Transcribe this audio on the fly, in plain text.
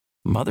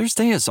Mother's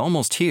Day is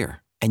almost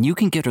here, and you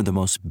can get her the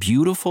most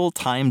beautiful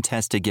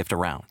time-tested gift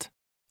around.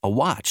 A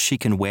watch she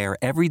can wear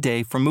every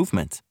day from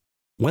Movement.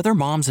 Whether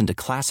mom's into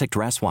classic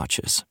dress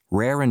watches,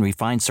 rare and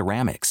refined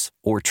ceramics,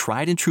 or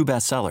tried and true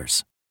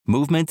bestsellers,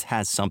 Movement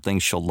has something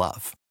she'll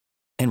love.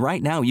 And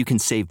right now you can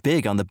save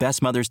big on the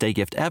best Mother's Day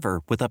gift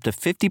ever with up to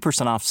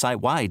 50% off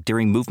site-wide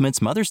during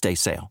Movement's Mother's Day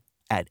sale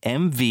at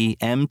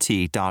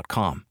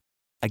MVMT.com.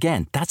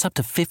 Again, that's up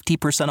to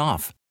 50%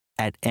 off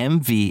at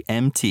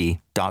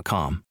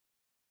MVMT.com.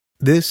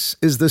 This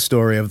is the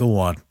story of the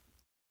one.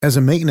 As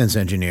a maintenance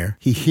engineer,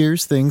 he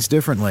hears things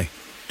differently.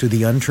 To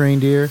the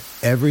untrained ear,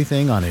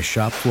 everything on his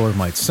shop floor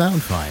might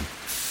sound fine,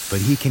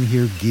 but he can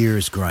hear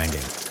gears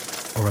grinding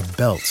or a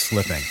belt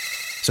slipping.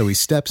 So he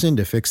steps in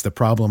to fix the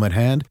problem at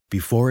hand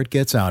before it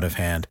gets out of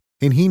hand.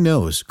 And he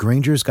knows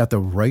Grainger's got the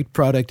right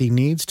product he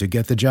needs to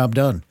get the job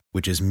done,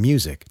 which is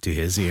music to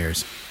his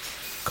ears.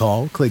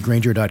 Call, click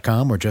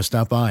Grainger.com, or just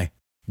stop by.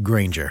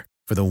 Grainger,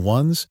 for the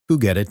ones who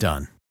get it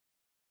done.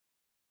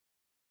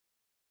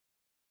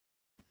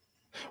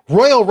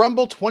 Royal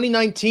Rumble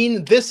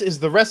 2019. This is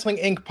the Wrestling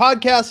Inc.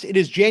 podcast. It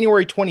is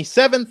January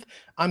 27th.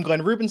 I'm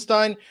Glenn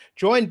Rubenstein,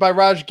 joined by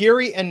Raj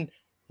Giri. And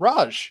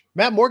Raj,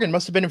 Matt Morgan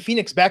must have been in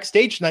Phoenix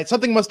backstage tonight.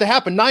 Something must have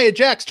happened. Nia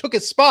Jax took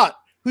his spot.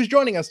 Who's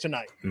joining us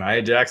tonight?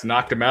 Nia Jax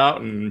knocked him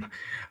out. And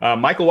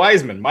Michael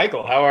Wiseman.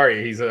 Michael, how are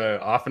you? He's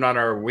often on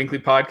our weekly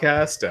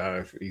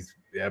podcast. He's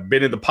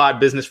been in the pod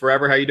business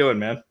forever. How you doing,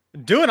 man?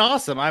 Doing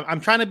awesome.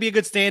 I'm trying to be a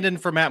good stand-in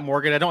for Matt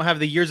Morgan. I don't have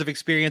the years of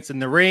experience in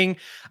the ring.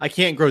 I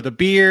can't grow the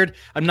beard.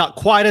 I'm not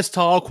quite as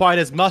tall, quite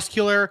as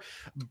muscular,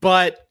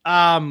 but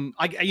I'm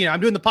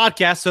doing the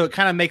podcast, so it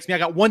kind of makes me. I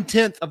got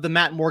 1/10 of the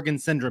Matt Morgan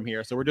syndrome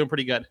here, so we're doing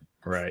pretty good.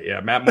 Right. Yeah.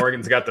 Matt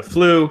Morgan's got the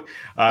flu.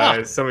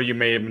 Some of you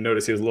may have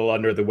noticed he was a little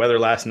under the weather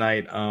last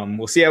night.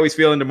 We'll see how he's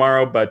feeling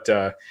tomorrow, but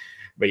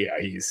yeah,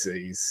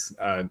 he's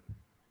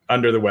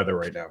under the weather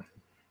right now.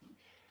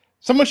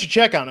 Someone should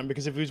check on him,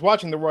 because if he was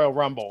watching the Royal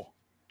Rumble,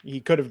 he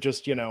could have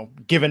just,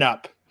 given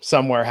up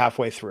somewhere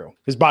halfway through.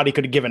 His body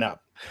could have given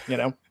up,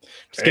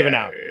 just given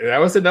out. That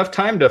was enough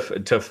time to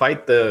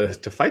fight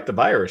the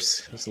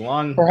virus. It was a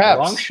long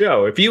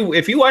show. If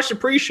you watch the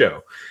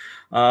pre-show,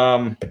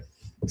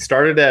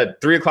 started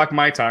at 3:00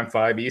 my time,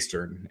 5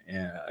 Eastern.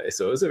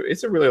 So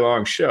it's a really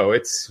long show.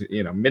 It's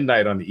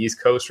midnight on the East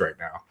Coast right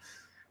now.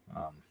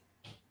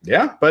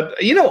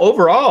 But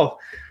overall,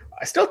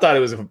 I still thought it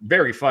was a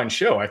very fun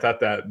show. I thought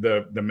that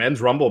the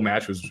men's Rumble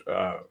match was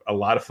a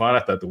lot of fun. I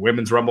thought the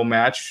women's Rumble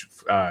match,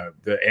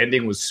 the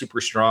ending was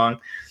super strong.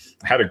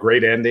 Had a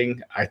great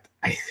ending.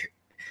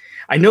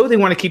 I know they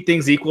want to keep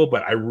things equal,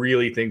 but I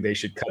really think they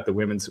should cut the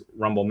women's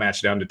Rumble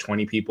match down to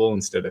 20 people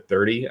instead of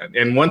 30.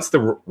 And once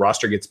the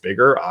roster gets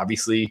bigger,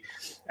 obviously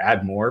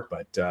add more.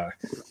 But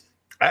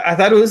I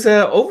thought it was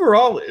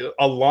overall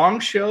a long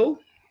show,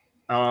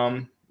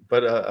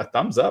 but a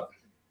thumbs up.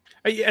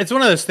 It's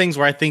one of those things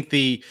where I think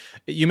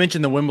you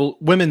mentioned the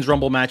women's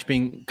Rumble match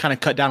being kind of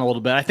cut down a little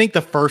bit. I think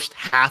the first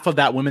half of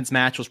that women's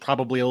match was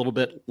probably a little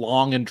bit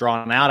long and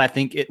drawn out. I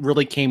think it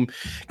really kind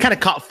of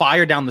caught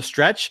fire down the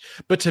stretch.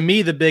 But to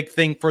me, the big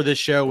thing for this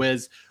show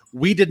is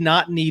we did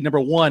not need,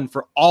 number one,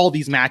 for all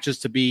these matches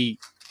to be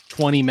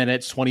 20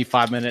 minutes,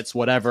 25 minutes,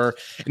 whatever.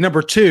 And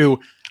number two,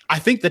 I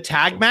think the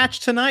tag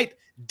match tonight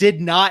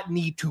did not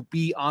need to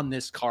be on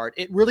this card.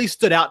 It really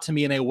stood out to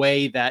me in a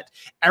way that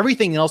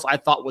everything else I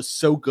thought was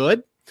so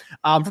good.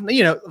 From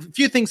a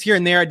few things here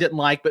and there I didn't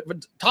like, but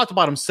talked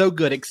about them so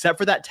good, except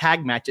for that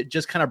tag match. It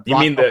just kind of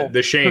brought. You mean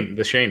the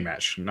Shane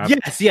match?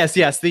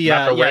 Yes.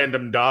 The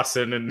random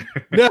Dawson and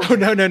no.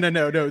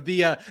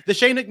 The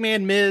Shane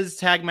McMahon Miz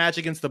tag match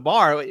against the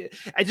Bar.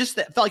 I just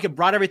felt like it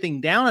brought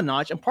everything down a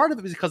notch, and part of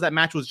it was because that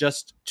match was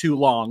just too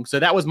long. So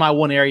that was my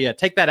one area.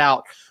 Take that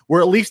out. We're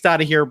at least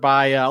out of here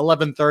by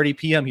 11:30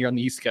 p.m. here on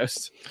the East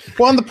Coast.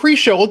 Well, on the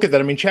pre-show, look at that.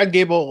 I mean, Chad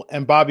Gable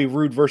and Bobby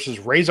Roode versus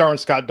Razor and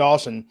Scott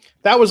Dawson.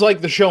 That was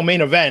like the show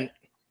main event.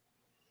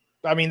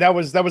 I mean, that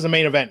was a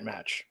main event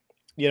match.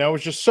 It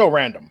was just so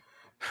random.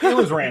 It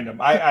was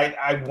random.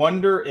 I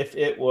wonder if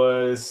it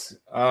was.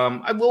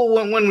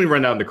 When we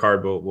run down the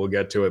card, we'll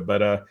get to it.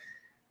 But I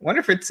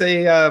wonder if it's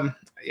a.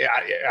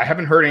 I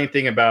haven't heard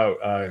anything about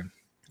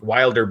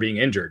Wilder being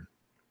injured.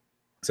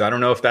 So I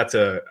don't know if that's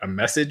a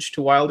message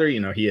to Wilder.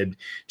 He had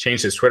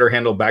changed his Twitter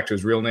handle back to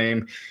his real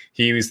name.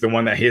 He was the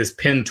one that his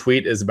pinned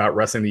tweet is about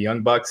wrestling the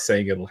Young Bucks,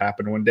 saying it'll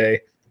happen one day.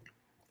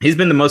 He's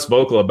been the most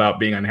vocal about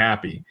being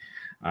unhappy.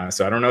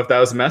 So I don't know if that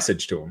was a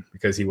message to him,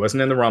 because he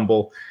wasn't in the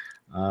Rumble.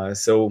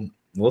 So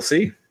we'll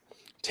see.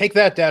 Take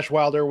that, Dash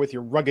Wilder, with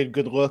your rugged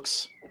good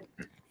looks.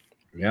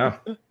 Yeah.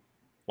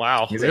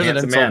 Wow. He's a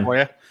handsome man. For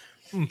you.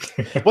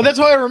 Well, that's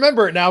how I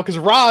remember it now, because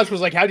Raj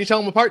was like, how do you tell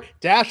them apart?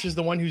 Dash is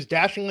the one who's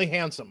dashingly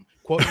handsome.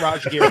 Quote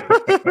Raj Giri.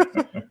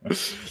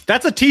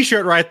 That's a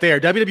t-shirt right there.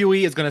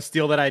 WWE is going to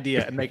steal that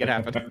idea and make it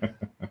happen.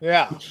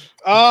 Yeah.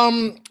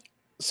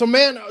 So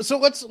man,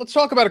 let's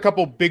talk about a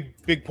couple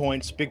big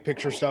points, big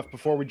picture stuff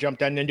before we jump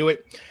down into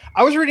it.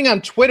 I was reading on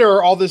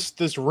Twitter all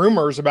this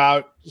rumors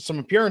about some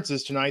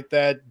appearances tonight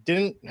that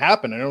didn't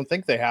happen. I don't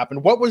think they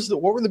happened. What were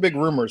the big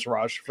rumors,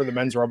 Raj, for the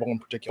men's Rumble in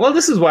particular? Well,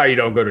 this is why you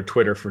don't go to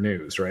Twitter for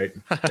news, right?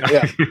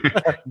 Yeah.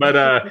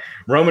 But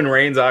Roman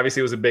Reigns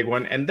obviously was a big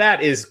one, and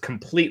that is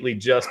completely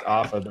just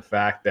off of the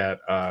fact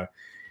that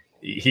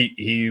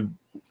he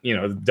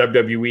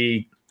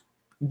WWE,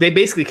 they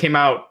basically came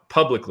out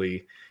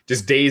publicly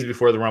just days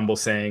before the Rumble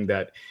saying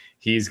that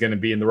he's going to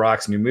be in The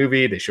Rock's new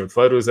movie. They showed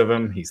photos of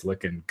him. He's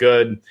looking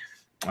good.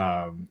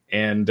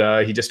 And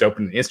he just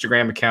opened an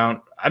Instagram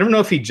account. I don't know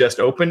if he just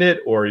opened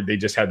it or they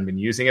just hadn't been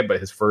using it, but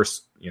his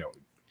first,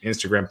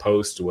 Instagram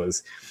post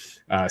was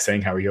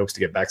saying how he hopes to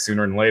get back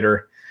sooner than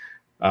later,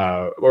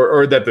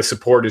 or that the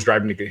support is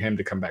driving him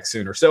to come back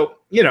sooner. So,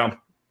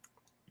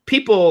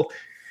 people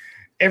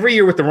every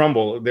year with the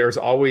Rumble, there's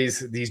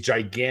always these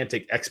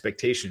gigantic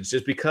expectations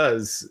just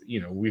because,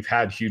 we've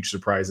had huge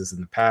surprises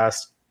in the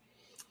past.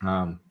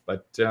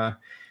 But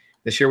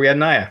this year we had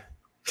Nia.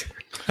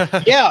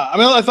 Yeah,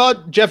 I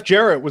thought Jeff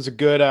Jarrett was a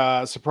good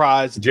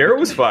surprise. Jarrett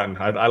was fun.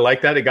 I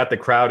like that. It got the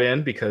crowd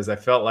in because I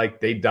felt like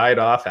they died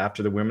off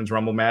after the women's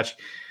Rumble match.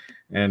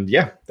 And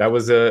yeah, it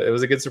was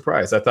a good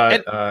surprise. I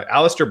thought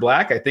Aleister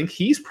Black, I think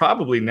he's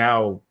probably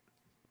now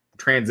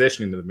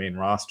transitioning to the main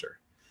roster.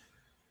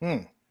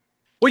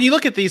 When you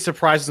look at these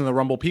surprises in the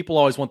Rumble, people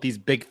always want these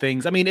big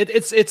things.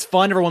 It's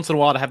fun every once in a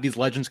while to have these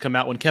legends come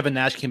out. When Kevin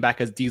Nash came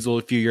back as Diesel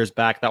a few years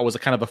back, that was a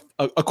kind of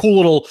a cool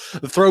little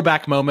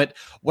throwback moment.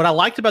 What I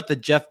liked about the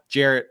Jeff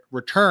Jarrett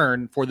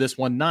return for this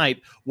one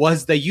night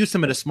was they used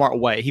him in a smart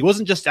way. He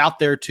wasn't just out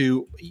there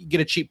to get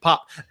a cheap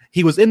pop.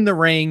 He was in the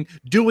ring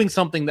doing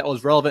something that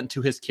was relevant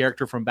to his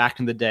character from back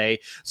in the day.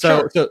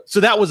 So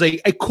that was a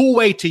cool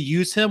way to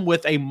use him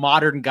with a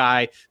modern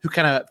guy who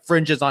kind of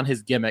fringes on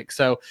his gimmick.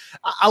 So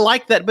I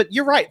like that. But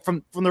you're right.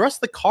 From the rest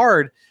of the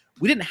card,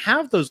 we didn't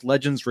have those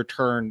legends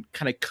return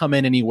kind of come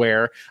in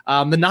anywhere.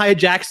 The Nia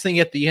Jax thing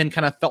at the end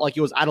kind of felt like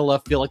it was out of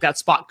left field. Like that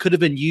spot could have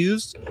been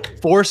used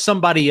for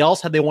somebody else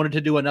had they wanted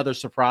to do another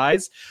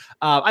surprise.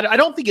 I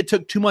don't think it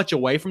took too much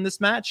away from this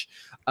match,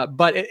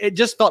 but it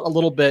just felt a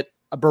little bit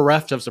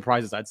bereft of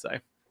surprises, I'd say.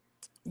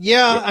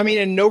 Yeah,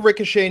 and no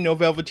Ricochet, no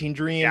Velveteen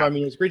Dream. Yeah.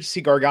 It's great to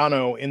see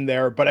Gargano in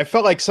there, but I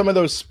felt like some of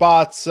those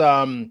spots,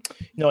 like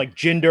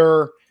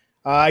Jinder,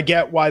 I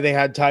get why they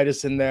had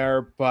Titus in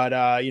there, but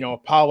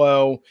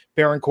Apollo,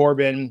 Baron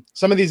Corbin,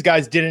 some of these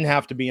guys didn't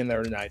have to be in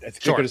there tonight. I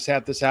think they could have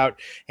sat this out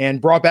and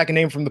brought back a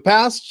name from the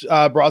past,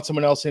 brought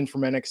someone else in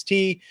from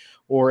NXT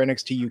or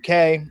NXT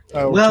UK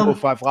or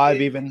 205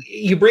 Live even.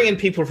 You bring in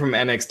people from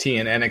NXT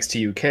and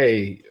NXT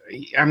UK.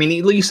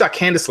 You saw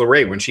Candice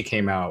LeRae when she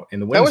came out in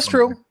the women's. That was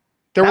true.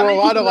 There were a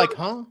lot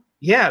of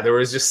Yeah, there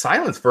was just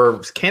silence for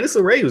Candice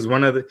LeRae, who's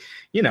one of the,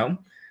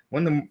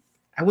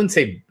 I wouldn't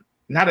say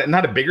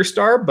not a bigger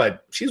star,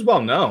 but she's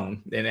well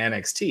known in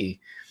NXT.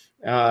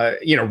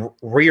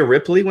 Rhea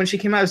Ripley, when she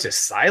came out, it was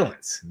just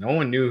silence. No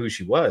one knew who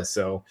she was.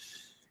 So,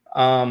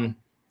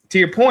 to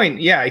your point,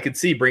 yeah, I could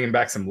see bringing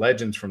back some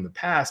legends from the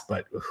past,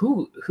 but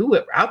who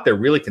out there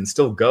really can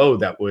still go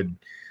that would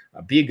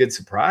be a good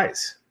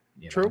surprise?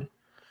 True.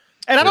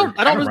 And I don't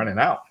running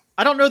out.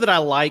 I don't know that I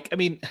like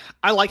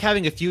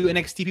having a few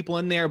NXT people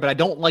in there, but I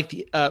don't like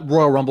the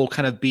Royal Rumble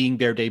kind of being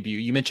their debut.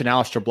 You mentioned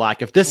Aleister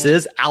Black. If this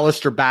is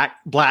Aleister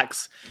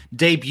Black's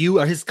debut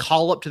or his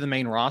call up to the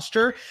main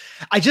roster,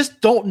 I just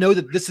don't know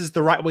that this is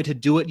the right way to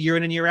do it year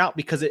in and year out,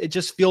 because it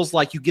just feels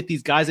like you get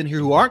these guys in here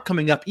who aren't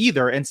coming up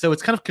either. And so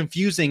it's kind of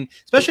confusing,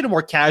 especially to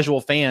more casual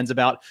fans,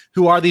 about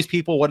who are these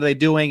people? What are they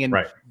doing? And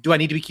do I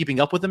need to be keeping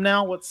up with them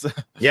now?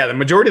 Yeah, the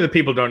majority of the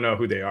people don't know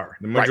who they are.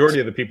 The majority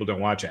of the people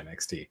don't watch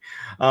NXT.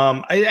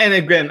 And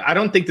again, I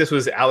don't think this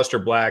was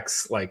Aleister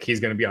Black's, like, he's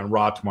going to be on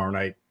Raw tomorrow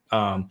night.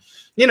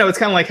 It's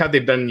kind of like how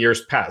they've done in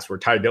years past, where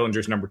Ty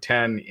Dillinger's number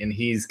 10 and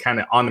he's kind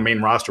of on the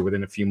main roster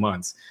within a few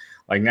months.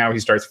 Like now he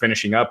starts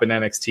finishing up in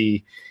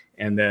NXT,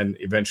 and then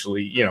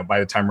eventually, by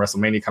the time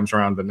WrestleMania comes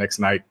around the next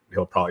night,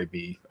 he'll probably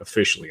be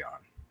officially on.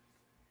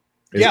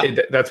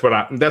 That's what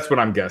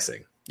I'm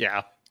guessing.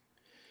 Yeah.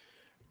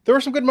 There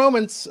were some good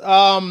moments.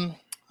 I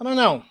don't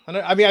know.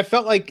 I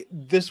felt like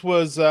this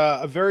was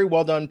a very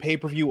well done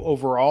pay-per-view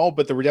overall,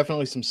 but there were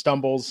definitely some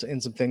stumbles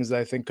and some things that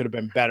I think could have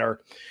been better.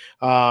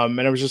 And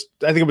I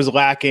think it was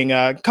lacking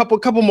a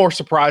couple more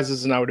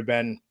surprises, and I would have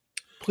been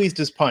pleased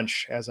as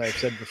punch, as I've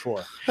said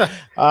before,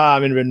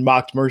 and been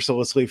mocked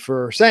mercilessly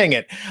for saying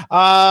it.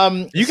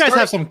 You guys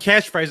have some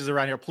catchphrases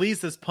around here.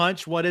 Pleased as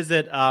punch. What is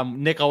it?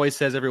 Nick always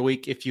says every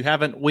week, if you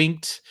haven't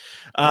winked,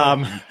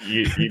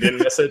 you didn't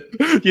miss it.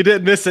 You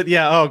didn't miss it.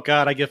 Yeah. Oh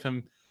God, I give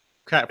him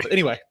crap. But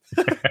anyway.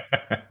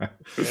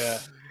 Yeah.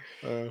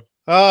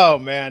 Oh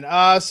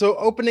man. So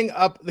opening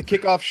up the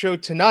kickoff show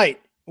tonight,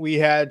 we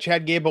had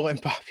Chad Gable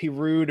and Bobby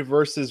Roode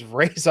versus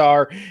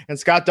Razor and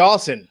Scott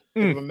Dawson.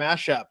 Bit of a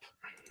mashup.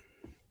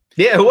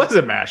 Yeah, it was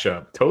a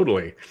mashup.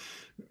 Totally.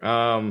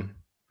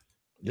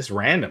 Just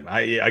random.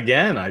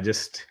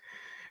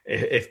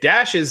 If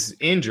Dash is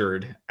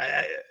injured,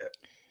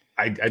 I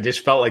I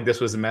just felt like this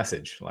was a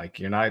message. Like,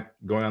 you're not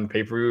going on the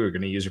pay-per-view. You're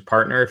going to use your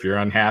partner. If you're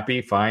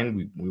unhappy,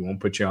 fine. We won't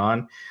put you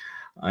on.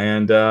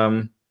 And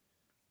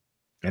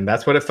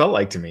that's what it felt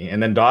like to me.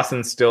 And then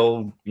Dawson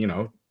still,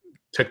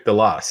 took the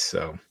loss.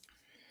 So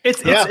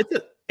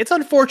it's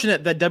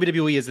unfortunate that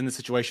WWE is in this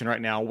situation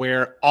right now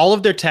where all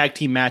of their tag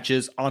team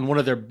matches on one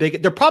of their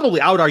they're probably,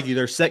 I would argue,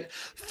 their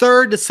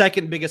third to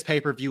second biggest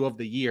pay-per-view of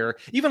the year,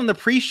 even on the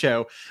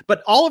pre-show.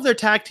 But all of their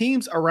tag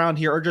teams around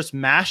here are just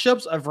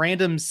mashups of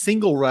random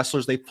single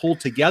wrestlers they pulled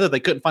together they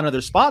couldn't find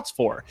other spots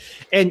for.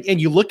 And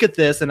you look at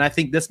this, and I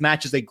think this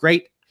match is a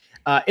great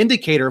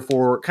indicator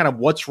for kind of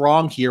what's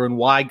wrong here and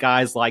why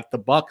guys like the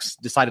Bucks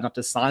decided not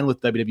to sign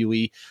with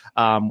WWE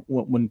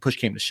when push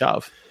came to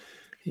shove.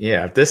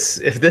 Yeah, if this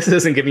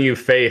isn't giving you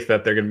faith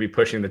that they're going to be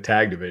pushing the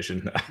tag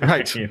division,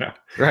 right?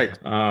 Right.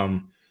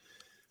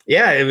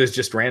 Yeah, it was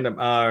just random.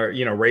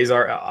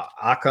 Razor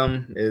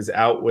Akam is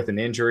out with an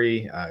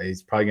injury.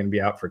 He's probably going to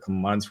be out for a couple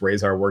months.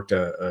 Razor worked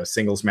a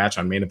singles match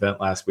on Main Event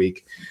last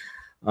week.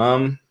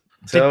 Did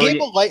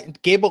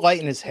Gable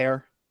lighten his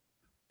hair?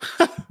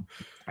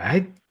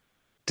 I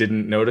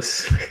didn't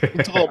notice.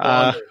 It's a little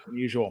blonder than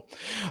usual.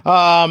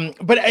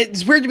 But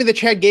it's weird to me that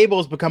Chad Gable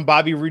has become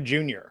Bobby Roode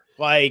Jr.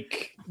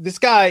 Like, this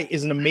guy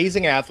is an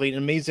amazing athlete, an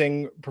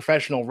amazing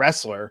professional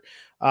wrestler,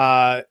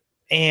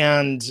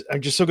 and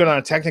just so good on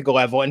a technical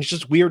level. And it's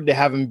just weird to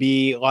have him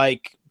be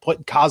like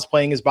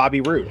cosplaying as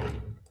Bobby Roode.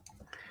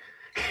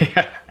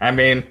 Yeah, I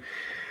mean,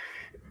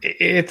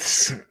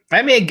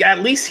 at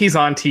least he's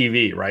on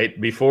TV,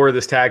 right? Before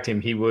this tag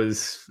team, he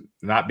was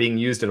not being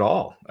used at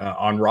all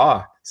on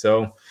Raw.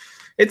 So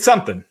it's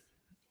something.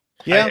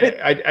 Yeah,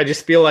 I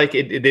just feel like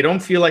they don't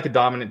feel like a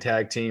dominant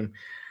tag team.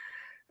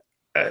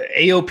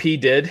 AOP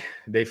did.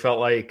 They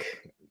felt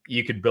like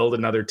you could build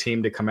another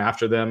team to come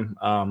after them.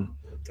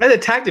 The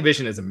tag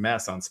division is a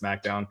mess on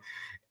SmackDown.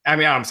 I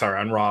mean, I'm sorry,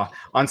 on Raw.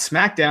 On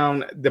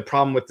SmackDown, the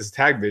problem with this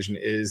tag division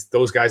is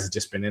those guys have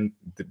just been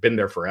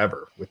there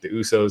forever with the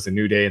Usos, the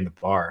New Day, and the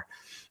Bar.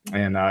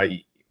 And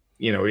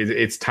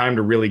it's time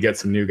to really get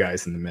some new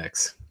guys in the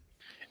mix.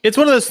 It's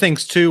one of those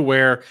things too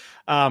where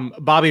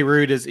Bobby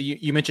Roode is.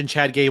 You mentioned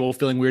Chad Gable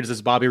feeling weird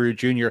as Bobby Roode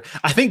Jr.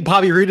 I think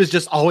Bobby Roode has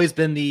just always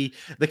been the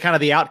kind of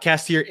the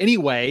outcast here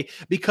anyway,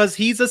 because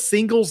he's a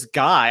singles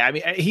guy. I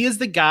mean, he is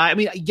the guy. I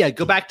mean, yeah,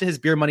 go back to his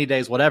beer money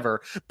days,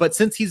 whatever. But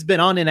since he's been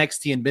on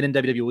NXT and been in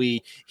WWE,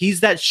 he's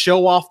that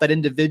show off, that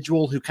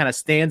individual who kind of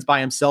stands by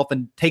himself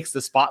and takes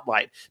the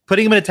spotlight.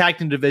 Putting him in a tag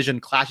team division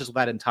clashes with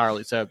that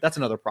entirely. So that's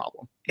another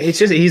problem. It's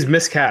just he's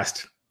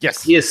miscast.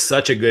 Yes, he is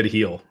such a good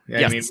heel.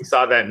 I mean, we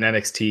saw that in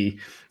NXT.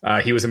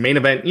 He was a main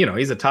event.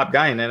 He's a top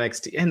guy in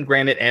NXT. And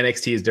granted,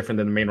 NXT is different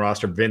than the main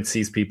roster. Vince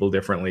sees people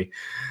differently.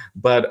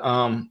 But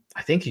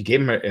I think you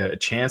gave him a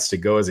chance to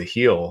go as a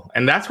heel.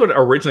 And that's what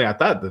originally I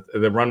thought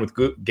the run with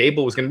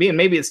Gable was going to be. And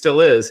maybe it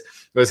still is.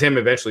 It was him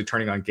eventually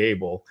turning on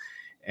Gable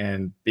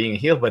and being a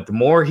heel. But the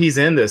more he's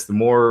in this, the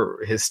more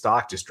his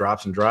stock just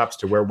drops and drops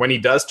to where when he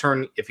does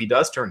turn, if he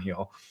does turn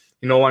heel,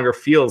 he no longer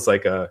feels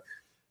like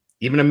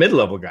even a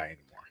mid-level guy anymore.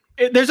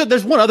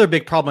 There's one other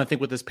big problem I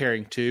think with this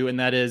pairing too, and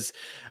that is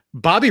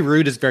Bobby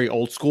Roode is very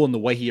old school in the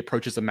way he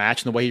approaches the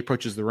match and the way he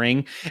approaches the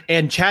ring.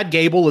 And Chad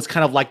Gable is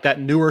kind of like that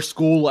newer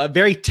school,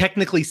 very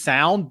technically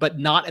sound, but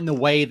not in the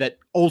way that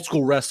old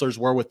school wrestlers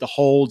were with the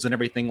holds and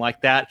everything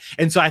like that.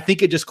 And so I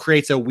think it just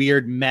creates a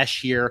weird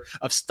mesh here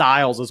of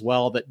styles as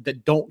well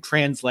that don't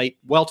translate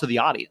well to the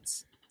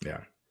audience.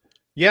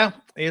 Yeah,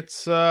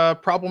 it's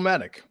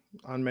problematic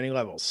on many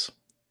levels.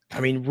 I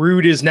mean,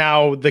 Roode is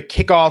now the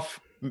kickoff.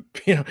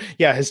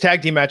 His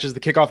tag team match is the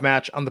kickoff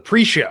match on the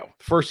pre-show,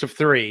 first of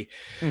three,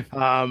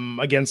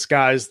 against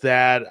guys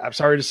that I'm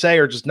sorry to say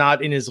are just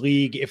not in his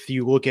league. If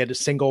you look at a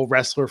single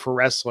wrestler for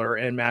wrestler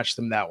and match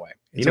them that way,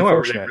 it's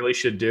what they really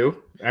should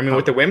do? I mean,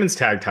 with the women's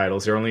tag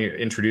titles, they're only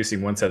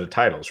introducing one set of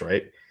titles,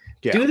 right?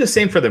 Yeah. Do the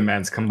same for the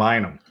men's,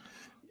 combine them.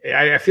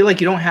 I feel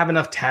like you don't have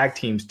enough tag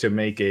teams to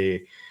make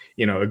a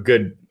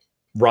good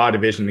Raw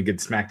division, a good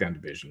SmackDown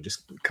division.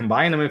 Just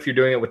combine them if you're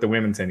doing it with the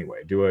women's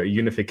anyway. Do a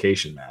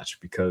unification match,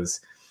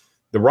 because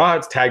the Raw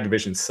tag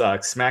division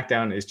sucks.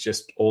 SmackDown is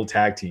just old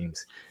tag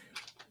teams.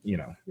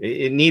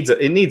 It needs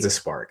a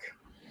spark.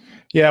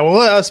 Yeah,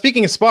 well,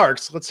 speaking of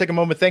sparks, let's take a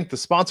moment to thank the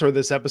sponsor of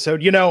this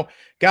episode.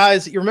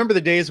 Guys, you remember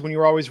the days when you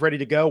were always ready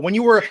to go, when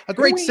you were a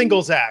great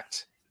singles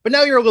act, but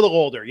now you're a little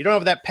older. You don't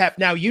have that pep.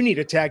 Now you need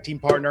a tag team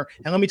partner.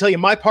 And let me tell you,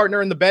 my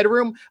partner in the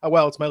bedroom,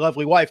 it's my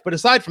lovely wife. But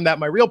aside from that,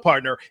 my real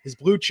partner is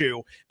Blue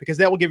Chew, because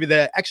that will give you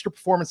the extra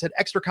performance, that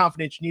extra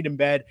confidence you need in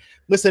bed.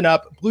 Listen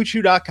up,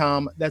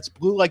 BlueChew.com. That's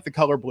blue like the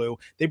color blue.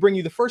 They bring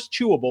you the first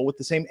chewable with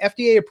the same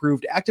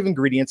FDA-approved active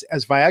ingredients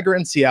as Viagra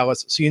and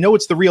Cialis, so you know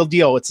it's the real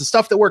deal. It's the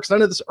stuff that works.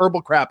 None of this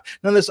herbal crap.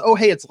 None of this, oh,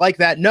 hey, it's like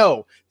that.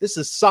 No, this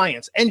is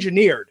science,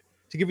 engineered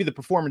to give you the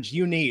performance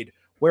you need.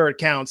 where it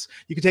counts.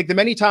 You can take them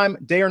anytime,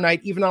 day or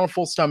night, even on a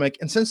full stomach.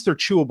 And since they're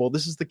chewable,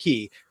 this is the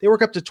key. They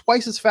work up to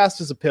twice as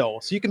fast as a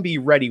pill, so you can be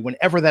ready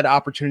whenever that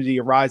opportunity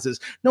arises.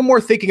 No more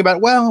thinking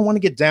about, well, I want to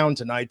get down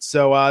tonight,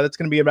 so that's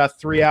going to be about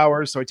 3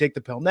 hours, so I take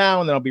the pill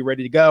now, and then I'll be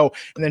ready to go.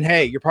 And then,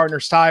 hey, your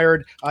partner's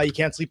tired. You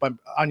can't sleep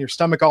on your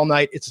stomach all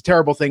night. It's a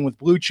terrible thing with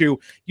Blue Chew.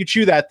 You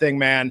chew that thing,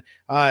 man.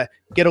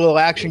 Get a little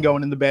action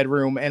going in the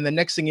bedroom, and the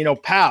next thing you know,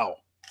 pow,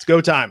 it's go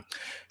time.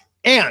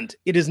 And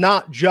it is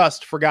not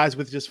just for guys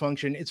with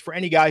dysfunction. It's for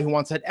any guy who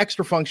wants that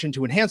extra function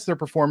to enhance their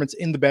performance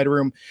in the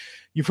bedroom.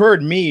 You've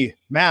heard me,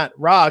 Matt,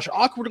 Raj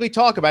awkwardly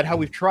talk about how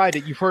we've tried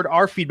it. You've heard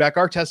our feedback,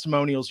 our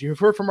testimonials. You've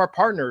heard from our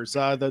partners.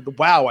 The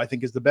wow, I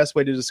think, is the best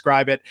way to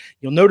describe it.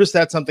 You'll notice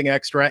that's something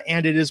extra,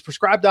 and it is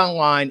prescribed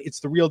online.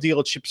 It's the real deal.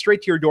 It's shipped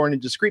straight to your door in a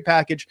discreet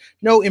package.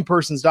 No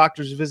in-person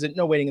doctor's visit,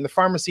 no waiting in the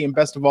pharmacy, and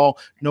best of all,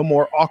 no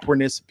more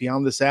awkwardness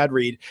beyond this ad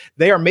read.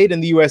 They are made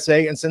in the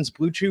USA, and since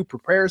Blue Chew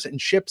prepares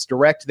and ships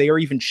direct, they are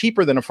even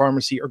cheaper than a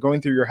pharmacy or going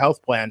through your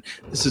health plan.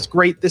 This is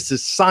great. This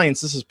is science.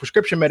 This is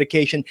prescription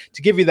medication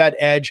to give you that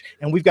edge.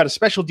 And we've got a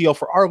special deal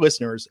for our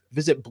listeners.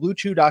 Visit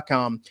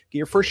bluechew.com. Get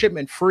your first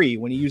shipment free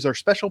when you use our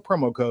special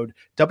promo code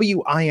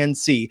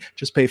WINC.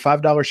 Just pay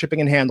 $5 shipping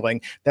and handling.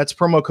 That's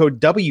promo code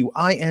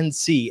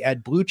WINC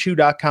at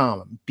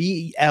bluechew.com.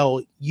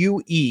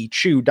 BLUE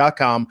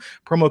chew.com.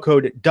 Promo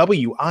code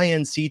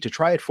WINC to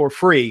try it for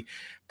free.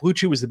 Blue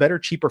Chew is the better,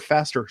 cheaper,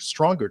 faster,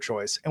 stronger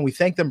choice. And we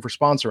thank them for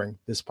sponsoring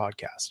this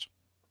podcast.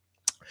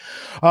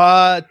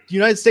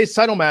 United States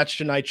title match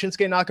tonight.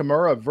 Shinsuke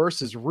Nakamura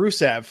versus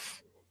Rusev.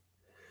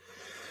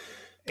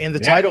 And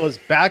the title is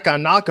back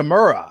on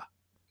Nakamura.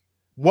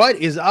 What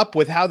is up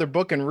with how they're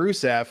booking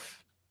Rusev?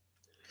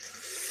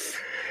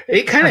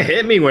 It kind of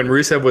hit me when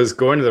Rusev was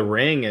going to the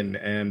ring and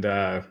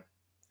Aiden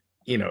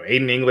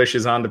English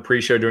is on the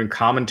pre-show doing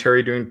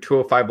commentary, doing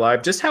 205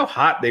 Live, just how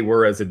hot they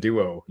were as a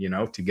duo,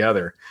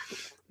 together.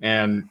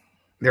 And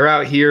they're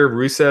out here.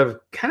 Rusev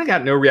kind of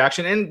got no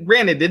reaction. And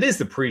granted, it is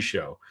the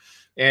pre-show.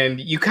 And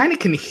you kind of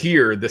can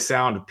hear the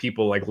sound of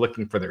people like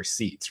looking for their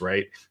seats,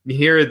 right? You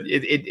hear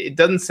it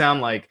doesn't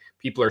sound like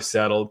people are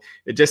settled.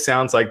 It just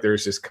sounds like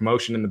there's just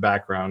commotion in the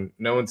background.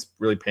 No one's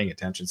really paying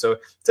attention. So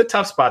it's a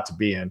tough spot to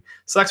be in.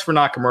 Sucks for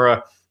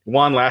Nakamura.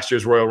 Won last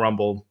year's Royal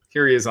Rumble.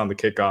 Here he is on the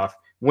kickoff,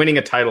 winning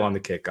a title on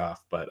the kickoff.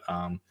 But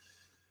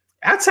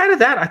outside of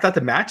that, I thought the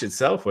match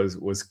itself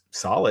was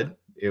solid.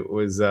 It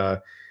was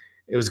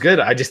good.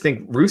 I just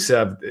think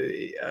Rusev,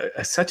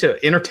 such an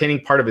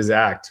entertaining part of his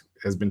act,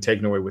 has been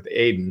taken away with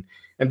Aiden.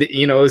 And,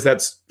 is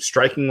that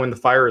striking when the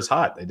fire is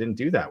hot? They didn't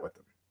do that with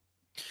him.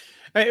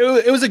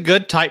 It was a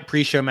good tight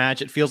pre-show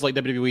match. It feels like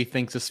WWE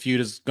thinks this feud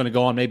is going to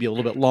go on maybe a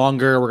little bit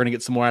longer. We're going to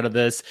get some more out of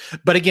this.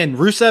 But again,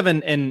 Rusev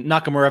and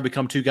Nakamura have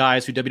become two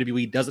guys who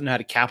WWE doesn't know how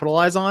to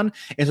capitalize on.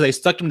 And so they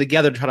stuck them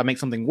together to try to make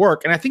something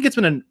work. And I think it's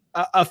been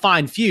a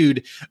fine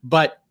feud,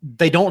 but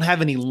they don't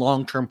have any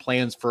long-term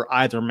plans for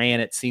either man,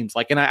 it seems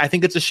like. And I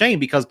think it's a shame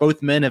because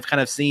both men have kind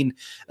of seen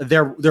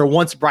their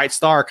once bright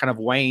star kind of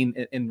wane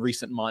in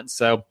recent months.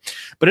 So,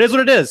 but it is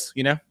what it is.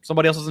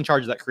 Somebody else is in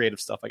charge of that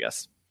creative stuff, I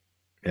guess.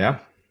 Yeah.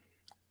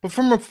 But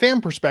from a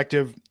fan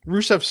perspective,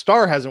 Rusev's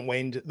star hasn't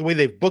waned the way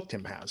they've booked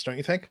him has, don't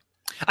you think?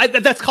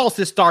 That's caused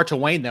his star to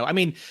wane, though. I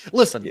mean,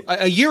 listen,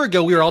 a year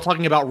ago, we were all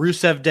talking about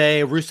Rusev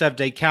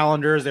Day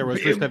calendars. There was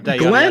Rusev Day.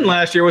 Glenn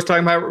last year was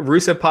talking about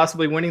Rusev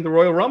possibly winning the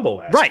Royal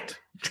Rumble. Right.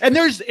 And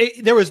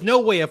there was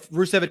no way if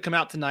Rusev had come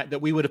out tonight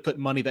that we would have put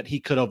money that he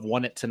could have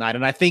won it tonight.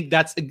 And I think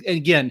that's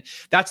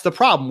the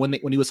problem.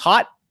 When he was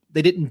hot,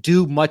 they didn't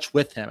do much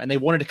with him, and they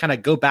wanted to kind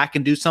of go back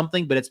and do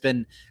something, but it's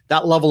been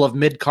that level of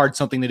mid-card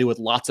something to do with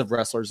lots of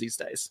wrestlers these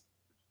days.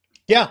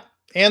 Yeah,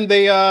 and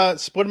they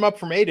split him up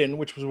from Aiden,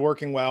 which was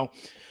working well.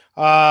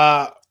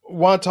 Of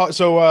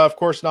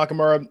course,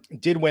 Nakamura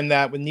did win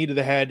that with knee to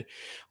the head.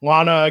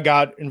 Lana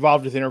got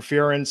involved with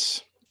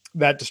interference.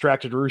 That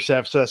distracted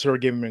Rusev, so that sort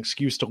of gave him an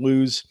excuse to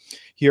lose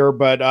here.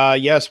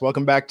 But yes,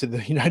 welcome back to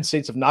the United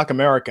States of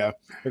Knock-America.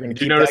 Did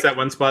you notice that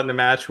one spot in the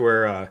match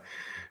where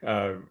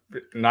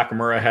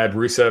Nakamura had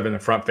Rusev in the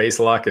front face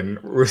lock and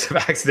Rusev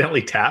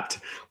accidentally tapped?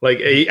 Like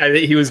I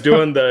think he was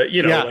doing the,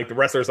 like the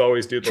wrestlers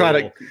always do.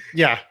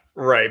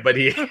 Right. But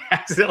he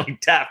accidentally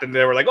tapped and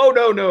they were like, oh,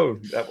 no,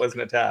 that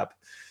wasn't a tap.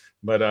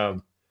 But,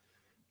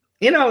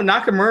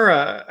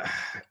 Nakamura,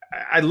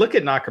 I look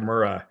at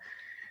Nakamura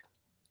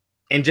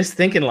and just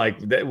thinking like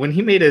that when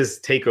he made his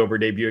takeover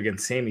debut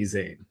against Sami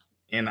Zayn,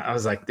 and I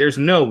was like, there's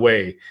no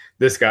way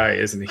this guy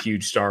isn't a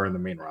huge star in the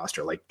main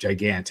roster, like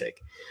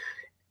gigantic.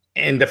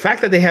 And the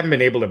fact that they haven't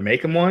been able to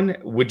make him one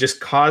would just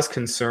cause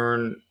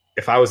concern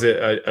if I was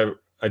a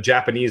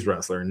Japanese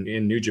wrestler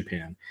in New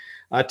Japan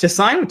to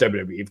sign with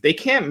WWE. If they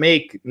can't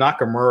make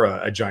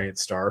Nakamura a giant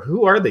star,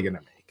 who are they going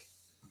to make?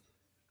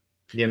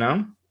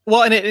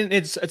 Well, and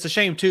it's a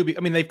shame too. I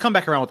mean, they've come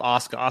back around with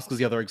Asuka. Asuka's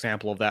the other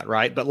example of that,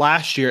 right? But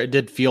last year it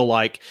did feel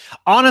like,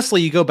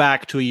 honestly, you go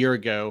back to a year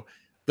ago,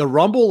 the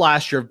Rumble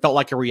last year felt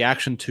like a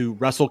reaction to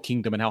Wrestle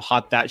Kingdom and how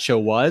hot that show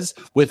was,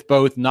 with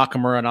both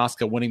Nakamura and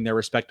Asuka winning their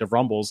respective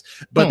Rumbles.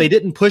 But they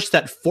didn't push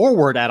that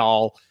forward at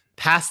all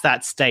past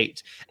that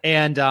state.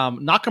 And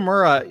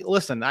Nakamura,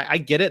 listen, I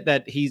get it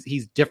that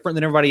he's different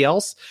than everybody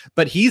else,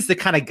 but he's the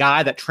kind of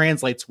guy that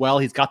translates well.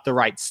 He's got the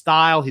right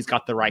style. He's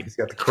got the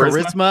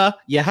charisma.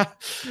 Yeah.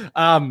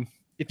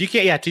 If you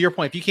can't, to your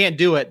point, if you can't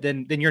do it,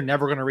 then you're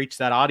never going to reach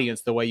that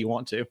audience the way you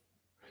want to.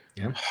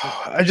 Yeah.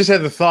 I just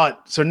had the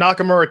thought. So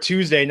Nakamura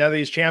Tuesday, now that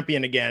he's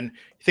champion again,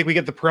 you think we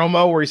get the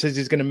promo where he says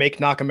he's going to make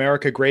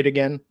Nakamura great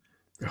again?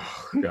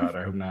 Oh God,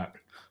 I hope not.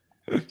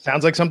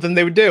 Sounds like something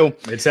they would do.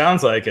 It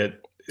sounds like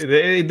it.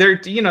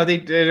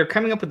 They're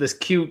coming up with this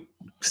cute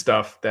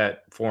stuff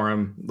that for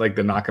him, like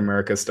the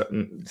Nakamura stuff.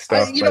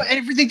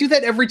 They do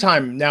that every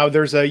time. Now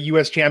there's a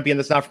U.S. champion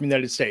that's not from the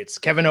United States.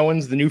 Kevin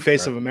Owens, the new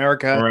face of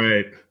America.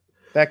 Right.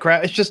 That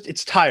crap.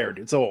 It's tired.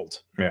 It's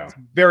old. Yeah. It's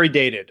very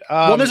dated.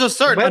 Well, there's a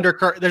certain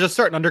undercurrent. There's a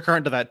certain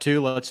undercurrent to that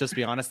too. Let's just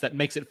be honest. That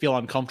makes it feel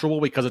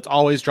uncomfortable because it's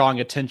always drawing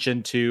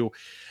attention to.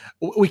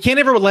 We can't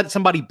ever let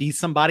somebody be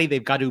somebody.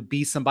 They've got to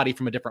be somebody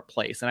from a different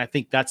place. And I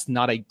think that's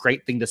not a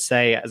great thing to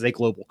say as a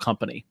global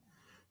company.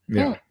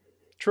 Yeah.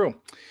 True.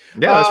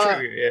 Yeah, that's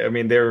true. I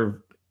mean,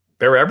 they're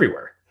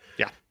everywhere.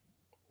 Yeah.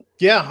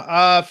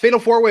 Yeah. Fatal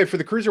 4-way for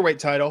the Cruiserweight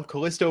title.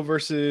 Kalisto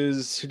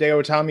versus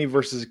Hideo Itami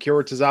versus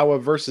Akira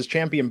Tozawa versus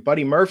champion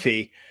Buddy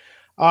Murphy.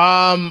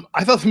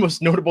 I thought the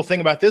most notable thing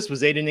about this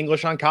was Aiden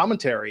English on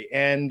commentary.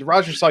 And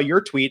Roger, saw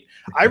your tweet.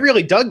 I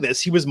really dug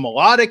this. He was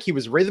melodic. He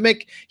was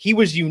rhythmic. He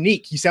was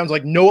unique. He sounds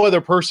like no other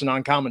person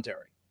on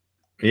commentary.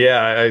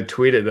 Yeah, I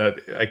tweeted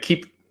that. I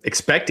keep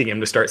expecting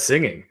him to start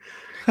singing.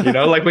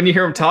 Like when you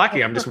hear him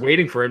talking, I'm just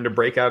waiting for him to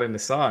break out into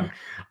song.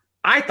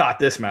 I thought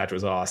this match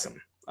was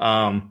awesome.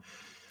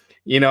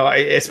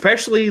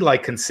 Especially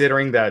like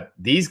considering that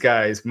these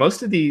guys,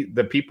 most of the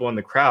people in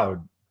the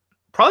crowd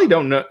probably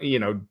don't know,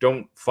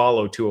 don't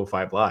follow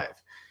 205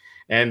 Live,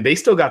 and they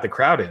still got the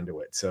crowd into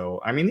it. So,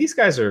 I mean, these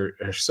guys are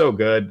so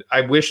good.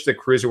 I wish the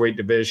Cruiserweight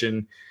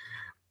division,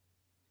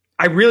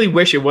 I really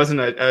wish it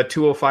wasn't a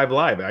 205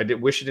 Live. I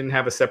wish it didn't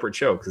have a separate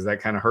show because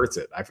that kind of hurts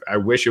it. I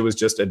wish it was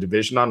just a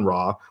division on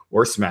Raw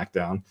or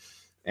SmackDown,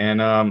 and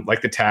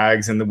like the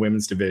tags and the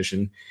women's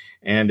division,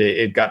 and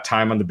it got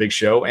time on the big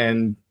show.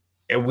 And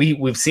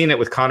we've seen it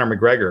with Conor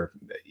McGregor.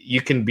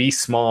 You can be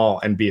small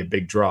and be a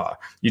big draw.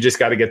 You just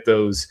got to get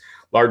those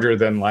larger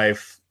than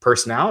life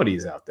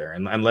personalities out there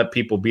and let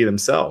people be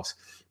themselves.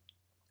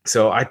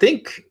 So I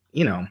think,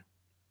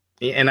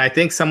 and I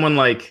think someone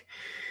like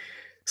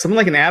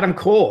an Adam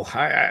Cole,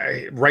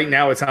 right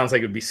now it sounds like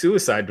it would be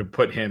suicide to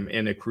put him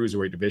in a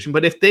Cruiserweight division.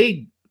 But if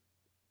they,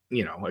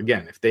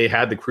 if they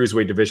had the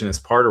Cruiserweight division as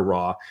part of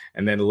Raw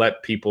and then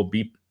let people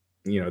be,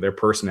 their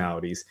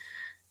personalities,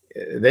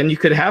 then you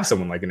could have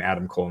someone like an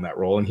Adam Cole in that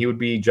role and he would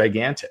be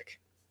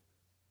gigantic.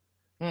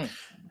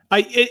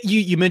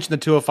 You mentioned the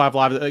 205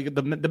 Live.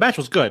 The match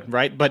was good,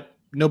 right? But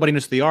nobody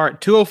knows the art.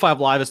 205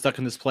 Live is stuck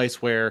in this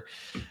place where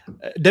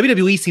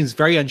WWE seems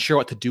very unsure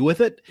what to do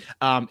with it.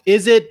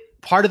 Is it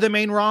part of the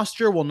main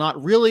roster? Well,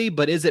 not really,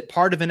 but is it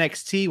part of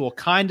NXT? Well,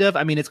 kind of.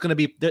 I mean, it's going to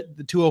be the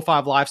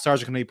 205 Live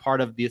stars are going to be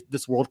part of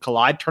this World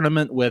Collide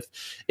tournament with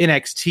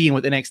NXT and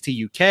with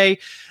NXT UK.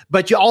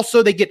 But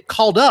they get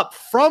called up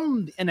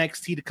from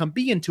NXT to come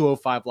be in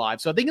 205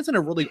 Live. So I think it's in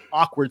a really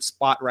awkward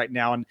spot right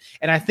now. And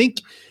I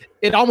think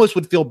it almost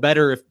would feel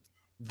better if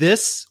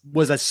this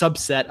was a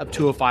subset of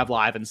 205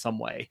 Live in some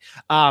way.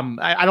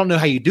 I don't know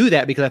how you do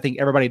that because I think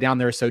everybody down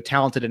there is so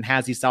talented and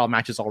has these style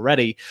matches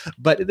already.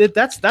 But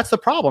that's the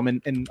problem.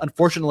 And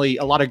unfortunately,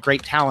 a lot of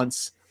great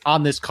talents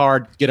on this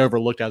card get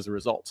overlooked as a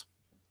result.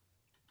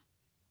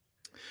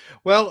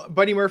 Well,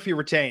 Buddy Murphy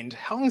retained.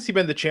 How long has he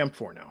been the champ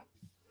for now?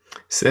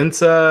 Since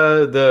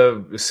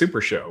the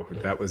Super Show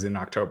that was in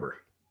October.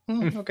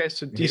 Okay,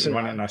 so decent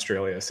one in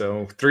Australia.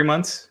 So 3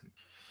 months.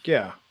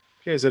 Yeah.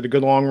 Okay, is it a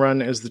good long run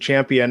as the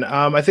champion?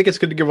 I think it's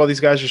good to give all these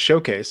guys a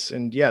showcase.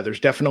 And yeah, there's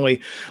definitely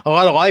a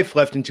lot of life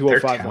left in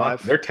 205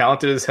 Live. They're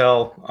talented as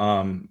hell.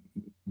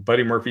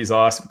 Buddy Murphy's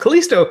awesome.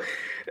 Kalisto,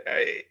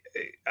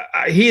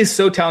 he is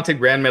so talented,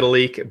 Grand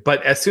Metalik.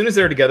 But as soon as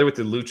they're together with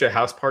the Lucha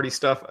House Party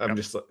stuff,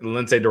 just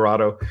Lince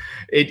Dorado,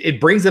 it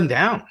brings them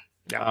down.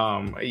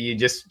 Yeah. It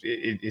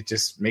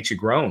just makes you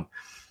groan.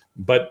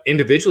 But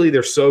individually,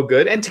 they're so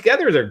good, and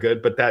together they're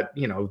good. But that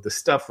the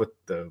stuff with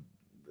the.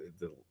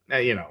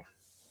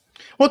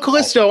 Well,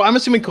 Kalisto, I'm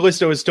assuming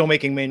Kalisto is still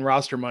making main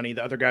roster money.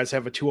 The other guys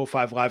have a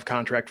 205 Live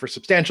contract for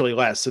substantially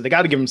less, so they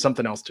got to give him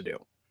something else to do.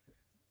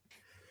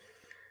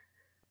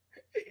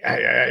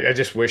 I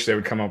just wish they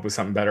would come up with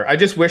something better. I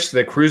just wish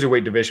the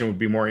Cruiserweight division would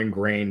be more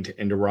ingrained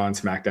into Raw and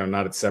SmackDown,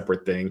 not a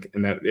separate thing,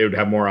 and that it would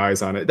have more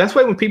eyes on it. That's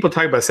why when people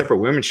talk about a separate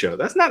women's show,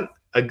 that's not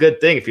a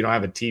good thing if you don't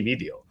have a TV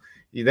deal.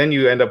 Then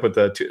you end up with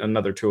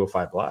another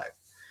 205 Live.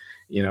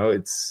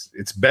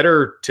 It's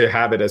better to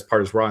have it as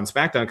part of Raw and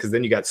SmackDown because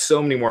then you got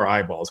so many more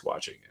eyeballs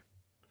watching it.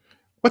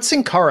 What's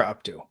Sin Cara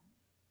up to?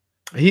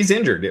 He's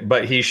injured,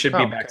 but he should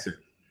be back soon.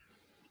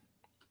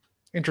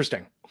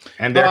 Interesting.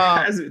 And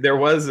there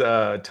was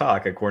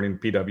talk, according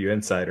to PW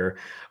Insider,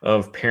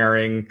 of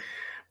pairing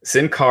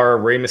Sin Cara,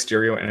 Rey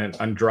Mysterio, and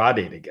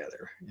Andrade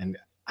together. And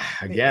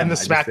again, in the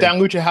SmackDown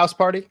Lucha House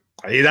Party.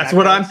 That's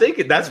what I'm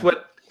thinking. That's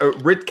what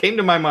came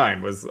to my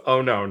mind was,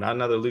 oh no, not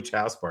another Lucha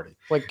House Party.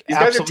 Like these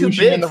guys are too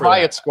Absolution big and the for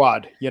Riot that.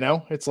 Squad.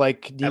 It's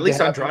like At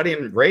least Andrade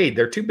and Raid,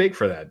 they're too big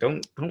for that.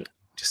 Don't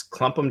just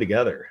clump them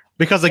together.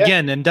 Because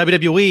again, in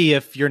WWE,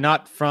 if you're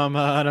not from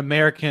an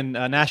American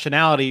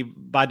nationality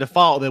by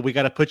default, then we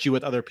got to put you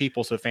with other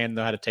people so fans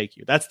know how to take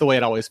you. That's the way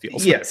it always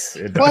feels. Yes.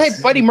 It Well, hey,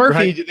 does. Buddy Murphy,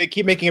 Right. do they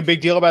keep making a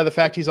big deal about the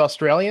fact he's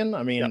Australian?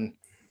 I mean,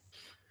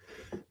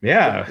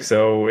 Yeah.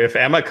 So if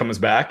Emma comes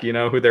back, you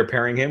know who they're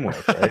pairing him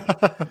with,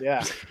 right?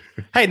 yeah.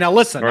 Hey, now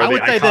listen, Or I the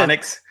would say that.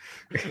 Iconics.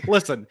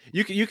 Listen,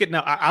 you could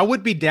now. I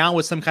would be down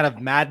with some kind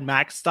of Mad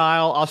Max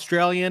style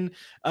Australian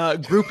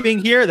grouping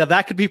here.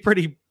 That could be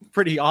pretty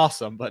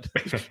awesome. But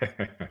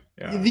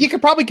Yeah. You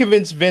could probably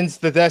convince Vince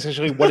that that's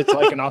actually what it's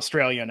like in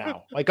Australia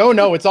now. Like, oh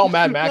no, it's all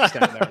Mad Max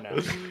down there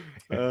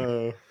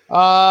now.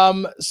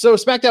 So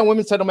SmackDown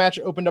Women's Title match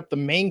opened up the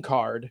main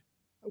card,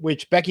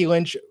 which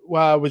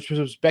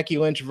was Becky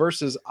Lynch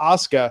versus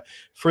Asuka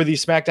for the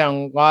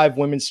SmackDown Live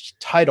Women's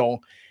Title,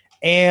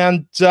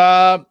 and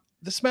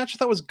this match I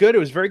thought was good. It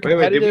was very Wait,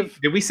 competitive.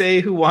 did we say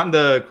who won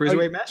the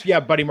cruiserweight match? Yeah,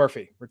 Buddy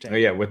Murphy retained. Oh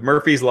yeah, with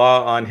Murphy's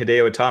Law on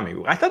Hideo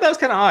Itami. I thought that was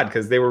kind of odd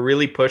because they were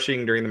really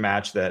pushing during the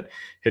match that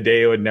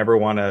Hideo would never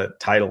won a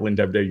title in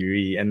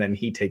WWE, and then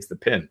he takes the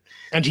pin.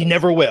 And he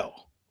never will.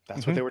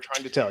 That's what they were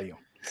trying to tell you.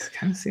 It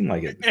kind of seemed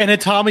like it. And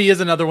Itami is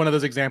another one of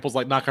those examples,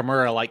 like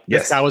Nakamura. Like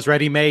Yes. this guy was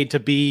ready made to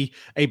be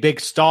a big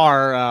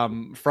star.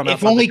 From If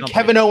outside only the company.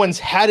 Kevin Owens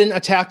hadn't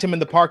attacked him in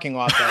the parking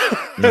lot.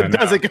 Though.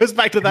 Does it goes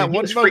back to that He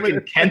one was moment?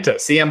 freaking Kenta.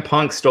 CM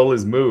Punk stole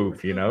his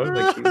move, you know?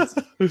 Like he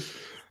was-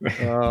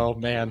 Oh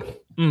man.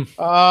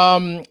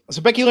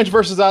 So Becky Lynch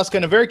versus Asuka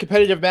in a very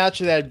competitive match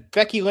that had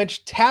Becky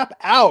Lynch tap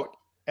out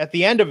at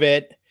the end of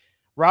it.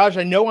 Raj,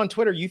 I know on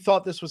Twitter you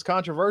thought this was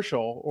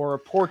controversial or a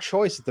poor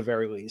choice at the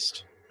very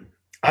least.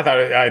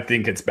 I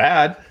think it's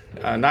bad,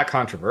 not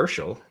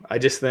controversial. I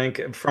just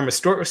think from a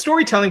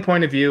storytelling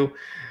point of view,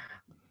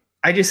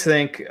 I just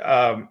think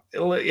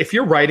if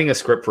you're writing a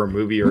script for a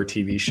movie or a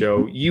TV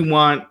show, you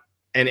want,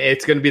 and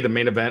it's going to be the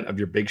main event of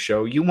your big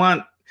show, you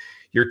want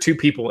your two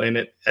people in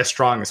it as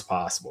strong as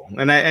possible.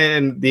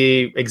 And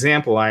the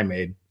example I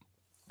made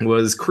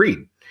was Creed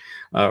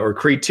or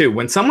Creed 2.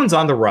 When someone's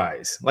on the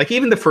rise, like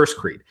even the first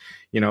Creed,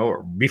 you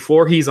know,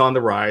 before he's on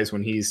the rise,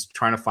 when he's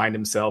trying to find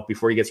himself,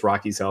 before he gets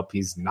Rocky's help,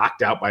 he's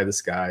knocked out by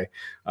this guy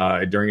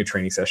during a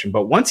training session.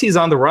 But once he's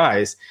on the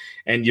rise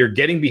and you're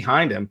getting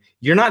behind him,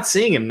 you're not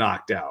seeing him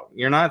knocked out.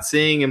 You're not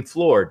seeing him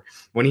floored.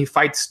 When he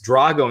fights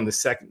Drago in the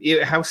second,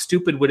 how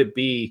stupid would it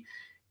be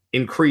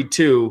in Creed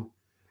 2?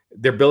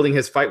 They're building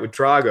his fight with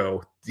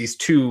Drago, these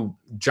two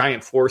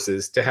giant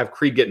forces, to have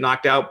Creed get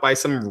knocked out by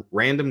some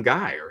random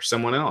guy or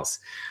someone else.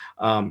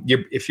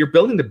 If you're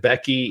building to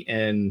Becky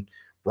and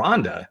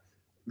Ronda,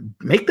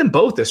 make them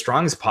both as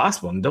strong as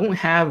possible and don't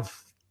have,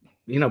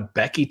 you know,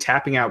 Becky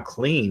tapping out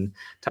clean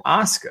to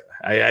Asuka.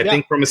 I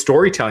think from a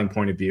storytelling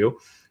point of view,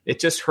 it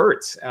just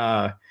hurts.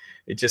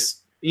 It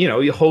just, you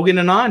know, Hogan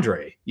and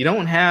Andre, you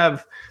don't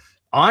have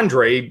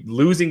Andre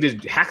losing to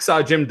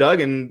Hacksaw Jim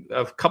Duggan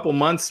a couple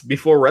months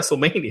before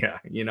WrestleMania,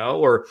 you know,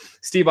 or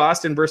Steve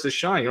Austin versus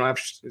Shawn. You don't have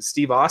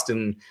Steve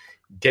Austin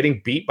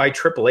getting beat by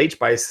Triple H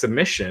by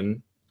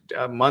submission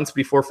months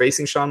before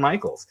facing Shawn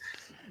Michaels.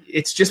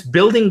 It's just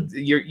building.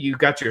 You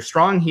got your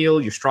strong heel,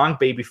 your strong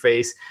baby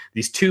face,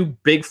 these two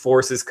big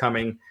forces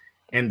coming,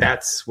 and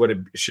that's what it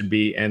should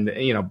be. And,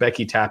 you know,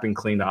 Becky tapping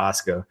clean to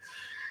Asuka.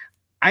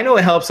 I know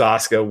it helps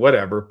Asuka,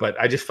 whatever, but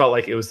I just felt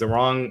like it was the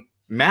wrong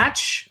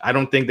match. I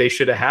don't think they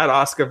should have had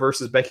Asuka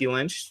versus Becky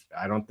Lynch.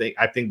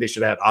 I think they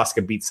should have had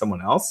Asuka beat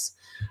someone else.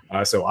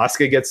 So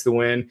Asuka gets the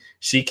win.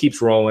 She keeps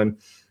rolling.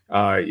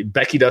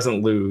 Becky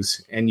doesn't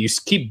lose, and you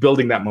keep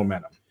building that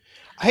momentum.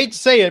 I hate to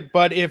say it,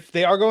 but if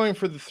they are going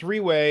for the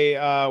three-way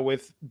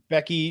with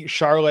Becky,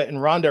 Charlotte,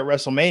 and Ronda at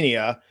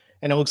WrestleMania,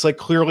 and it looks like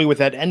clearly with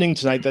that ending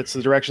tonight, that's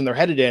the direction they're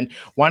headed in,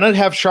 why not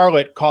have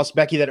Charlotte cost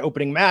Becky that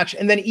opening match?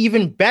 And then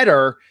even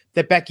better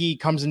that Becky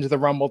comes into the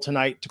Rumble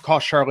tonight to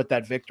cost Charlotte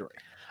that victory.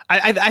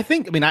 I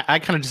think, I mean, I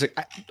kind of just,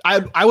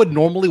 I would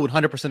normally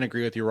 100%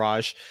 agree with you,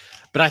 Raj,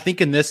 but I think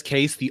in this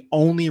case, the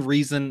only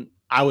reason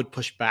I would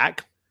push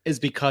back is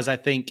because I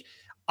think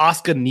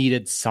Asuka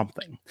needed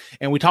something.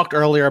 And we talked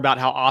earlier about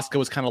how Asuka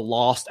was kind of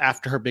lost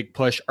after her big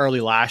push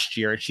early last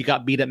year, and she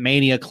got beat at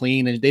Mania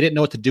clean, and they didn't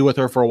know what to do with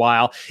her for a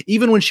while.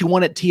 Even when she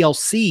won at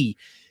TLC,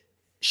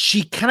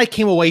 she kind of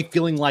came away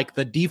feeling like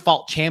the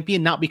default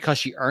champion, not because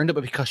she earned it,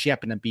 but because she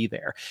happened to be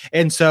there.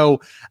 And so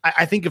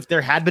I think if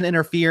there had been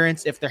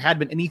interference, if there had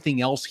been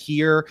anything else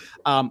here,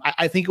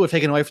 I think it would have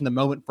taken away from the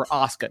moment for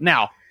Asuka.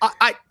 Now,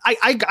 I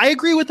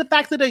agree with the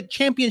fact that a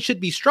champion should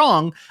be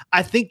strong.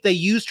 I think they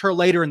used her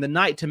later in the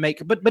night to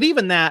make, but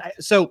even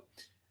that, so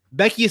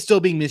Becky is still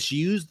being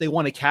misused. They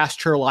want to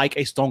cast her like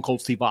a Stone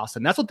Cold Steve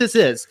Austin. That's what this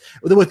is.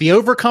 With the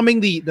overcoming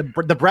the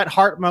Bret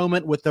Hart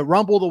moment, with the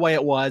Rumble the way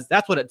it was,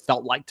 that's what it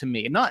felt like to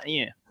me.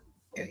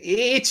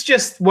 It's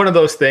just one of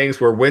those things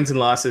where wins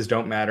and losses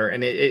don't matter.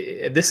 And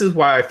this is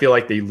why I feel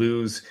like they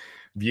lose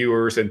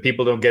viewers and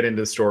people don't get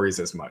into the stories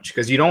as much,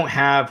 because you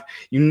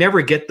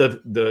never get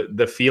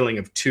the feeling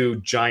of two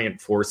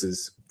giant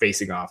forces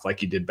facing off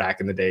like you did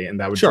back in the day, and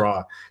that would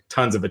draw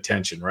tons of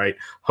attention, right?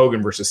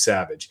 Hogan versus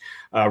Savage,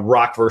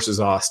 Rock versus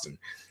Austin.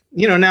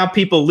 Now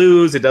people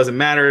lose. It doesn't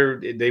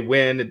matter. They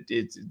win.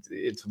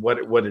 It's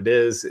what it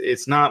is.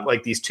 It's not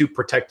like these two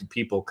protected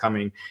people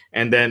coming,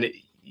 and then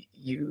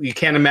you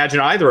can't imagine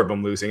either of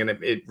them losing, and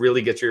it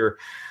really gets your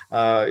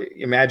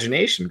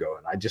imagination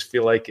going. I just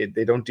feel like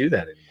they don't do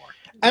that anymore.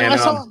 And I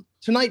saw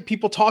tonight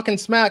people talking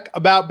smack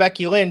about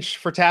Becky Lynch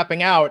for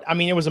tapping out. I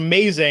mean, it was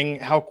amazing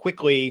how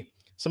quickly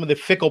some of the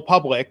fickle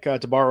public,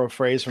 to borrow a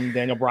phrase from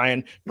Daniel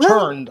Bryan,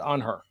 turned on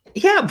her.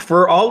 Yeah,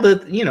 for all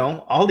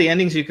the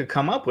endings you could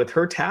come up with,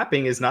 her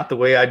tapping is not the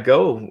way I'd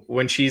go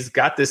when she's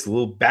got this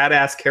little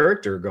badass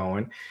character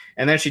going,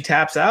 and then she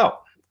taps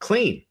out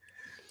clean.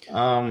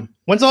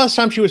 When's the last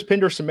time she was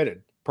pinned or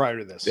submitted prior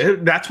to this?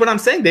 That's what I'm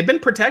saying. They've been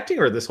protecting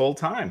her this whole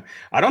time.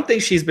 I don't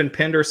think she's been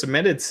pinned or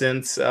submitted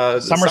since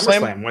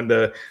SummerSlam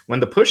when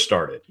the push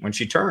started, when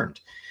she turned.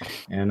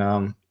 And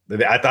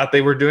I thought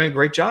they were doing a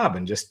great job,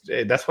 and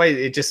that's why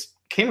it just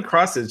came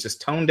across as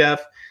just tone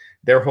deaf.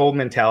 Their whole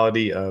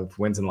mentality of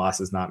wins and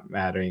losses not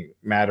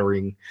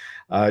mattering.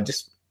 It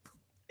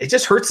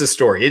just hurts the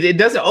story. It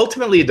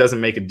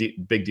doesn't make a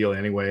big deal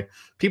anyway.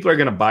 People are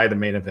going to buy the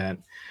main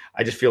event.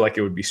 I just feel like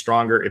it would be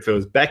stronger if it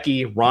was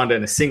Becky, Ronda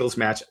in a singles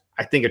match.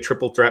 I think a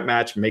triple threat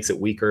match makes it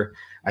weaker.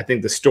 I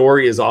think the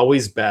story is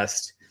always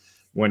best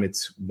when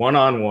it's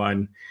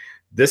one-on-one,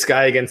 this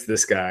guy against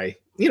this guy.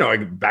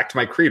 Back to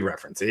my Creed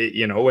reference.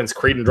 When it's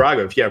Creed and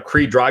Drago. If you have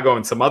Creed, Drago,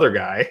 and some other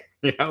guy,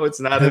 it's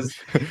not as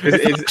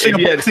it's a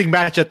boxing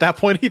match at that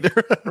point either.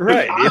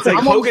 Right. It's like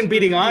Hogan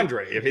beating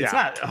Andre. If it's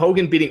not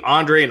Hogan beating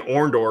Andre and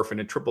Orndorff in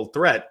a triple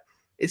threat,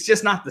 it's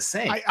just not the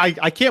same.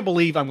 I can't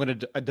believe I'm going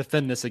to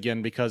defend this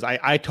again, because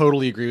I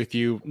totally agree with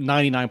you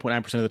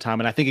 99.9% of the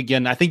time. And I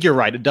think you're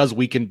right. It does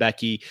weaken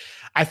Becky.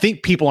 I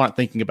think people aren't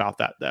thinking about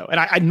that, though. And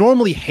I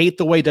normally hate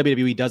the way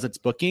WWE does its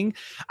booking.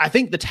 I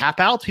think the tap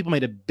outs, people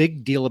made a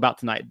big deal about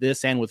tonight,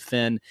 this and with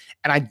Finn.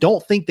 And I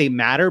don't think they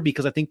matter,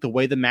 because I think the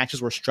way the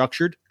matches were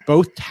structured,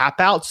 both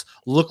tap outs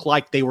look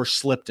like they were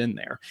slipped in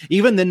there.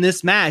 Even in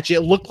this match,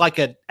 it looked like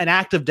an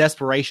act of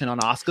desperation on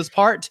Asuka's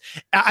part.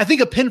 I think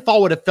a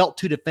pinfall would have felt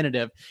too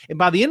definitive. And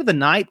by the end of the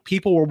night,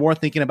 people were more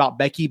thinking about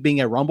Becky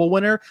being a Rumble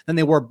winner than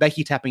they were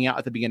Becky tapping out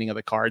at the beginning of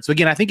the card. So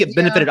again, I think it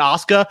benefited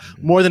Asuka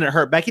more than it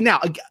hurt Becky. Now,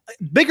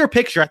 bigger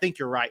picture, I think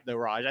you're right, though,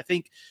 Raj. I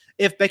think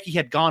if Becky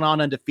had gone on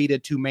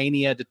undefeated to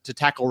Mania to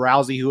tackle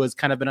Rousey, who has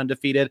kind of been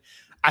undefeated,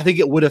 I think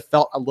it would have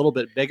felt a little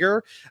bit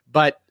bigger.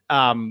 But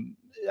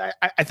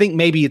I think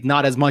maybe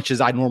not as much as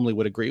I normally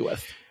would agree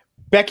with.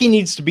 Becky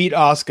needs to beat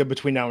Asuka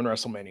between now and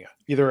WrestleMania,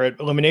 either at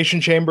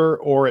Elimination Chamber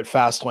or at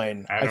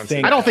Fastlane. I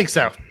don't think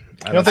so.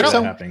 I don't think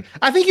so.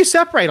 I think you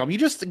separate them. You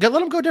just let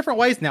them go different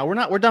ways now.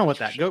 We're done with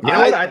that. Go.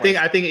 I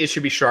think it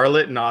should be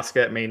Charlotte and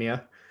Asuka at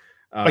Mania.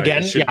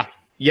 Again,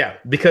 yeah,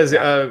 because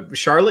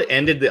Charlotte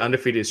ended the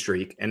undefeated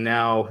streak, and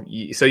now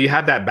so you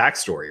have that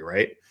backstory,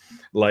 right?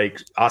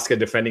 Like Asuka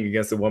defending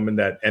against the woman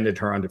that ended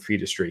her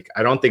undefeated streak.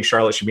 I don't think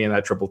Charlotte should be in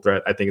that triple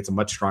threat. I think it's a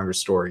much stronger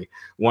story.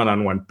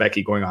 One-on-one,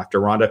 Becky going after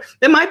Ronda.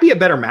 It might be a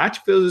better match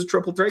if it was a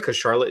triple threat, because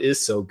Charlotte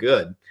is so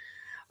good.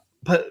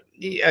 But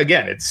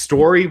again, it's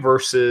story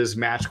versus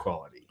match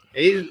quality.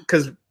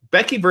 Because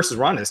Becky versus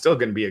Ronda is still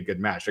going to be a good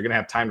match. They're going to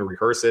have time to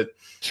rehearse it,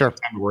 time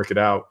to work it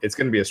out. It's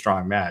going to be a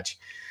strong match.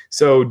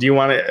 So do you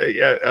want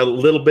a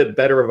little bit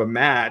better of a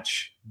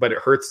match, but it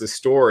hurts the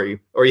story,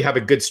 or you have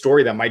a good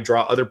story that might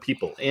draw other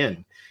people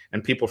in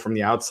and people from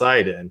the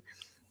outside in?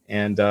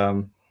 And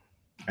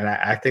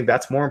I think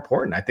that's more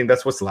important. I think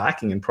that's what's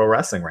lacking in pro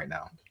wrestling right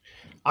now.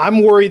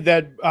 I'm worried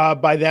that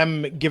by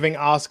them giving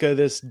Asuka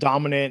this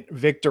dominant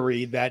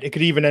victory, that it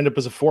could even end up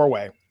as a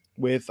 4-way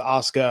with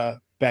Asuka,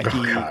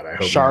 Becky,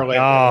 Charlotte,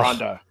 and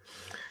Ronda.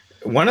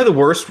 One of the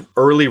worst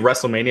early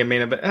WrestleMania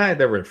main events.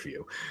 There were a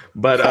few,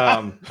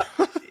 but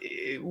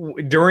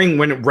during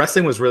when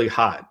wrestling was really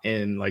hot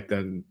in like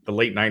the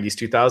late 90s,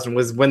 2000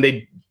 was when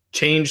they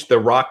changed the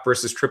Rock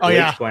versus Triple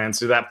H plans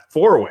to that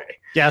 4-way.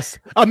 Yes,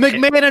 a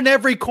McMahon in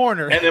every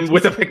corner, and then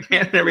with a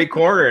McMahon in every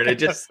corner, and it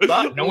just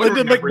sucked. No one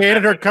Linda McMahon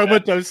in her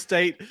comatose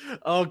state.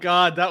 Oh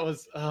God, that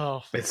was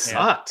it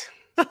sucked.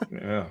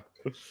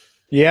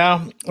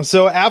 Yeah.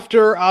 So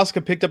after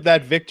Asuka picked up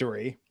that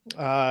victory,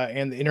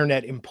 and the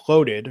internet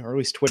imploded, or at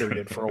least Twitter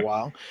did for a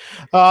while,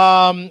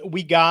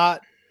 we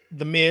got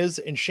The Miz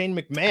and Shane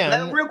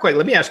McMahon. Real quick,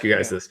 let me ask you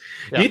guys this: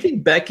 do you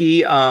think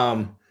Becky?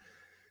 How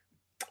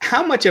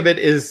much of it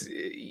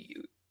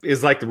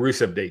is like the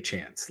Rusev Day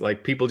chants,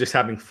 like people just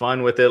having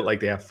fun with it, like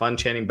they have fun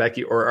chanting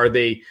Becky, or are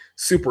they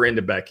super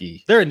into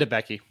Becky? They're into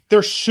Becky.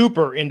 They're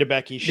super into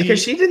Becky.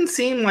 Because she didn't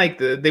seem like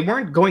they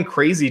weren't going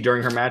crazy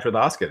during her match with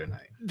Asuka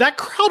tonight. That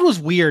crowd was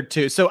weird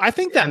too. So I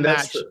think that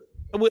match.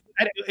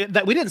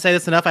 That we didn't say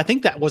this enough. I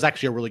think that was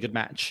actually a really good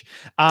match.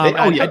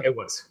 It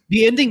was.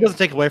 The ending doesn't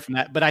take away from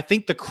that, but I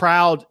think the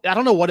crowd, I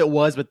don't know what it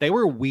was, but they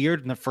were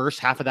weird in the first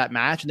half of that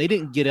match, and they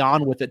didn't get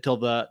on with it till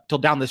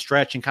down the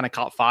stretch and kind of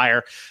caught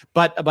fire.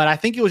 But I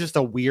think it was just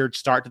a weird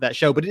start to that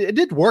show. But it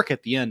did work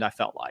at the end, I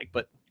felt like.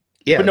 But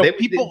yeah,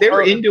 they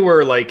were into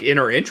her like in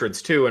her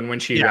entrance too, and when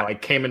she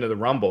like came into the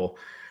Rumble.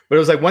 But it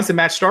was like once the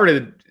match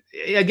started,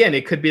 again,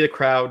 it could be the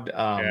crowd.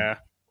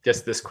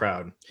 Just this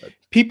crowd.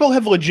 People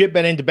have legit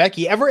been into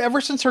Becky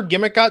ever since her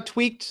gimmick got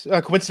tweaked,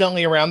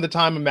 coincidentally around the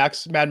time of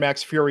Mad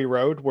Max Fury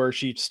Road, where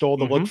she stole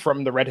the look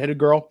from the redheaded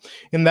girl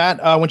in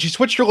that. When she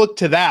switched her look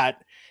to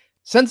that,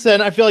 since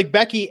then, I feel like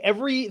Becky,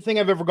 everything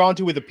I've ever gone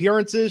to with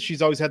appearances,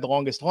 she's always had the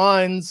longest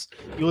lines.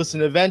 You listen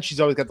to events, she's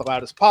always got the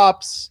loudest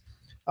pops.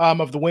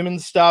 Of the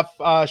women's stuff,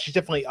 she's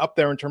definitely up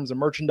there in terms of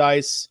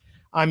merchandise.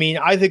 I mean,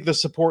 I think the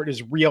support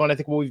is real, and I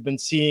think what we've been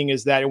seeing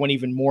is that it went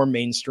even more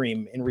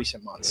mainstream in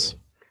recent months.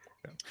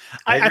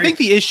 I think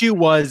the issue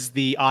was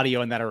the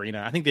audio in that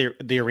arena. I think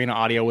the arena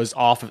audio was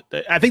off.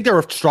 I think they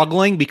were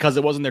struggling because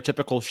it wasn't their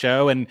typical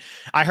show. And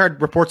I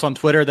heard reports on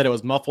Twitter that it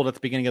was muffled at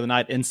the beginning of the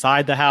night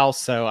inside the house.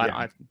 So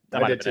I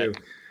did too.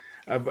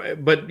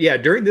 But yeah,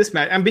 during this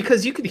match, and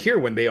because you could hear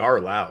when they are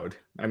loud.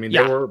 I mean,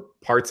 there were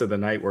parts of the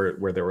night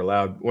where they were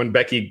loud. When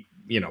Becky,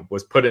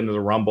 was put into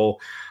the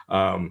Rumble,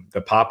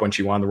 the pop when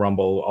she won the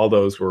Rumble, all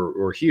those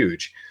were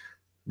huge.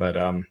 But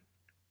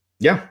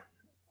yeah.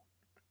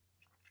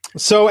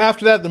 So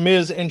after that, The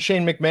Miz and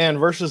Shane McMahon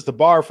versus The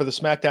Bar for the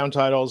SmackDown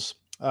titles.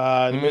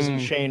 The Miz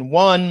and Shane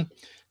won,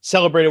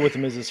 celebrated with The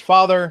Miz's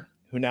father,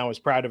 who now is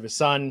proud of his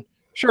son.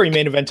 Sure, he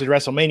main evented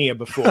WrestleMania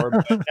before,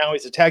 but now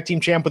he's a tag team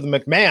champ with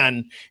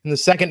McMahon in the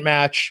second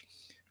match,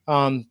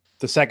 the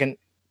second,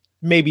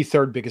 maybe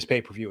third biggest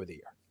pay-per-view of the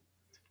year.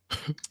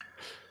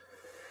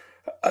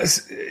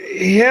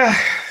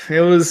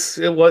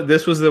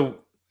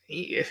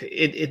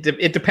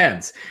 It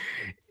depends.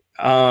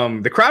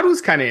 The crowd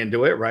was kind of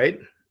into it, right?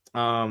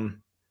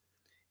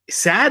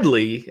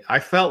 Sadly, I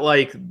felt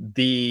like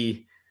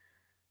the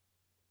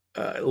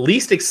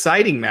least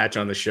exciting match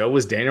on the show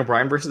was Daniel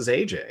Bryan versus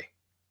AJ.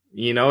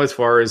 As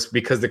far as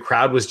because the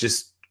crowd was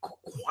just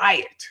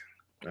quiet,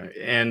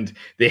 and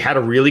they had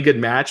a really good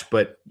match,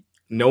 but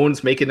no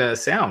one's making a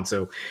sound.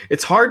 So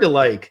it's hard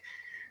to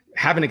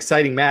have an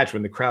exciting match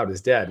when the crowd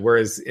is dead.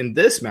 Whereas in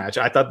this match,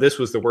 I thought this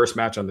was the worst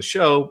match on the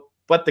show,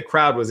 but the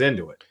crowd was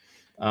into it.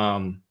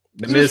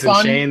 The Miz and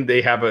Shane,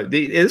 it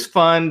is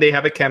fun. They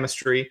have a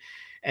chemistry,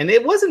 and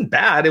it wasn't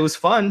bad. It was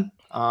fun.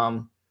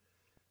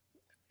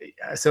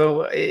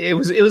 So it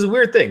was a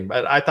weird thing,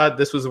 but I thought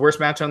this was the worst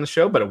match on the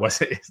show, but it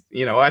wasn't.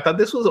 I thought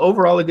this was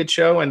overall a good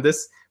show, and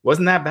this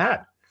wasn't that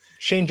bad.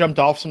 Shane jumped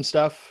off some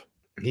stuff.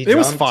 It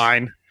was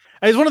fine.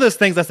 It's one of those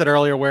things I said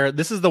earlier where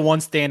this is the one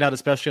standout,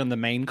 especially on the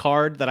main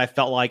card, that I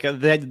felt like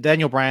the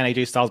Daniel Bryan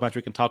AJ Styles match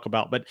we can talk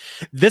about, but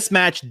this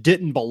match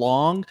didn't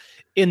belong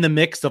in the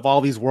mix of all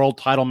these world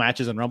title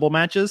matches and Rumble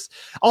matches.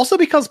 Also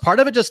because part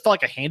of it just felt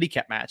like a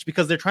handicap match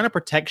because they're trying to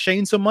protect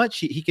Shane so much.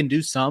 He can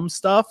do some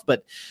stuff,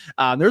 but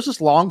there's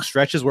just long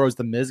stretches where it was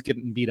the Miz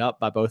getting beat up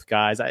by both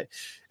guys. It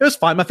was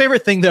fine. My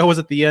favorite thing though was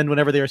at the end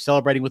whenever they were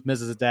celebrating with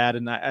Miz's dad,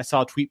 and I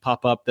saw a tweet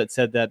pop up that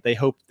said that they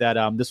hoped that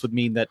this would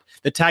mean that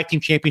the tag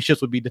team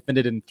championships would be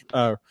defended in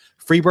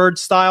Freebird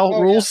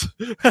style rules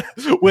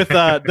with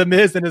the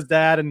Miz and his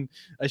dad and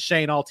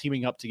Shane all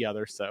teaming up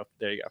together. So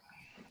there you go.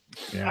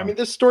 Yeah. I mean,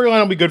 this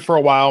storyline will be good for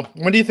a while.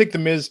 When do you think The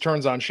Miz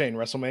turns on Shane?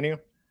 WrestleMania?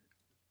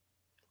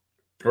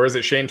 Or is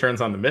it Shane turns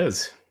on The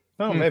Miz?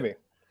 Oh, maybe.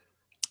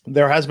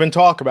 There has been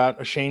talk about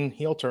a Shane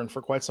heel turn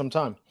for quite some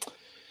time.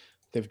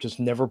 They've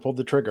just never pulled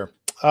the trigger.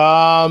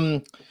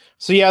 So,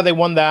 yeah, they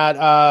won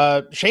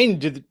that. Shane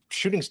did the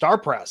shooting star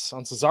press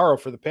on Cesaro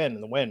for the pin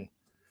and the win.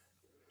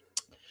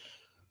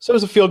 So it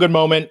was a feel-good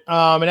moment.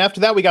 And after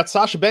that, we got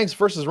Sasha Banks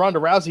versus Ronda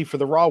Rousey for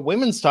the Raw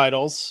women's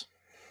titles.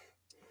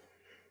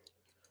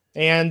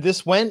 And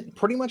this went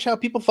pretty much how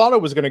people thought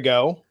it was going to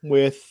go,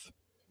 with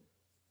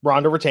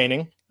Ronda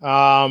retaining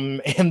and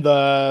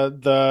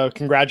the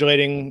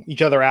congratulating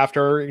each other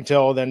after,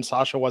 until then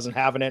Sasha wasn't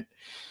having it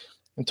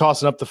and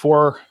tossing up the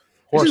four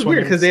horsewomen. Which is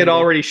weird because they had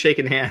already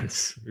shaken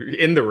hands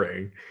in the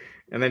ring,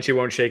 and then she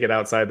won't shake it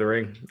outside the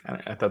ring.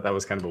 I thought that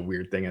was kind of a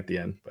weird thing at the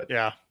end, but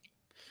yeah,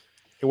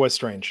 it was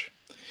strange.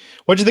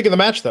 What did you think of the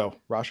match, though,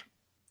 Raj?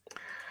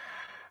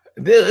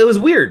 It was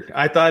weird.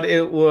 I thought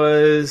it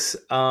was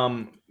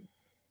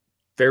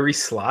very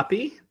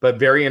sloppy, but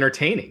very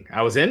entertaining.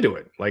 I was into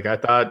it. I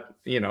thought,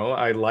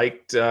 I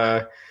liked.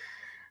 First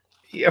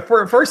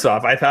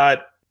off, I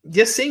thought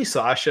just seeing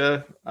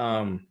Sasha,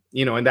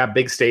 in that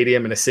big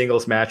stadium in a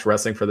singles match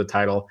wrestling for the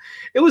title,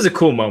 it was a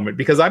cool moment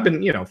because I've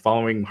been,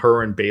 following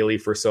her and Bayley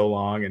for so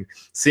long and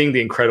seeing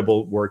the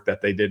incredible work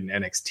that they did in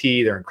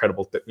NXT, their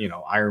incredible,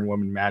 Iron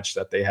Woman match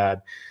that they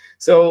had.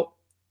 So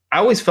I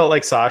always felt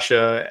like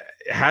Sasha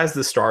has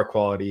the star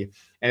quality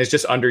and it's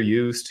just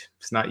underused.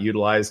 It's not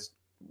utilized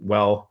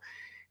well.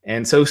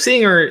 And so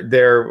seeing her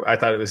there, I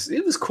thought it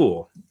was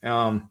cool.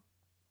 Ronda,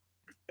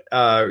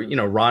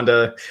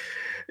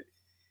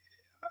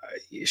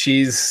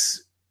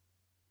 she's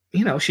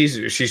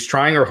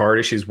trying her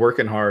hardest. She's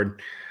working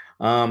hard.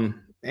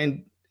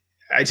 And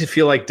I just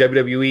feel like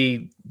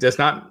WWE does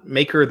not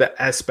make her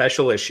as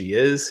special as she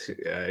is.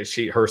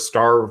 Her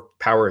star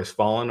power has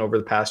fallen over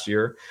the past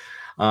year.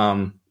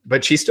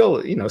 But she's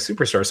still,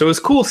 superstar. So it was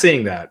cool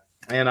seeing that.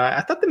 And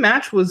I thought the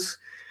match was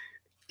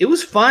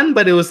fun,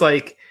 but it was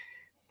like,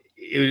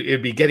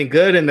 it'd be getting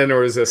good, and then there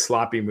was a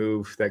sloppy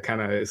move that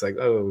kind of is like,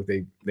 oh,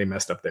 they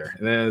messed up there,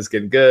 and then it was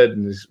getting good,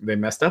 and they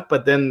messed up,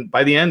 but then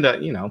by the end,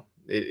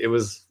 it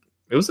was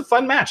a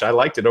fun match. I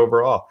liked it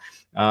overall.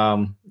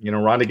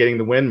 Ronda getting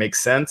the win makes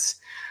sense.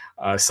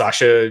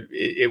 Sasha,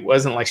 it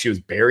wasn't like she was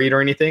buried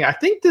or anything. I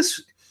think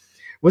this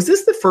was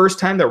the first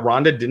time that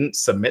Ronda didn't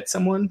submit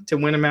someone to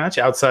win a match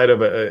outside of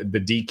the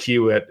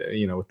DQ at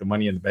with the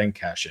Money in the Bank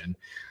cash in.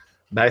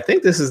 But I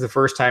think this is the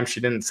first time she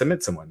didn't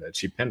submit someone, that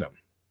she pinned them.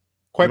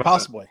 Quite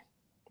possibly.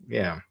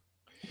 Yeah.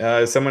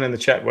 Someone in the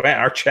chat. Well,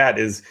 our chat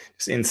is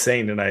just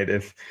insane tonight.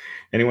 If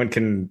anyone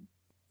can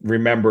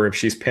remember if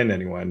she's pinned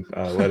anyone,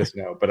 let us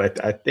know.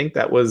 But I think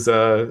that was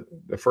the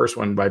first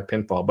one by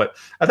pinfall. But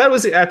I thought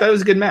it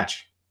was a good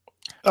match.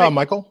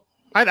 Michael?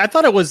 I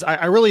thought it was.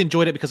 I really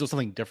enjoyed it because it was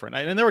something different,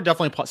 and there were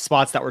definitely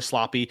spots that were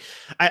sloppy.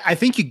 I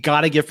think you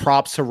got to give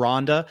props to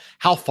Ronda,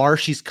 how far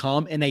she's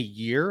come in a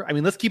year. I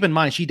mean, let's keep in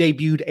mind she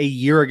debuted a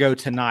year ago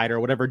tonight, or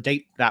whatever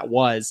date that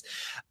was.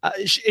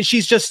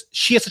 She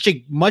has such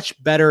a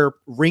much better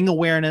ring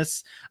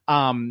awareness.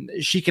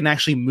 She can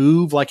actually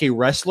move like a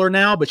wrestler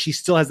now, but she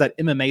still has that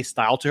MMA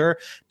style to her.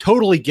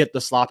 Totally get the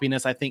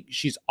sloppiness. I think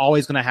she's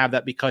always going to have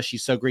that because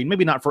she's so green.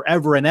 Maybe not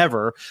forever and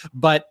ever,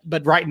 but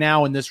right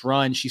now in this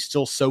run, she's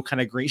still so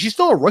kind of green. She's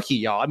still a rookie,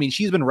 y'all. I mean,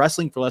 she's been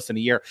wrestling for less than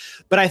a year,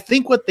 but I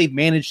think what they've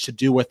managed to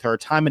do with her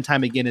time and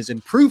time again is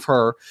improve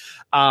her,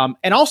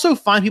 and also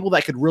find people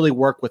that could really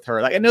work with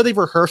her. Like, I know they've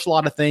rehearsed a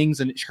lot of things,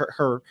 and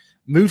her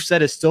moveset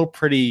is still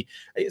pretty,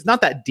 it's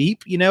not that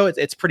deep,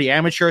 it's pretty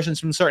amateurish in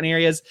some certain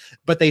areas,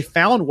 but they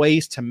found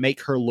ways to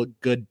make her look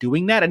good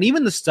doing that. And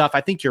even the stuff, I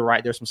think you're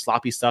right, there's some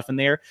sloppy stuff in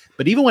there,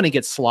 but even when it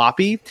gets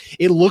sloppy,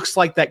 it looks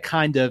like that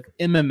kind of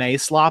MMA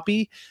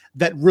sloppy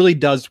that really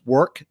does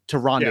work to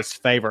Ronda's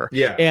favor.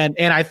 Yeah. And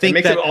I think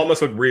it makes it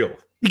almost look real.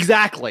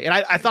 Exactly. And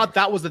I thought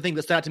that was the thing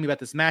that stood out to me about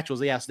this match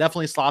was, yes,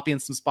 definitely sloppy in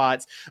some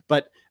spots,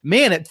 but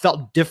man, it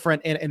felt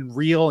different and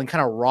real and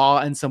kind of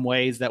raw in some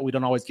ways that we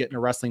don't always get in a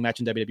wrestling match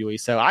in WWE.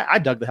 So I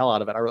dug the hell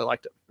out of it. I really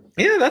liked it.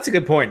 Yeah, that's a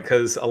good point.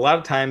 Cause a lot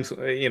of times,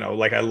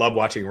 like I love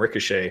watching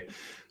Ricochet.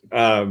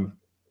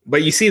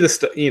 But you see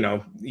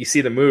you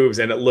see the moves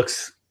and it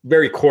looks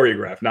very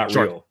choreographed, not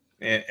real.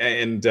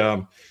 And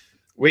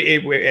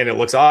it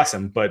looks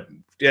awesome, but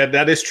yeah,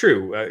 that is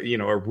true.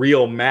 A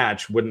real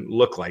match wouldn't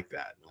look like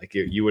that. Like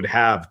you would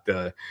have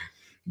the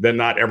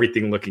not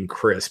everything looking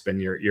crisp,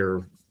 and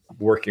you're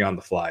working on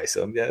the fly.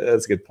 So yeah,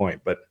 that's a good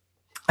point. But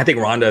I think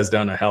Ronda has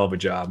done a hell of a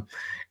job,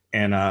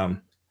 and I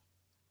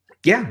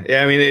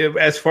mean,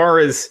 as far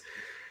as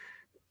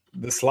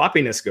the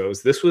sloppiness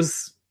goes, this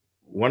was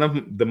one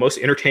of the most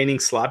entertaining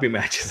sloppy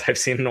matches I've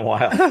seen in a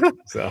while.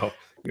 So.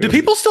 Do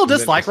people still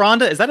dislike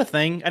Ronda? Is that a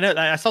thing?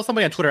 I saw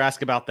somebody on Twitter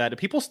ask about that. Do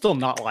people still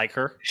not like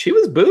her? She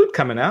was booed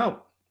coming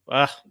out.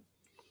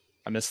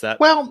 I missed that.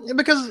 Well,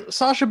 because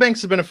Sasha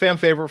Banks has been a fan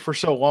favorite for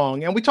so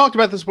long, and we talked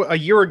about this a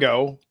year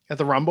ago at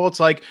the Rumble. It's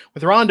like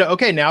with Ronda,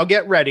 okay, now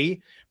get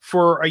ready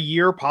for a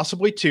year,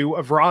 possibly two,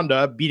 of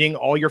Ronda beating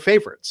all your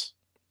favorites.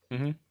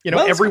 Mm-hmm.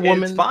 Every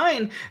woman. It's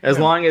fine as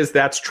long as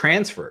that's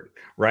transferred,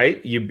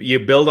 right? You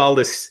build all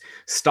this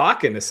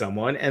stock into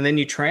someone, and then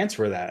you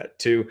transfer that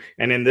to,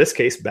 and in this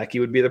case, Becky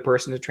would be the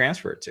person to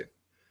transfer it to.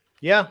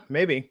 Yeah,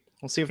 maybe.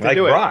 We'll see if they like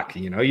do Brock,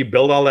 you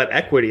build all that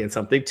equity in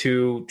something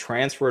to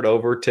transfer it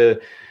over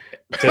to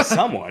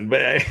someone,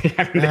 but I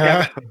mean, they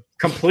haven't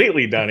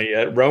completely done it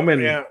yet.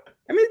 Roman, I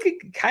mean, they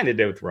kind of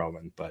did with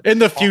Roman, but in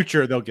the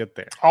future they'll get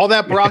there. All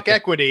that Brock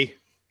equity,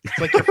 it's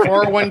like your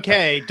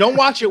 401k. Don't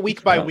watch it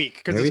week by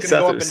week because it's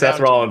going to go up and Seth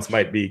down. Rollins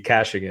might be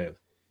cashing in.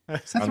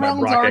 Seth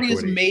Rollins already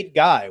is a made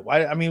guy.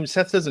 Why? I mean,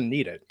 Seth doesn't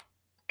need it.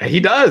 He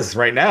does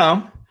right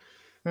now.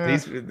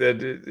 He's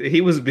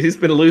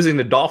been losing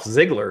to Dolph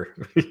Ziggler.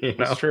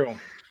 That's true.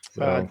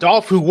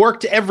 Dolph, who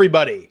worked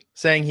everybody,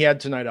 saying he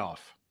had tonight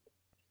off.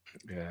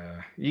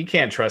 Yeah, you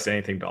can't trust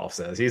anything Dolph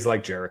says. He's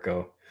like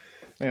Jericho.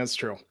 Yeah, that's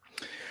true.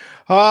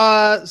 30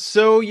 I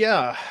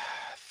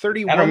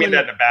don't mean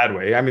that in a bad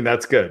way. I mean,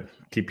 that's good.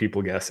 Keep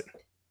people guessing.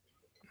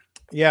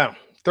 Yeah.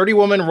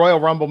 30-woman Royal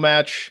Rumble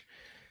match.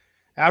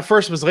 At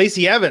first was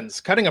Lacey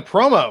Evans cutting a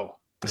promo.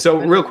 So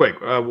real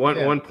quick,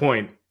 one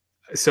point.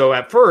 So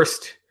at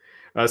first,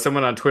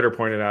 someone on Twitter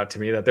pointed out to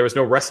me that there was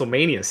no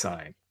WrestleMania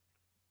sign.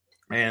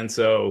 And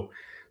so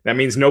that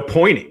means no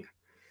pointing.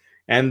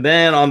 And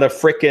then on the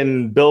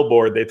frickin'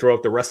 billboard, they throw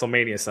up the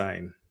WrestleMania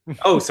sign.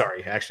 Oh,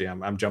 sorry. Actually,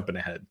 I'm jumping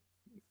ahead.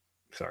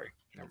 Sorry.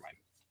 Never mind.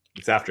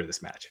 It's after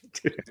this match.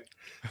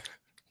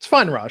 It's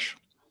fine, Raj.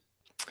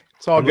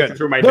 It's all good.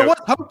 Through my there notes.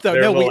 was hope, though.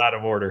 They're a little out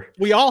of order.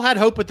 We all had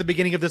hope at the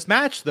beginning of this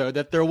match, though,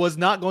 that there was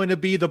not going to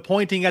be the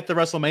pointing at the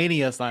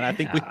WrestleMania sign. I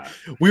think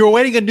we were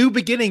waiting a new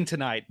beginning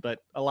tonight, but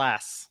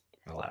alas.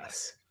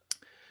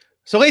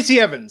 So Lacey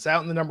Evans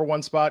out in the number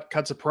one spot,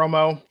 cuts a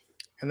promo,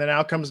 and then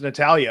out comes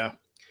Natalya.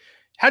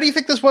 How do you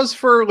think this was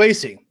for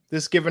Lacey?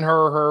 This given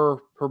her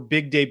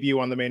big debut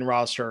on the main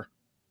roster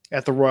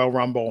at the Royal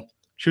Rumble.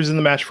 She was in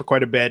the match for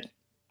quite a bit.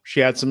 She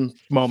had some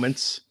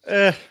moments.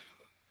 It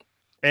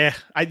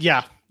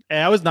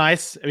was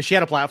nice. I mean, she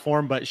had a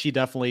platform, but she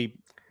definitely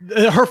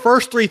Her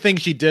first three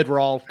things she did were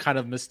all kind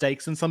of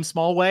mistakes in some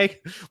small way,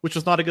 which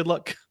was not a good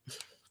look.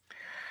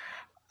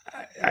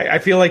 I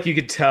feel like you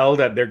could tell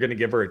that they're going to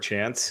give her a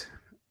chance.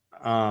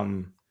 I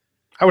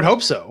would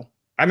hope so.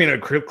 I mean,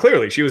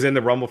 clearly she was in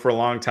the Rumble for a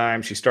long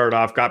time. She started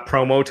off, got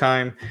promo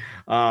time.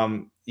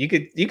 You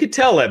could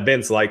tell that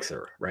Vince likes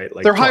her, right?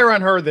 Like they're higher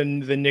on her than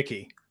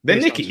Nikki.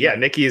 Nikki, yeah,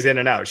 Nikki is in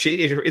and out.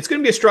 It's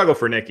going to be a struggle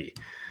for Nikki.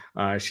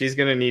 She's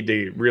going to need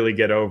to really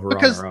get over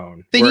because on her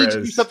own. They need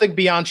to do something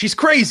beyond. She's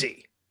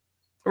crazy,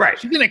 right?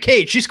 She's in a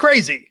cage. She's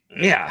crazy.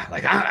 Yeah,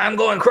 like I'm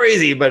going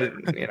crazy, but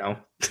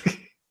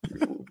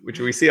which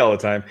we see all the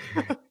time.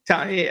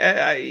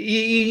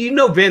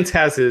 Vince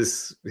has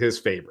his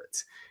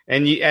favorites,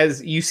 and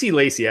as you see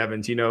Lacey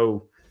Evans, you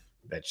know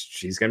that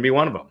she's going to be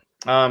one of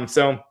them.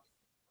 So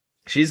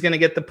she's going to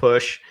get the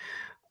push,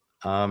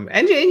 and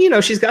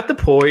she's got the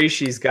poise.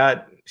 She's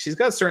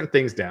got certain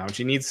things down.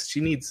 She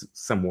needs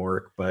some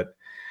work, but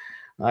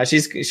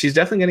she's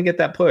definitely going to get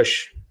that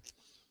push.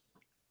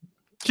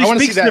 She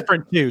speaks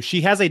different too. She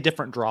has a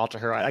different draw to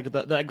her. Like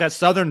that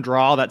Southern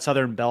draw, that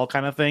Southern belle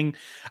kind of thing,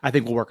 I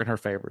think will work in her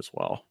favor as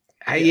well.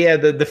 Yeah,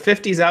 the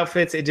 50s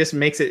outfits, it just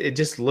makes it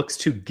just looks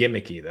too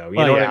gimmicky though. You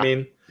know what I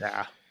mean?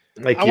 Yeah.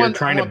 Like you're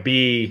trying to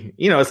be,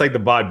 it's like the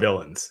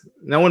vaudevillains.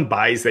 No one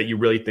buys that you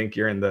really think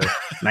you're in the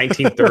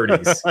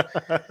 1930s.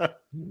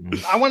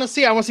 I want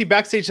to see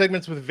backstage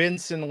segments with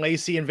Vince and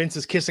Lacey, and Vince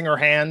is kissing her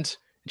hand.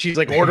 She's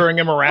like ordering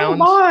him around. Oh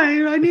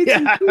my, I need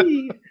some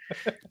tea.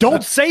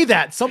 Don't say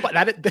that.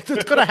 That's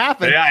going to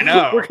happen. Yeah, I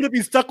know. We're going to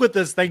be stuck with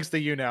this thanks to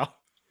you now.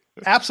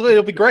 Absolutely.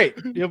 It'll be great.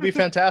 It'll be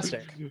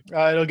fantastic.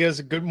 It'll give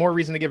us more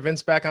reason to get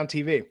Vince back on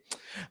TV.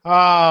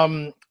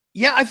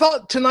 Yeah, I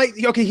thought tonight,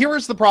 okay,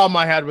 here's the problem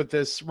I had with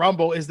this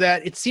Rumble is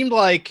that it seemed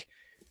like,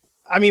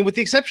 I mean, with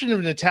the exception of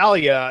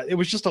Natalya, it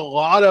was just a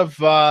lot of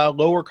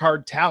lower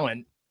card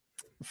talent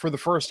for the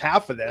first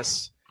half of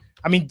this.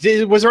 I mean,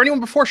 was there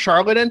anyone before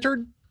Charlotte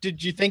entered?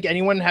 Did you think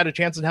anyone had a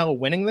chance in hell of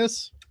winning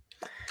this?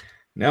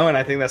 No, and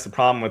I think that's the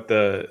problem with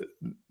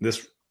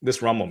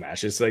this Rumble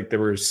match. It's like there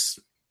was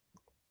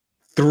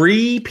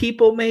 3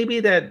 people maybe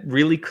that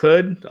really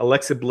could.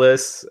 Alexa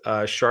Bliss,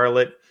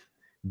 Charlotte,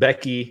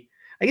 Becky.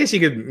 I guess you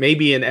could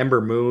maybe an Ember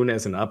Moon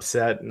as an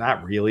upset.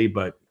 Not really,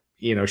 but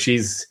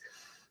she's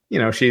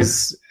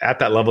at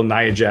that level.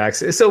 Nia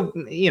Jax. So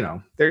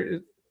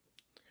there's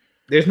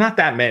not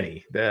that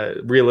many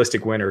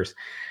realistic winners.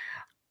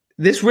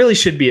 This really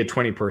should be a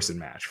 20-person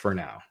match for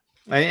now.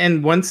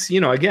 And once,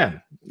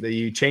 again,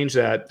 you change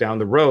that down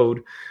the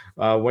road,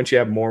 once you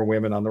have more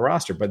women on the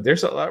roster. But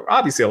there's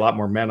obviously a lot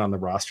more men on the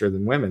roster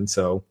than women.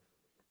 So,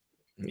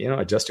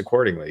 adjust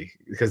accordingly.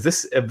 Because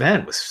this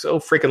event was so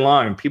freaking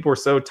long. And people were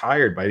so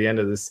tired by the end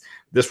of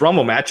this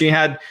Rumble match. You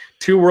had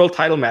 2 world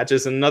title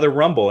matches and another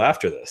Rumble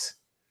after this.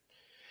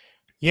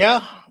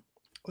 Yeah.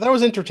 That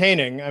was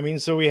entertaining. I mean,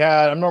 so we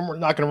had, I'm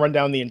not going to run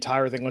down the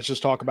entire thing. Let's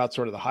just talk about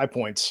sort of the high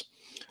points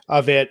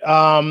of it.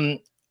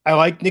 I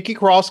like Nikki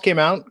Cross came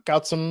out,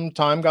 got some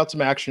time, got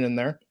some action in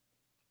there.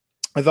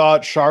 I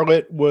thought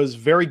Charlotte was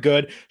very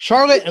good.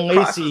 Charlotte and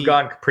Cross Lacey has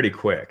gone pretty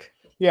quick.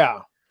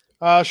 Yeah.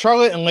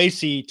 Charlotte and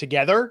Lacey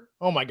together.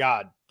 Oh my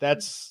God. I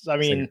was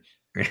thinking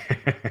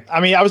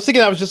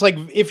that was just like,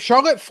 if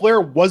Charlotte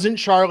Flair wasn't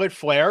Charlotte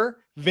Flair,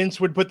 Vince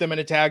would put them in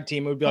a tag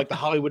team. It would be like the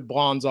Hollywood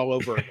Blondes all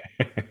over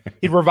again.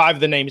 He'd revive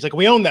the name. He's like,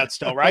 we own that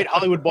still, right?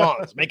 Hollywood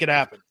Blondes. Make it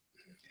happen.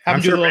 I'm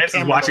sure Vince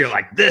is watching it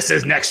like, this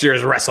is next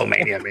year's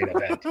WrestleMania main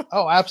event.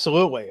 Oh,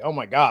 absolutely. Oh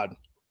my God.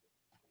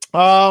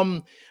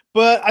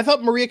 But I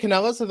thought Maria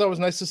Kanellis, I thought it was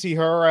nice to see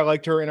her. I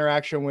liked her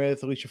interaction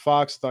with Alicia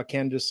Fox. I thought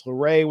Candice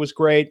LeRae was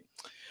great.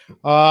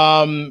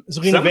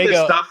 Zelina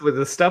Vega,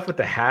 the stuff with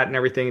the hat and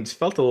everything, it just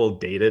felt a little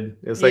dated.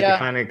 It was like the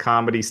kind of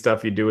comedy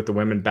stuff you do with the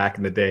women back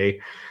in the day.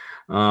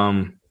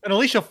 And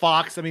Alicia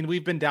Fox, I mean,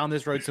 we've been down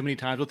this road so many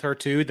times with her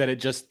too that it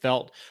just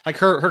felt like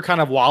her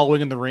kind of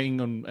wallowing in the ring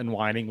and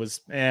whining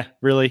was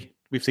really.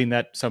 We've seen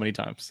that so many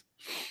times.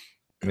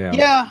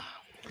 Yeah,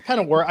 kind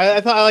of work. I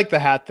thought I liked the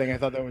hat thing. I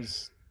thought that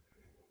was,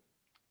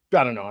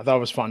 I don't know. I thought it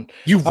was fun.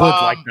 You would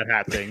like that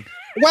hat thing.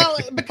 Well,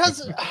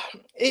 because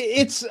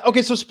it's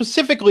okay. So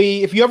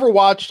specifically, if you ever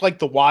watch like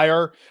The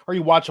Wire or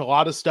you watch a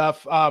lot of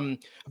stuff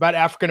about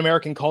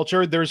African-American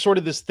culture, there's sort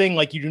of this thing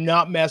like you do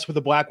not mess with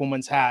a black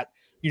woman's hat.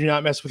 You do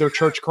not mess with her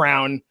church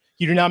crown.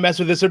 You do not mess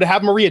with this. So to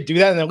have Maria do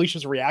that and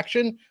Alicia's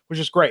reaction was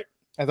just great.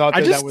 I thought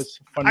that was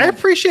fun. I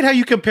appreciate how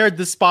you compared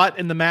this spot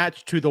in the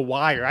match to The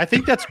Wire. I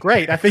think that's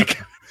great. I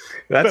think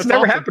that's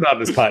never happened on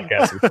this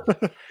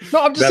podcast.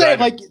 No, I'm just saying,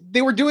 like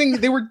they were doing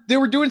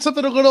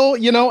something a little,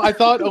 I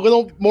thought a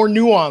little more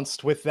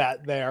nuanced with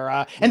that there.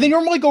 And they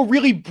normally go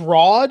really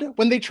broad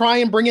when they try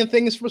and bring in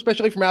things,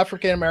 especially from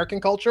African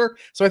American culture.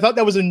 So I thought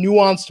that was a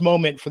nuanced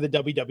moment for the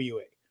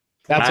WWE.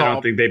 I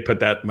don't think they put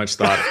that much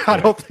thought into it. I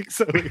don't think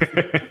so.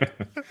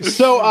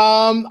 So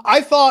I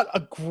thought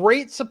a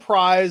great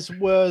surprise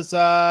was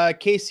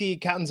Casey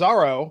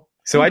Catanzaro.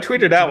 So I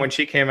tweeted out when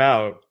she came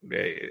out.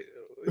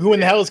 Who in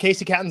the hell is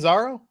Casey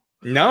Catanzaro?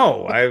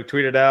 No, I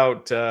tweeted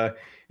out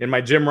in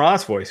my Jim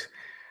Ross voice.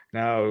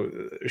 Now,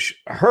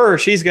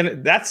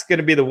 that's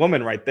gonna be the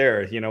woman right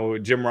there. You know,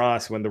 Jim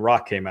Ross, when The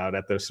Rock came out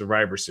at the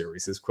Survivor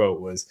Series, his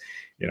quote was,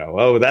 you know,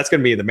 oh, that's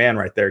gonna be the man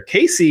right there.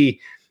 Casey,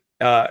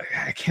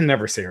 I can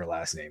never say her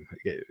last name.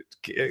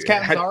 It's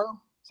Catanzaro.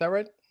 Is that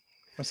right?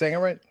 I'm saying it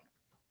right.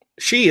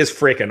 She is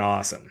freaking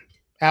awesome.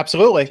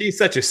 Absolutely. She's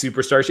such a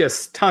superstar. She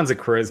has tons of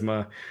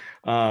charisma.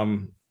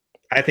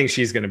 I think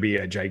she's going to be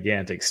a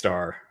gigantic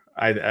star.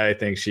 I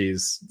think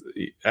she's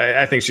going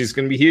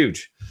to be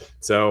huge.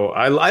 So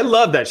I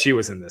love that she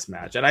was in this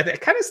match. And I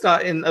kind of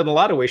thought in a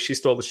lot of ways, she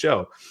stole the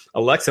show.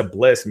 Alexa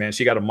Bliss, man,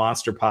 she got a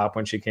monster pop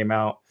when she came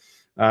out.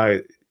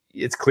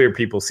 It's clear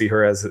people see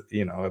her as,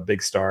 you know, a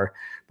big star,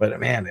 but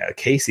man,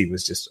 Casey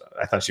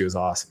I thought she was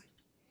awesome.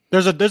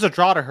 There's a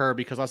draw to her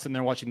because I was sitting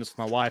there watching this with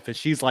my wife, and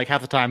she's like,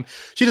 half the time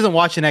she doesn't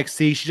watch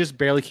NXT. She just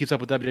barely keeps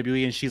up with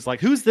WWE, and she's like,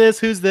 "Who's this?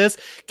 Who's this?"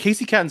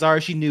 Casey Catanzaro.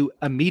 She knew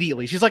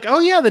immediately. She's like, "Oh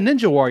yeah, the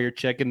Ninja Warrior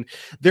chick." And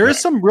there is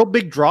some real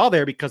big draw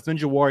there because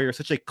Ninja Warrior is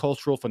such a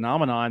cultural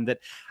phenomenon that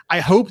I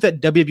hope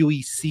that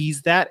WWE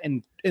sees that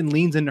and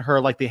leans into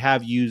her like they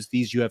have used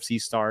these UFC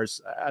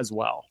stars as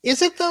well.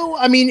 Is it though?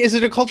 I mean, is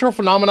it a cultural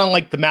phenomenon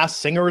like The Masked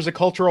Singer is a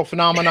cultural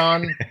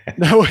phenomenon?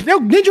 No,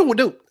 Ninja.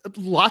 No,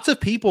 lots of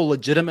people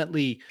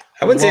legitimately.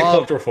 I wouldn't say a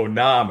cultural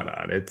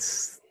phenomenon.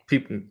 It's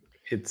people.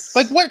 It's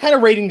like, what kind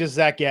of rating does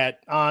that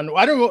get on?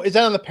 I don't know. Is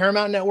that on the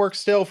Paramount Network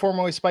still,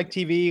 formerly Spike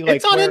TV? Like,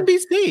 it's on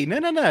NBC.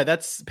 No.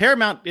 That's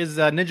Paramount is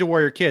Ninja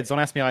Warrior Kids. Don't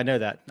ask me how I know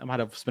that. I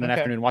might have spent an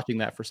afternoon watching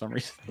that for some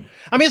reason.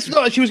 I mean,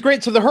 she was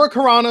great. So the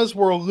Hurricanranas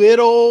were a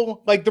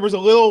little, like, there was a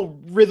little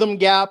rhythm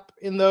gap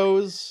in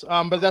those,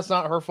 but that's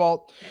not her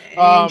fault.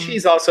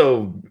 She's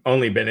also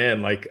only been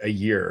in like a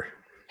year.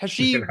 Has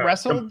she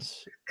wrestled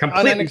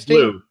completely on NXT?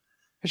 Blue.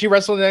 Has she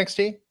wrestled in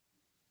NXT?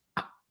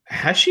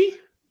 Has she?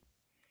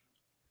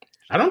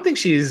 I don't think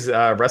she's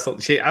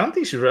wrestled. I don't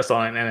think she's wrestled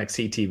on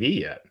NXT TV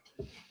yet.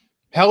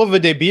 Hell of a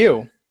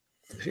debut.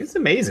 She's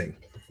amazing.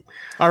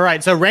 All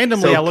right, so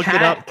randomly I looked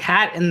it up.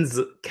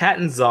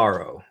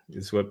 Catanzaro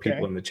is what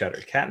people in the chat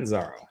are.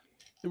 Catanzaro.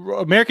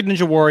 American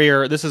Ninja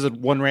Warrior. This is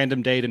one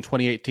random date in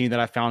 2018 that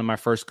I found in my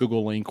first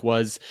Google link,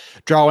 was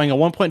drawing a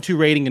 1.2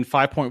 rating and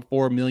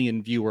 5.4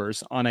 million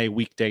viewers on a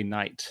weekday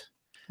night.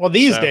 Well,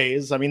 these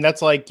days, I mean,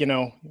 that's like, you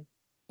know,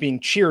 being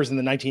Cheers in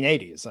the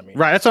 1980s. I mean,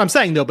 right. That's what I'm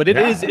saying, though. But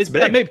it's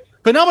big. Maybe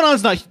phenomenon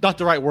is not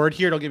the right word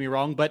here. Don't get me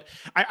wrong. But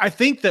I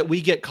think that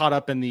we get caught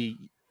up in the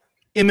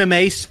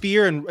MMA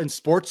sphere and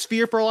sports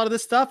sphere for a lot of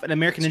this stuff. And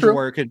American Ninja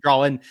Warrior could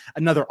draw in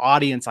another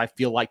audience, I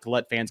feel like, to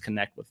let fans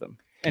connect with them.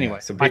 Anyway,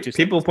 so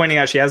people pointing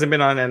out she hasn't been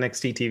on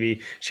NXT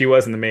TV. She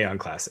was in the Mae Young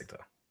Classic,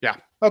 though. Yeah.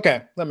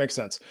 Okay. That makes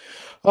sense.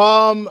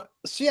 So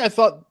yeah, I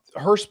thought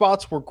her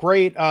spots were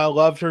great. I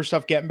loved her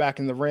stuff getting back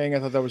in the ring. I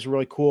thought that was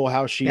really cool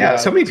how she. Yeah,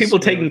 so many people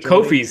taking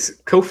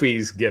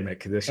Kofi's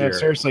gimmick this year.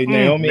 Seriously,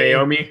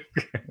 Naomi.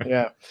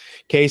 Yeah,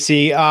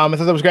 Casey. I thought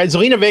that was great.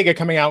 Zelina Vega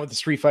coming out with the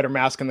Street Fighter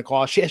mask and the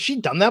claw. Has she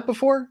done that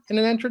before in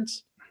an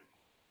entrance?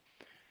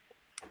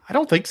 I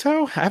don't think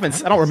so. I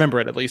don't remember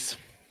it, at least.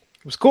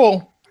 It was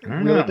cool.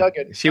 Really dug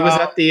it. She was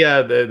at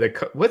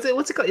the what's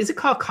it called? Is it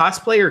called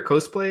cosplay or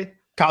cosplay?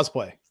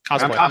 Cosplay.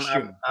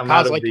 Costume.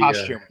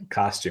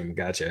 Costume.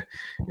 Gotcha.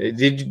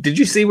 Did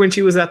you see when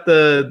she was at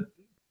the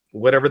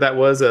whatever that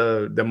was,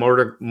 the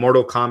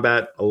Mortal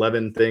Kombat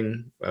 11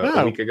 thing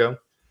a week ago?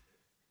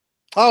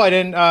 Oh, I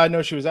didn't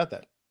know she was at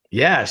that.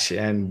 Yeah,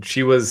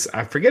 she was.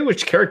 I forget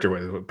which character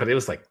was, but it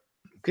was like,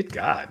 good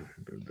God,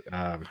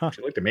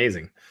 she looked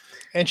amazing.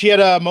 And she had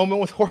a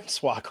moment with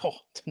Hornswoggle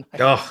tonight.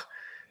 Oh,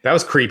 that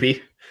was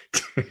creepy.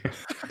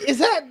 Is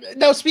that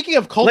now? Speaking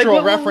of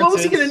cultural references, what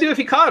was he going to do if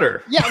he caught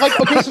her? Yeah, like,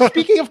 okay. So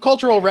speaking of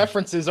cultural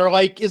references,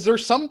 is there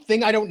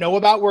something I don't know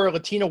about where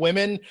Latina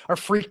women are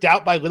freaked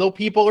out by little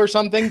people or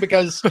something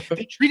because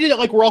they treated it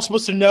like we're all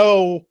supposed to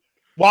know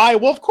why?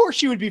 Well, of course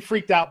she would be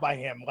freaked out by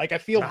him. Like, I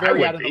feel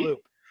very out of the loop.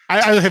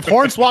 If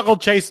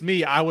Hornswoggle chased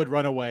me, I would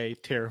run away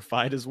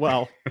terrified as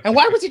well. And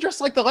why was he dressed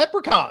like the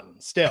Leprechaun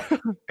still?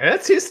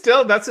 That's his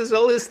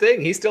thing.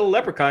 He's still a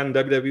Leprechaun in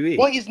WWE.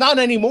 Well, he's not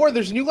anymore.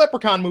 There's a new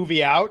Leprechaun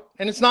movie out,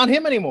 and it's not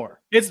him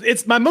anymore.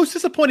 It's my most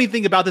disappointing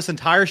thing about this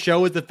entire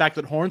show is the fact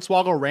that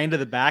Hornswoggle ran to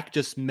the back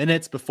just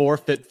minutes before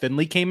Fit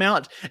Finley came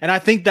out, and I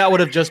think that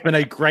would have just been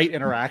a great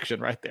interaction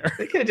right there.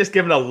 They could have just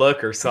given a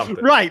look or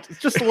something. Right,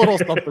 just a little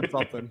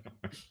something.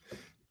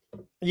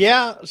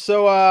 Yeah.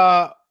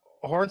 So,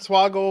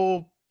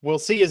 Hornswoggle, we'll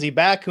see. Is he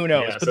back? Who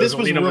knows? Yeah, but so this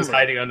was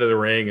hiding under the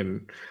ring,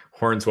 and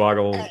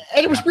Hornswoggle.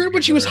 And it was weird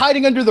when she was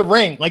hiding under the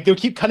ring. Like, they would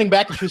keep cutting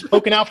back, and she was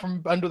poking out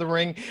from under the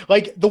ring.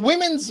 Like, the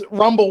women's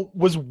Rumble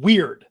was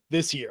weird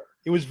this year.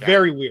 It was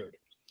very weird.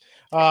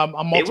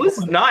 It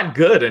was not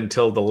good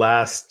until the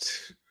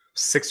last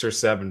 6 or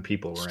 7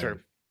 people were in.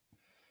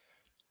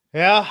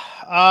 Yeah.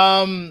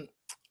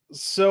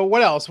 So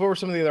what else? What were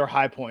some of the other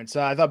high points?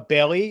 I thought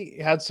Bayley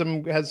had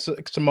some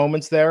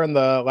moments there in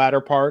the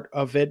latter part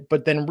of it,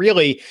 but then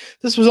really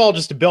this was all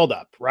just a build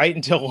up, right?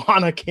 Until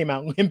Lana came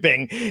out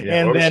limping.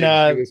 Yeah, and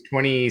then she was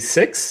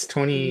 26,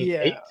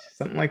 28,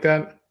 something like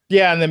that.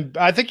 Yeah, and then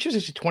I think she was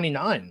actually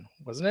 29,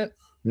 wasn't it?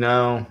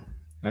 No.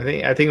 I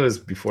think it was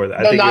before that.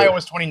 I No, think Nia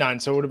was 29,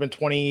 so it would have been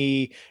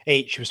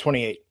 28. She was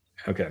 28.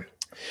 Okay.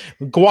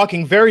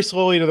 Walking very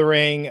slowly to the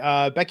ring,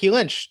 Becky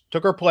Lynch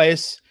took her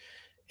place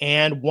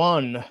and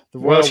won the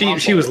Royal Well, she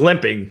Rumble. was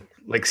limping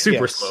like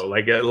super Yes. slow,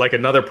 like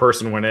another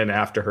person went in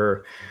after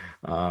her.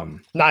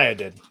 Nia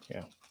did,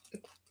 yeah.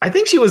 I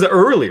think she was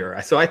earlier,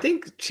 so I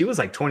think she was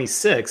like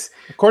 26.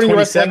 According to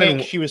 27 Wrestling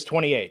Inc., she was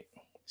 28.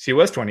 She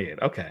was 28.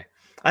 Okay.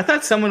 I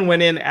thought someone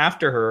went in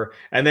after her,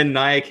 and then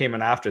Nia came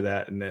in after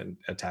that and then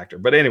attacked her.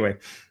 But anyway,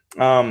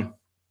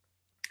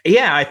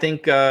 yeah, I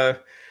think they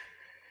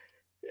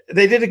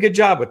did a good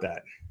job with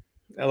that.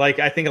 Like,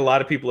 I think a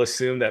lot of people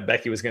assumed that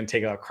Becky was going to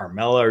take out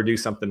Carmella or do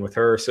something with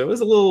her. So it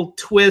was a little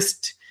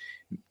twist.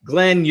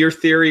 Glenn, your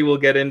theory, we'll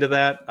get into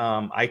that.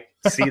 I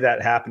see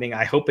that happening.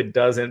 I hope it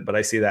doesn't, but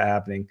I see that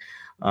happening.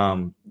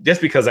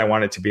 Just because I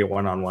want it to be a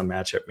one-on-one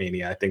match at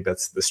Mania. I think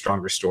that's the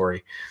stronger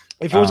story.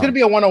 If it was going to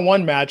be a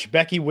one-on-one match,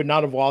 Becky would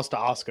not have lost to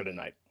Asuka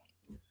tonight.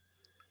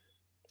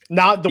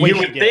 Not the way you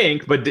she would did.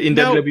 think, but in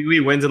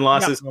WWE, wins and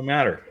losses don't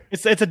matter.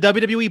 It's a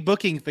WWE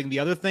booking thing. The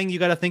other thing you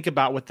got to think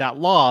about with that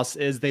loss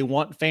is they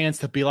want fans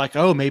to be like,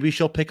 oh, maybe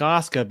she'll pick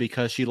Asuka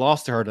because she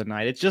lost to her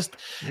tonight. It's just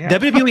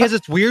WWE has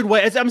this weird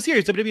way. I'm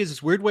serious. WWE has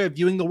this weird way of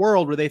viewing the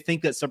world where they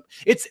think that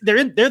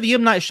they're the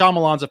M. Night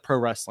Shyamalans of pro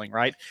wrestling,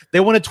 right?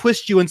 They want to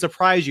twist you and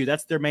surprise you.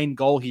 That's their main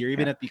goal here,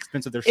 even at the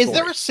expense of their story. Is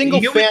there a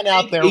single fan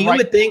out there? You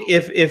would think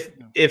if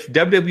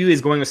WWE is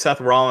going with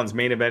Seth Rollins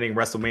main eventing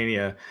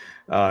WrestleMania,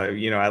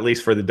 at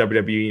least for the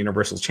WWE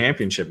Universal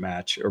Championship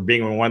match or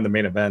being in one of the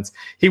main events,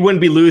 he wouldn't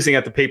be losing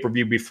at the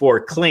pay-per-view before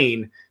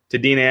clean to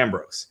Dean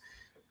Ambrose,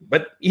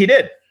 but he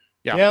did.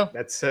 Yeah.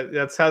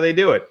 That's how they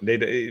do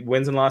it.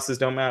 Wins and losses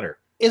don't matter,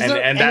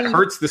 and that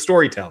hurts the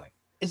storytelling.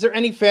 Is there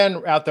any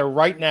fan out there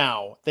right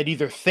now that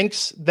either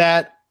thinks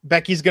that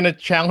Becky's going to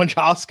challenge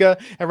Asuka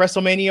at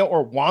WrestleMania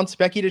or wants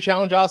Becky to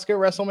challenge Asuka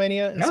at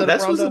WrestleMania? No,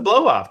 that was the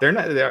blow off. They're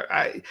not there.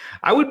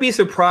 I would be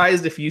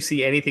surprised if you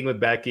see anything with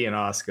Becky and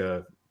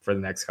Asuka for the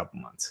next couple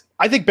months.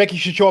 I think Becky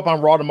should show up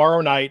on Raw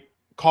tomorrow night,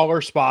 call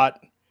her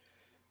spot.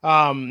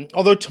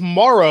 Although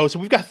tomorrow, so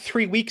we've got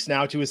 3 weeks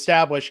now to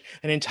establish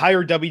an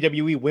entire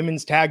WWE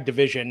women's tag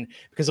division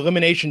because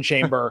Elimination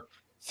Chamber,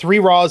 3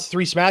 Raws,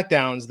 3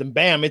 SmackDowns, then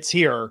bam, it's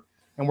here,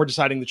 and we're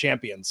deciding the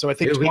champions. So I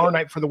think tomorrow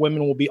night for the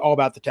women will be all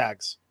about the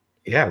tags.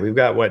 Yeah, we've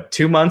got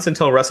 2 months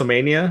until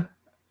WrestleMania,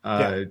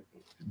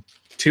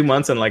 2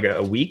 months and like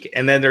a week,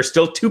 and then there's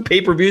still 2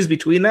 pay-per-views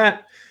between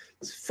that.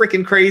 It's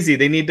freaking crazy.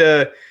 They need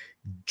to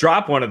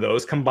drop one of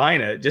those,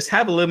 combine it, just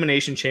have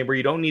Elimination Chamber.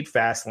 You don't need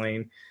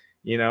Fastlane.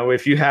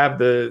 If you have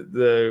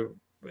the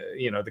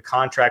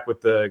contract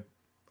with the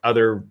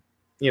other,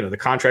 the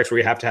contracts where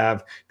you have to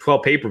have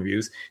 12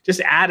 pay-per-views, just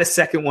add a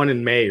second one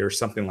in May or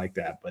something like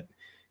that. But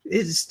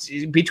it's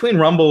between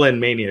Rumble and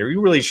Mania,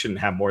 you really shouldn't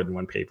have more than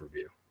one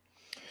pay-per-view.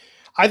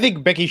 I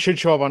think Becky should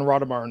show up on Raw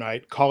tomorrow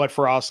night, call it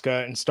for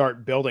Asuka, and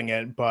start building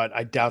it, but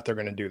I doubt they're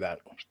going to do that.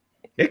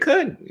 It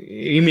could.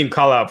 You mean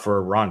call out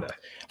for Ronda?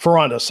 For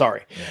Ronda,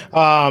 sorry.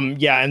 And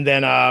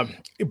then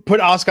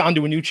put Asuka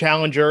onto a new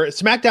challenger.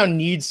 SmackDown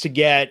needs to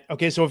get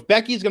so if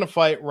Becky's going to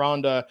fight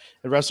Ronda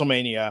at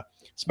WrestleMania,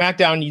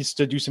 SmackDown needs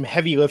to do some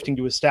heavy lifting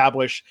to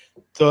establish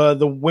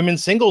the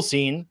women's singles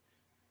scene,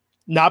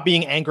 not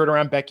being anchored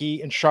around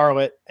Becky and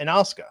Charlotte and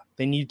Asuka.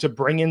 They need to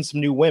bring in some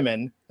new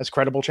women as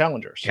credible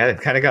challengers. Yeah, they've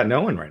kind of got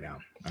no one right now.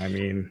 I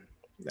mean,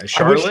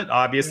 Charlotte,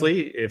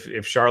 obviously,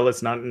 if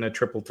Charlotte's not in a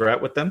triple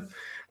threat with them,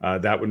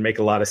 that would make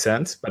a lot of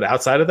sense. But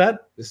outside of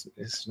that,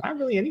 it's not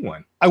really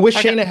anyone. I wish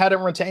Shayna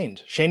hadn't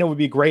retained. Shayna would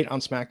be great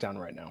on SmackDown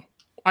right now.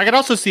 I could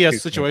also see a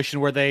situation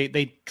where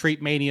they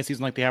treat Mania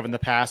season like they have in the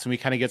past, and we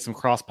kind of get some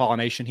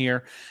cross-pollination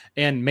here.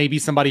 And maybe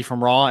somebody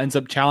from Raw ends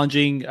up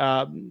challenging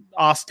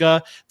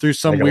Asuka through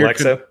some like weird...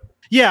 Alexa?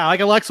 Yeah, like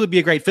Alexa would be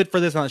a great fit for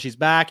this now that she's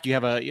back. You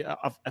have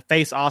a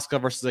face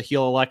Asuka versus a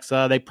heel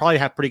Alexa. They probably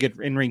have pretty good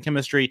in-ring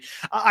chemistry.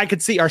 I could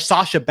see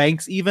Sasha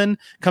Banks even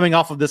coming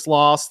off of this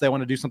loss. They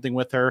want to do something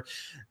with her.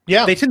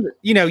 Yeah. They tend to,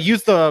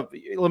 use the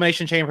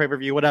Elimination Chamber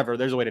pay-per-view, whatever.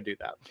 There's a way to do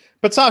that.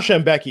 But Sasha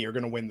and Becky are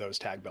going to win those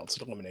tag belts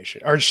at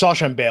Elimination. Or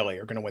Sasha and Bayley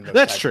are going to win those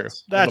That's tag true.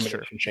 belts That's at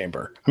Elimination true.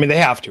 Chamber. I mean, they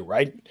have to,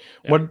 right?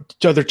 Yeah. What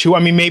other two?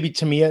 I mean, maybe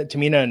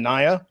Tamina and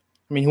Nia.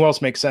 I mean, who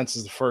else makes sense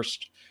as the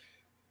first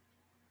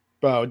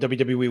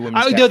WWE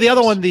women's tag The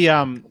other belts? one, the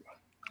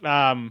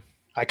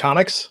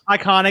Iconics?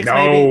 Iconics, No.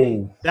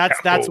 maybe.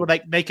 That's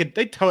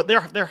what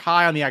they're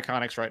high on the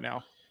Iconics right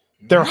now.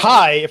 They're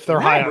high if they're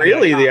high. Not on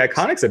really. The Iconics.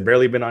 Iconics have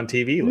barely been on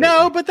TV lately.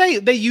 No, but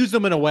they use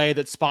them in a way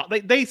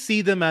that they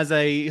see them as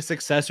a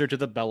successor to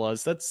the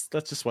Bellas. That's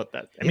just what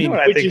that. I You mean, know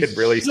what I think is could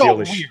really so steal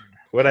the weird.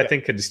 what I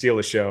think could steal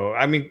the show.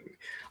 I mean,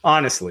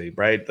 honestly,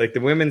 right? Like the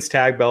women's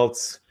tag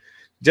belts,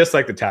 just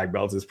like the tag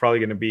belts, is probably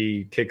going to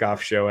be kickoff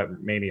show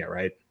at Mania,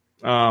 right?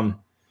 I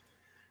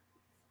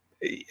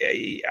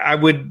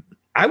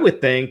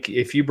would think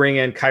if you bring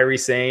in Kairi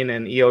Sane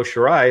and Io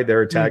Shirai,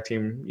 they're a tag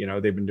team.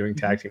 They've been doing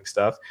tag team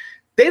stuff.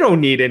 They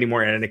don't need any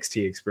more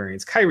NXT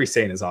experience. Kairi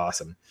Sane is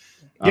awesome.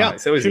 Yeah,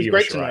 so is she was Io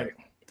great Shirai. tonight.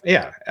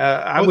 Yeah,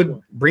 I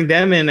would bring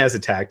them in as a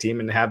tag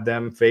team and have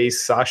them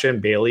face Sasha and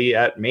Bayley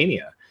at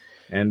Mania.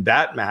 and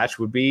that match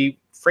would be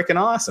freaking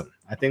awesome.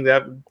 I think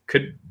that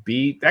could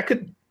be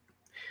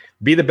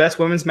the best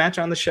women's match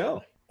on the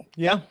show.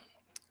 Yeah.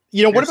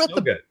 You know, what about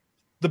so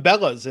the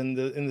Bellas in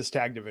this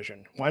tag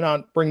division? Why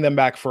not bring them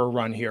back for a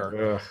run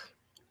here? Ugh.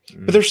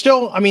 But they're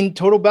still, I mean,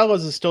 Total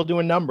Bellas is still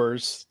doing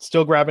numbers,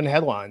 still grabbing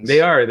headlines. They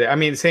are. I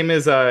mean, same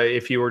as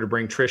if you were to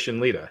bring Trish and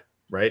Lita,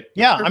 right?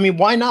 Yeah, I mean,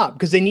 why not?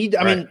 Because they need,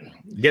 I mean,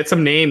 get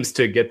some names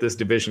to get this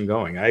division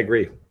going. I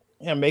agree.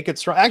 Yeah, make it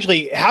strong.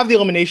 Actually, have the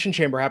Elimination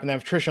Chamber happen to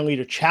have Trish and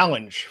Lita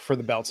challenge for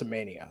the belts at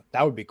Mania.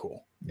 That would be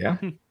cool. Yeah.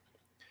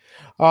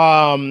 So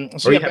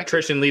or you have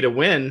Trish and Lita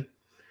win.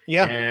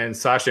 Yeah. And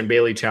Sasha and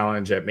Bayley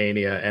challenge at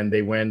Mania, and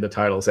they win the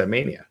titles at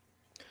Mania.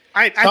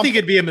 I think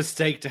it'd be a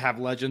mistake to have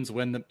Legends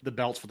win the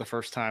belts for the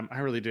first time. I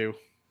really do.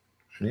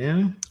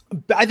 Yeah.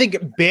 I think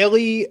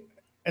Bayley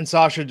and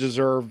Sasha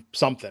deserve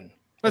something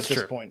at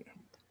this point.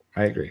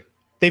 I agree.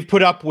 They've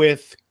put up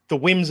with the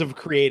whims of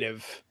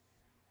creative,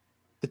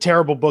 the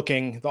terrible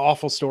booking, the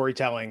awful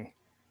storytelling.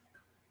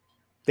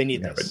 They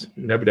need this.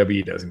 But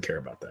WWE doesn't care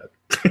about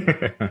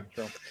that.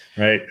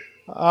 Right.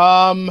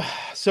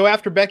 So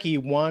after Becky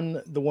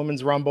won the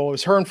Women's Rumble, it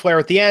was her and Flair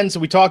at the end. So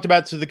we talked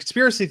about, so the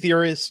conspiracy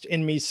theorist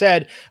in me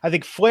said, I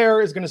think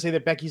Flair is going to say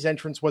that Becky's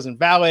entrance wasn't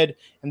valid,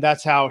 and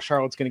that's how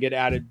Charlotte's going to get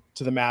added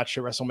to the match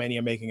at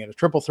WrestleMania, making it a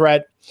triple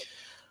threat.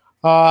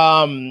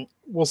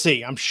 We'll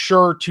see. I'm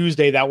sure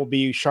Tuesday that will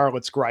be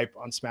Charlotte's gripe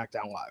on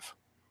SmackDown Live.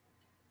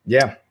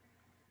 Yeah.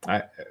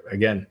 I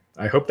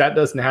hope that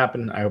doesn't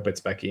happen. I hope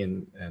it's Becky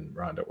and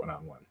Ronda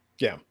one-on-one.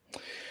 Yeah.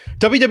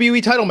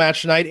 WWE title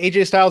match tonight,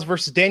 AJ Styles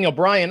versus Daniel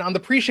Bryan. On the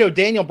pre-show,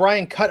 Daniel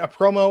Bryan cut a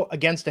promo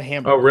against a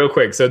hamburger. Oh, real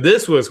quick. So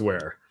this was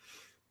where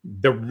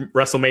the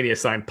WrestleMania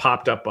sign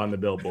popped up on the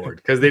billboard,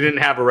 because they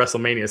didn't have a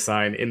WrestleMania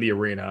sign in the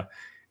arena,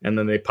 and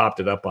then they popped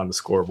it up on the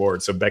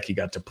scoreboard. So Becky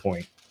got to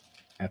point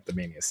at the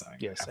Mania sign.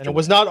 Yes, and it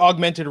was not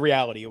augmented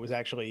reality. It was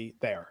actually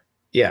there.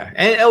 Yeah.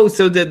 And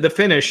so the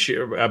finish,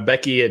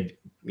 Becky had,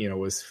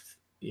 was,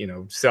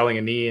 selling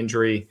a knee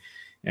injury,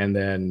 and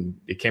then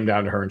it came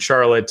down to her and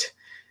Charlotte.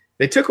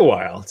 They took a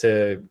while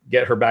to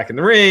get her back in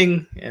the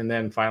ring, and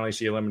then finally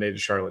she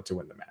eliminated Charlotte to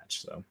win the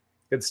match. So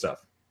good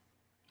stuff.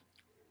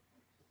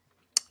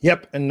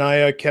 Yep, and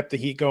Nia kept the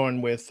heat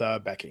going with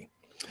Becky.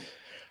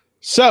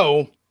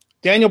 So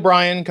Daniel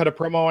Bryan cut a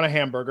promo on a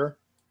hamburger,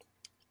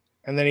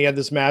 and then he had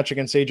this match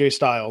against AJ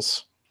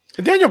Styles.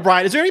 Daniel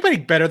Bryan, is there anybody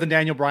better than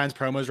Daniel Bryan's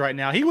promos right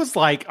now? He was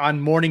like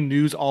on morning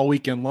news all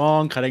weekend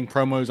long, cutting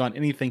promos on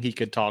anything he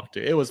could talk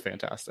to. It was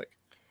fantastic.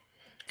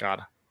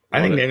 God.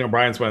 I think Daniel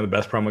Bryan's one of the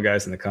best promo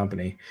guys in the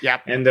company. Yeah.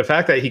 And the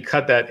fact that he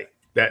cut that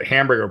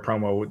hamburger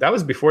promo, that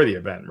was before the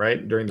event,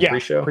 right? During the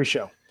pre-show?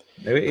 Pre-show.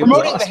 It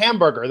promoting the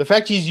hamburger. The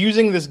fact he's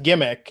using this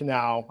gimmick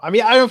now. I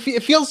mean,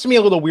 it feels to me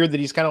a little weird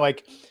that he's kind of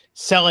like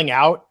selling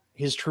out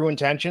his true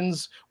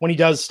intentions when he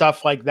does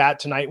stuff like that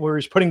tonight, where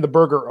he's putting the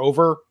burger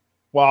over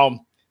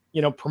while,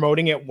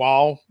 promoting it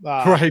while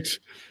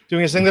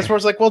doing his thing. That's where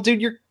it's like, well,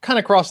 dude, you're kind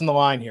of crossing the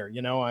line here.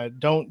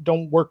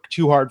 Don't work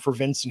too hard for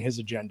Vince and his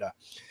agenda.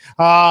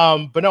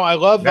 But no, I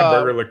love that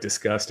burger. Looked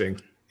disgusting.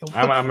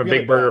 I'm a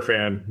big burger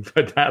fan,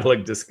 but that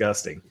looked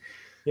disgusting.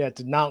 Yeah, it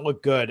did not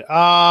look good.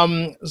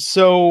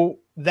 So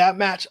that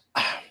match,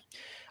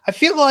 I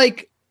feel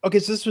like, okay,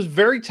 so this was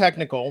very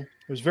technical.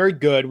 It was very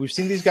good. We've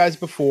seen these guys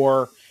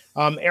before.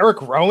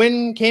 Eric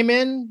Rowan came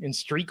in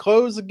street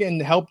clothes again,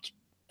 helped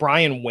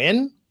Bryan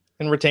win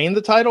and retain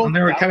the title. And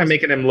they were kind of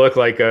making him look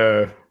like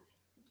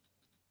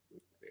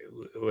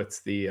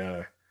what's the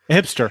a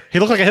hipster. He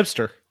looked like a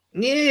hipster.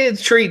 Yeah,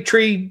 tree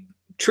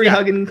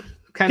hugging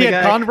kind of guy. He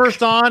had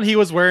Converse on. He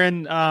was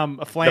wearing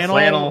a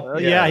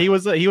flannel. Yeah, he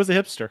was a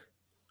hipster.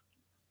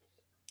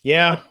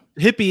 Yeah,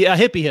 a hippie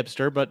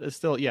hipster, but it's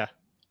still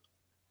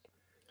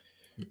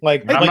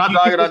Like I'm not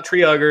dogging on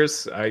tree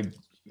huggers.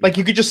 Like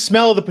you could just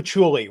smell the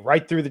patchouli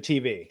right through the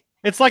TV.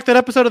 It's like that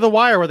episode of The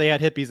Wire where they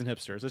had hippies and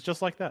hipsters. It's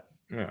just like that.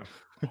 Yeah.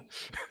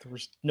 There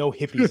was no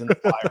hippies in The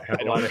Wire. I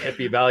have a lot of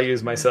hippie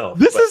values myself.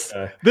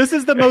 This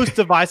is the most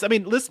divisive. I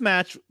mean, this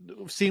match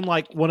seemed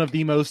like one of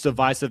the most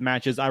divisive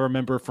matches I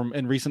remember from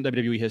in recent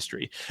WWE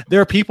history. There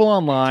are people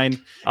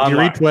online. You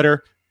read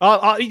Twitter.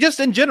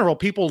 Just in general,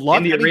 people love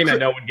in the arena.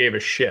 No one gave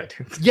a shit.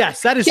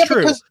 Yes, that is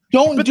true.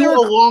 Don't do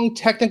a long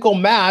technical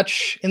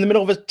match in the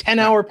middle of a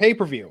 10-hour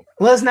pay-per-view.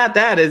 Well, it's not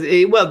that.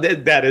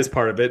 That is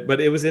part of it, but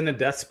it was in a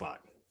death spot.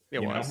 It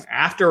was.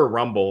 After a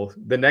Rumble,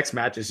 the next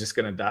match is just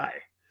going to die.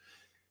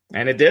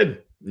 And it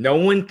did. No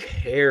one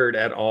cared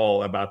at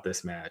all about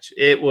this match.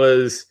 It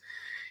was,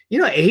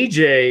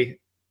 AJ,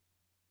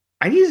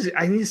 I need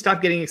to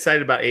stop getting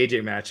excited about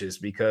AJ matches,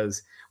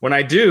 because when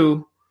I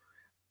do,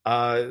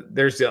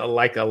 there's a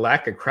lack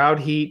of crowd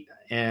heat,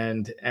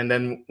 and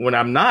then when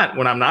I'm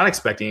not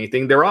expecting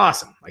anything, they're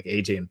awesome, like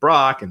AJ and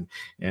Brock, and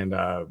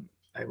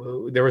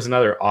there was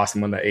another awesome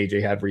one that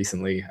AJ had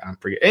recently. I'm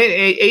forgetting.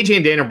 AJ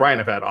and Daniel Bryan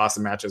have had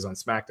awesome matches on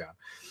SmackDown,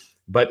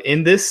 but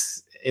in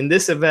this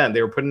event,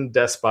 they were put in a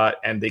death spot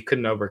and they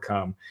couldn't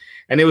overcome.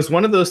 And it was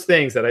one of those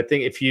things that I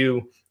think if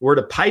you were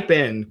to pipe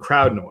in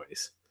crowd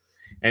noise,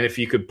 and if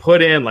you could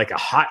put in like a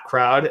hot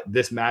crowd,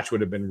 this match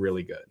would have been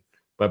really good.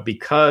 but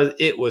because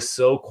it was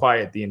so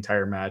quiet the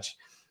entire match,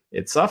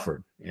 it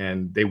suffered.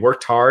 And they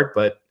worked hard,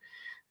 but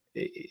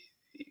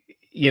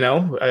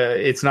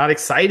it's not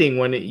exciting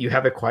when you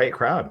have a quiet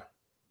crowd.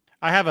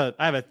 I have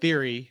a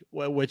theory,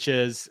 which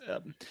is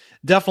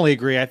definitely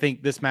agree. I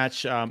think this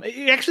match,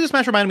 this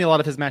match reminded me a lot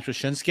of his match with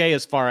Shinsuke,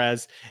 as far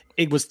as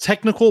it was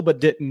technical,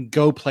 but didn't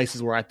go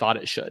places where I thought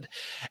it should.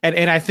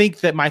 And I think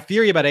that my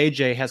theory about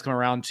AJ has come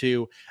around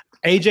to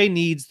AJ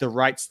needs the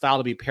right style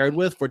to be paired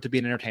with for it to be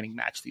an entertaining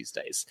match these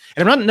days.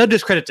 And I'm not no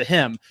discredit to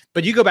him,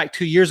 but you go back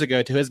 2 years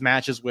ago to his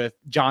matches with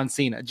John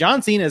Cena.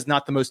 John Cena is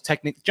not the most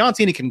technical. John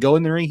Cena can go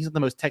in the ring. He's not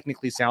the most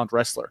technically sound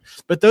wrestler,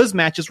 but those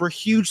matches were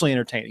hugely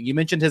entertaining. You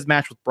mentioned his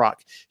match with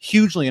Brock,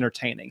 hugely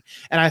entertaining.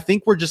 And I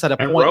think we're just at a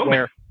point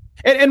where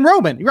and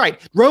Roman, right.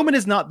 Roman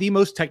is not the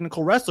most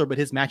technical wrestler, but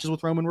his matches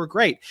with Roman were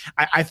great.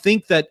 I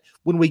think that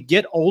when we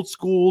get old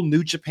school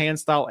New Japan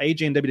style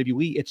AJ and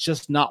WWE, it's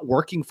just not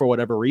working for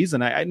whatever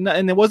reason.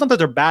 And it wasn't that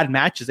they're bad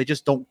matches. They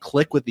just don't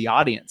click with the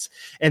audience.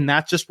 And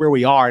that's just where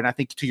we are. And I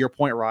think, to your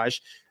point,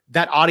 Raj,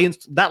 that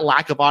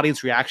lack of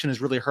audience reaction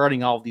is really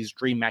hurting all of these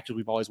dream matches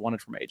we've always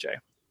wanted from AJ.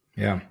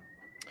 Yeah.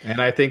 And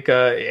I think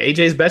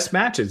AJ's best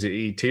matches,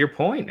 to your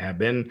point, have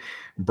been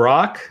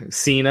Brock,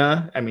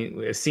 Cena. I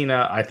mean,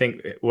 Cena, I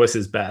think, was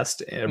his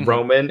best.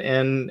 Roman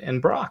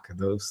and Brock.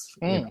 Those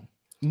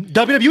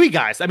WWE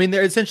guys. I mean,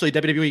 they're essentially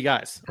WWE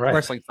guys, right.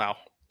 Wrestling style.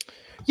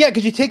 Yeah,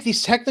 because you take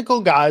these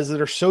technical guys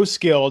that are so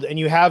skilled and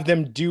you have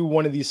them do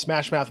one of these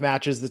Smash Mouth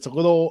matches that's a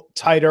little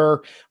tighter,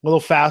 a little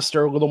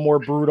faster, a little more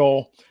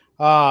brutal.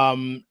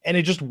 And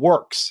it just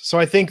works. So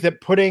I think that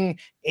putting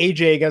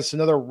AJ against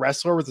another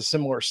wrestler with a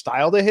similar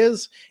style to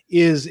his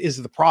is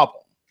the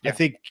problem. Yeah. I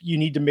think you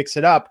need to mix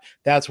it up.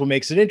 That's what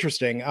makes it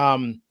interesting.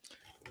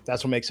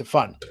 That's what makes it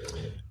fun.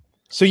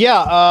 So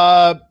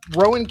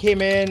Rowan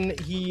came in,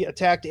 he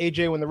attacked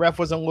AJ when the ref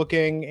wasn't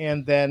looking,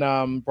 and then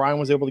Bryan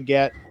was able to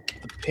get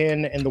the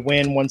pin and the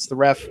win once the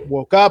ref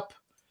woke up.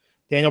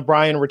 Daniel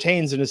Bryan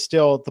retains and is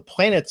still the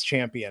Planet's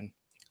champion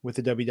with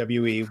the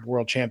WWE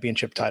World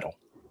Championship title.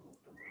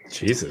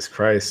 Jesus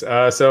Christ.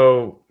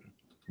 So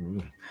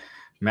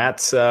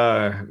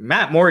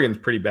Matt Morgan's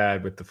pretty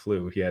bad with the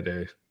flu. He had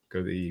to go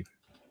to the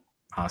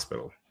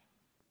hospital.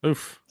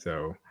 Oof.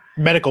 So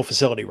medical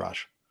facility,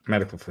 Raj.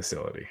 Medical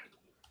facility.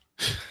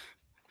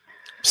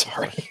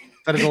 Sorry.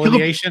 That is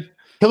delineation.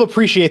 He'll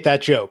appreciate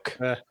that joke.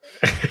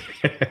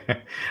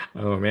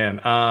 Oh man.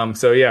 I'm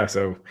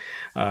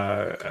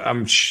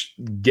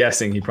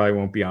guessing he probably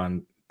won't be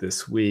on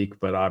this week,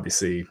 but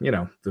obviously,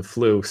 the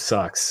flu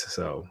sucks.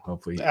 So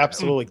hopefully,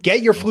 absolutely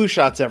get your flu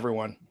shots,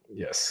 everyone.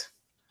 Yes.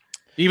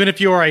 Even if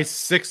you are a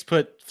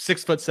 6'7",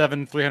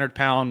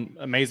 300-pound,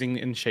 amazing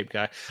in shape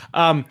guy.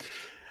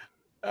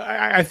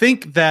 I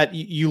think that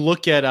you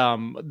look at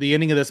the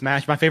ending of this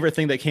match. My favorite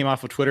thing that came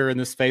off of Twitter in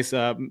this space,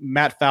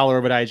 Matt Fowler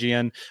over at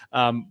IGN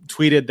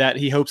tweeted that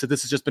he hopes that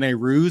this has just been a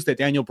ruse, that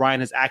Daniel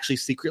Bryan has actually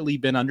secretly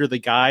been under the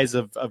guise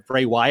of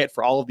Bray Wyatt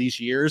for all of these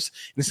years.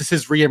 And this is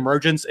his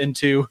reemergence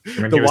into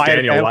the Wyatt.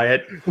 Daniel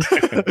Wyatt.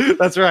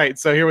 That's right.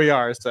 So here we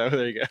are. So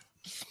there you go.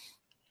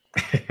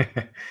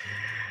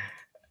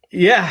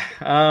 Yeah.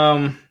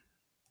 I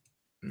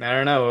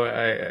don't know.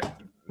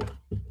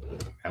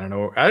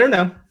 I don't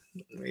know.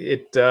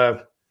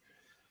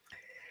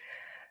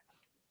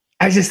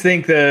 I just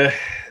think the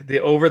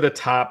over the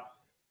top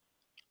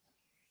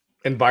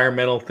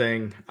environmental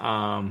thing,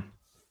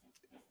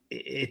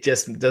 it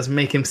just doesn't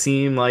make him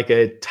seem like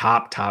a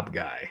top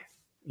guy.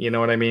 You know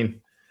what I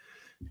mean?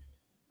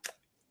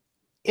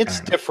 It's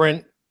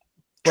different.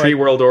 Tree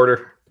World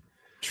Order.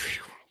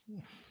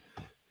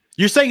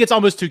 You're saying it's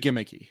almost too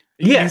gimmicky.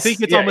 Yes. You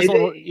think it's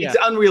it's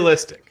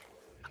unrealistic.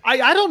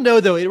 I don't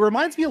know, though. It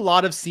reminds me a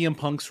lot of CM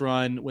Punk's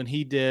run when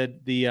he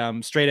did the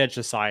Straight Edge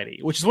Society,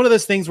 which is one of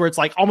those things where it's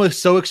like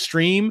almost so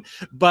extreme.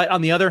 But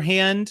on the other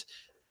hand,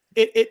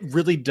 it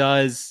really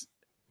does.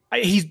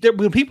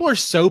 When people are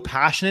so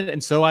passionate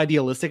and so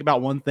idealistic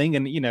about one thing,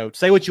 and,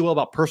 say what you will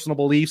about personal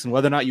beliefs and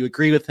whether or not you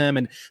agree with him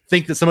and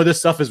think that some of this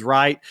stuff is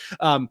right.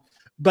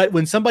 But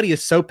when somebody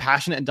is so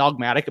passionate and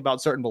dogmatic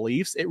about certain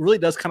beliefs, it really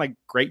does kind of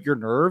grate your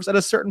nerves at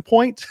a certain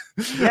point.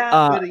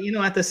 Yeah, but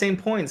at the same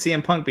point,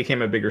 CM Punk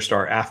became a bigger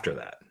star after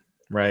that,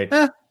 right?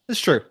 It's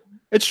true.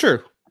 It's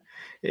true.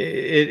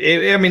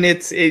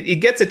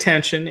 It gets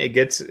attention.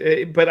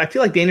 But I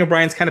feel like Daniel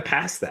Bryan's kind of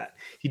past that.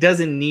 He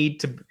doesn't need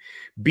to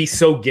be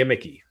so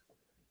gimmicky.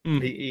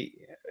 You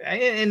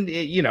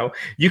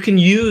can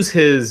use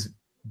his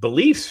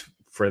beliefs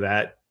for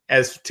that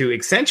as to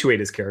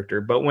accentuate his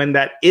character, but when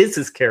that is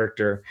his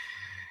character,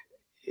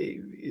 I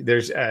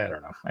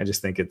don't know. I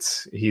just think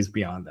he's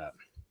beyond that.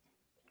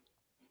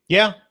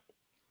 Yeah.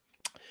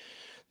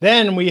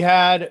 Then we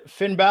had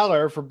Finn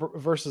Balor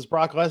versus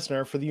Brock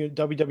Lesnar for the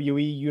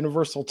WWE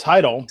Universal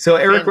title. So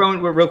Eric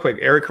Rowan, real quick,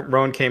 Eric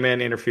Rowan came in,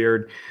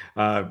 interfered,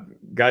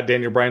 got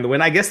Daniel Bryan the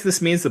win. I guess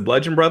this means the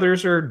Bludgeon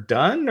Brothers are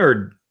done,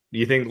 or do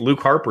you think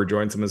Luke Harper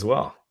joins them as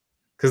well?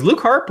 Because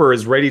Luke Harper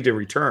is ready to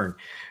return.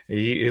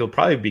 He'll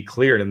probably be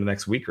cleared in the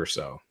next week or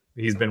so.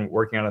 He's been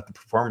working out at the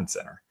Performance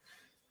Center.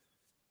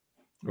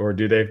 Or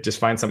do they just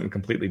find something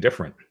completely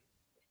different?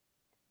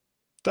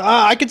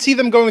 I could see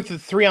them going with the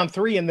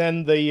 3-on-3 and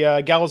then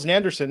the Gallows and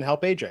Anderson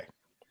help AJ.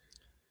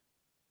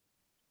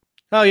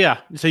 Oh yeah,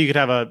 so you could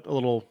have a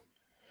little.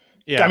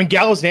 Yeah, I mean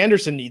Gallows and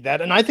Anderson need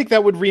that, and I think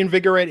that would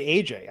reinvigorate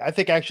AJ. I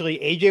think actually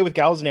AJ with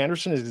Gallows and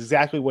Anderson is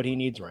exactly what he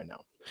needs right now.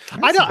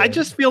 I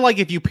just feel like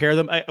if you pair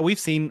them, we've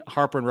seen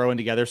Harper and Rowan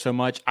together so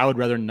much. I would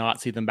rather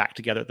not see them back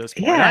together at this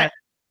point. Yeah.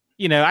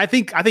 I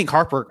think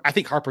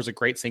Harper's a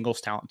great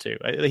singles talent too.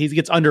 He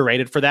gets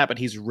underrated for that, but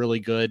he's really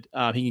good.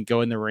 He can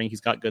go in the ring.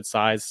 He's got good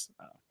size.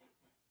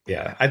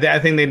 Yeah, I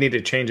think they need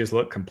to change his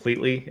look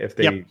completely if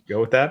they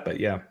go with that.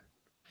 But yeah.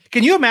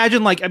 Can you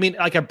imagine, like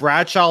a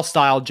Bradshaw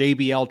style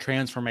JBL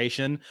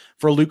transformation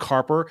for Luke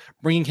Harper,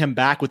 bringing him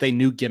back with a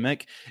new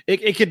gimmick?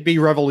 It could be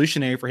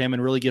revolutionary for him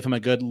and really give him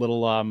a good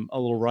little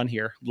run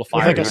here, little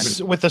fire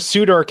with a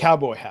suit or a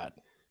cowboy hat,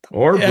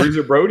 or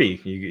Bruiser Brody.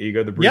 You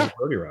go the Bruiser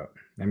Brody route.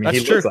 I mean, that's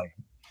he true. looks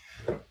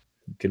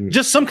like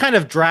just some kind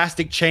of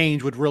drastic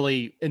change would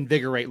really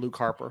invigorate Luke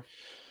Harper.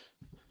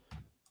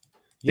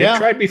 They've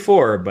tried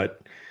before,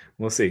 but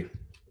we'll see.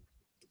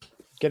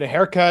 Get a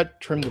haircut,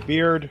 trim the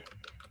beard.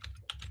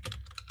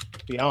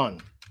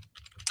 Beyond.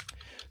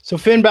 So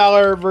Finn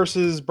Balor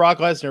versus Brock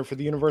Lesnar for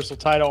the Universal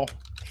title.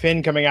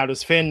 Finn coming out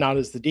as Finn, not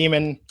as the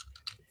Demon.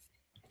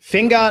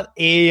 Finn got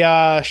a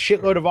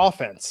shitload of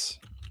offense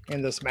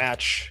in this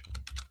match.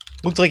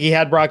 Looked like he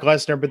had Brock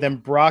Lesnar, but then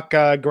Brock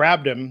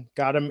grabbed him,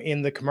 got him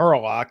in the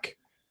Kimura lock,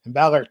 and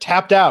Balor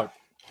tapped out.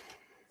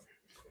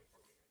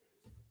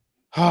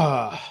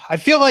 I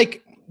feel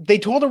like they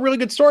told a really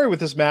good story with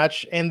this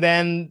match, and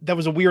then that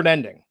was a weird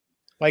ending.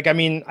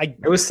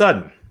 It was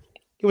sudden.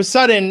 It was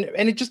sudden,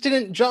 and it just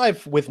didn't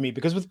jive with me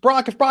because with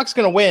Brock, if Brock's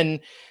going to win,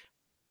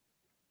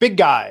 big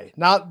guy,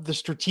 not the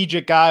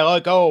strategic guy,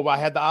 like, oh, I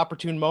had the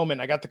opportune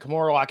moment. I got the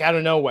Kimura lock out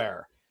of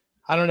nowhere.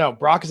 I don't know.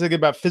 Brock is thinking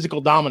about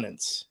physical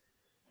dominance.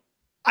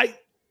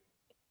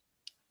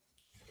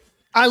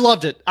 I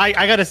loved it.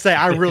 I got to say,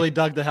 I really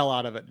dug the hell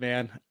out of it,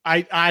 man.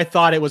 I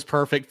thought it was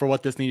perfect for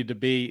what this needed to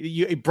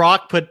be.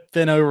 Brock put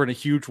Finn over in a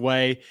huge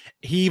way.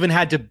 He even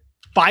had to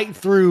fight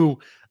through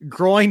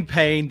groin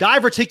pain,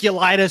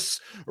 diverticulitis,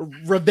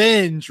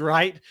 revenge,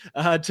 right?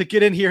 To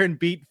get in here and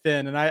beat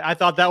Finn. And I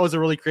thought that was a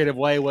really creative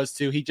way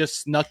he just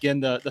snuck in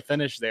the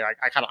finish there.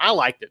 I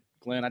liked it.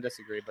 Glenn, I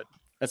disagree, but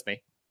that's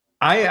me.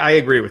 I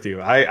agree with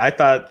you. I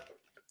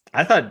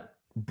thought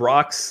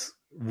Brock's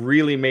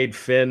really made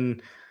Finn,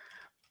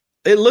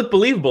 it looked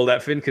believable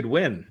that Finn could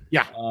win.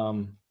 Yeah.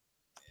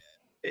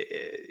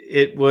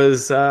 It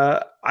was,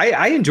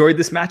 I enjoyed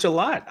this match a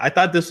lot. I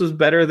thought this was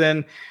better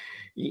than,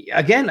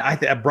 again,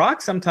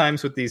 Brock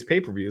sometimes with these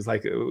pay-per-views,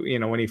 like,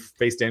 when he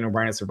faced Daniel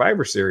Bryan at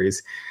Survivor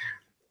Series,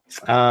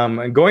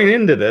 and going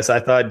into this, I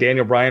thought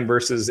Daniel Bryan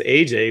versus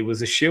AJ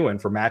was a shoo-in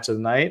for match of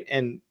the night.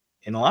 And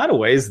in a lot of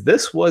ways,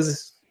 this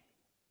was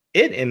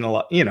it in a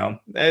lot,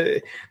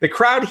 the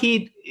crowd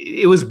heat,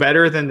 it was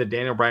better than the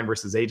Daniel Bryan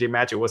versus AJ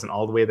match. It wasn't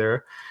all the way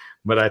there,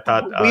 but I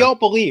thought we all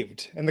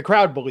believed and the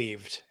crowd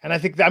believed. And I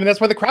think, that's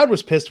why the crowd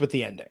was pissed with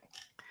the ending.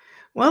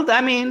 Well,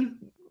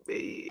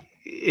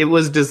 it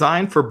was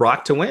designed for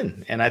Brock to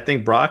win. And I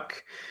think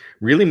Brock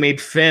really made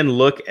Finn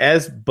look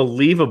as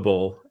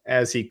believable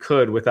as he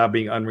could without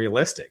being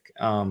unrealistic.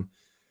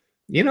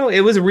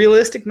 It was a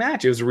realistic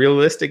match. It was a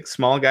realistic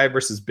small guy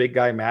versus big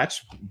guy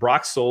match.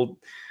 Brock sold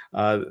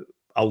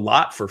a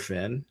lot for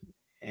Finn.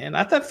 And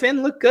I thought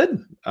Finn looked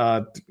good,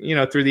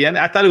 through the end.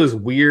 I thought it was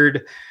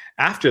weird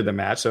after the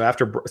match.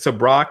 So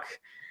Brock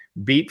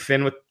beat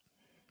Finn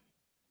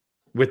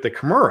with the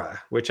Kimura,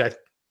 which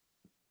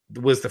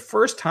was the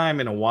first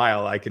time in a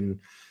while I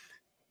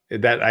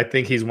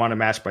think he's won a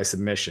match by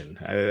submission.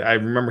 I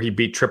remember he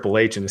beat Triple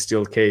H in a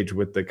steel cage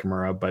with the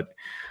Kimura, but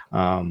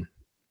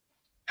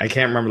I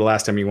can't remember the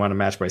last time he won a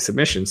match by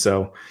submission.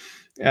 So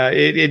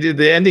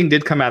the ending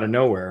did come out of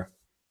nowhere.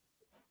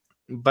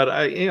 But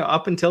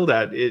up until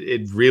that,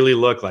 it really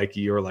looked like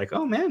you were like,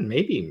 oh man,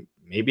 maybe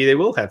they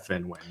will have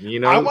Finn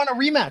win. I want a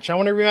rematch. I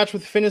want a rematch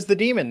with Finn as the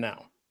Demon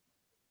now.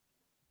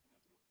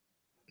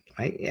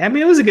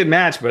 It was a good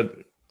match, but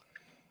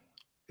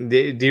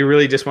do you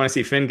really just want to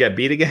see Finn get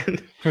beat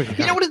again?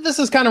 You know what this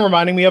is kind of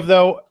reminding me of,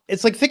 though?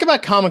 It's like, think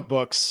about comic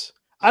books.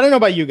 I don't know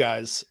about you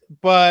guys,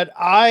 but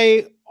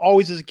I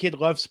always, as a kid,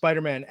 loved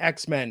Spider-Man,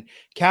 X-Men,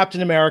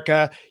 Captain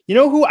America. You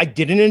know who I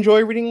didn't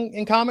enjoy reading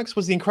in comics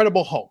was the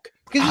Incredible Hulk.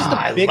 Because he's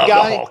just a big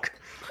guy.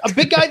 A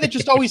big guy that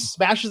just always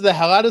smashes the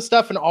hell out of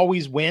stuff and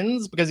always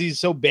wins because he's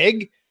so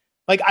big.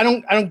 Like, I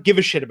don't give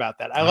a shit about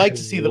that. I like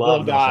to see the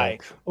little guy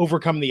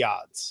overcome the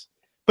odds.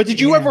 But did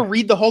you ever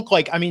read the Hulk?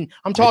 I'm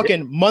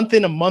talking month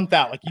in and month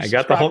out. Like, I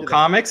got the Hulk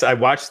comics. I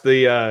watched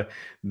the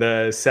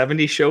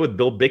 70s show with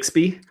Bill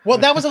Bixby. Well,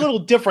 that was a little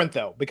different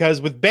though, because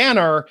with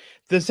Banner,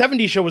 the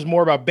 70s show was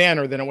more about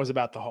Banner than it was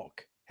about the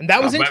Hulk. And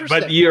that was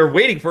interesting. But you're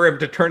waiting for him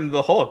to turn into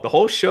the Hulk. The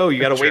whole show,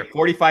 you got to wait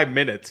 45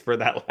 minutes for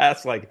that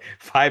last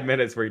 5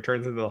 minutes where he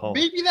turns into the Hulk.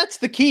 Maybe that's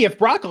the key. If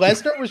Brock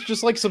Lesnar was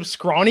just like some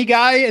scrawny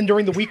guy, and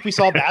during the week we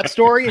saw that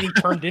story, and he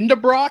turned into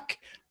Brock,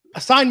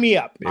 sign me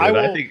up. Yeah,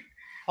 I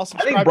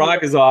think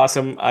Brock is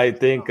awesome. I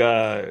think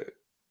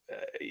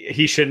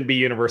he shouldn't be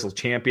Universal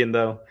Champion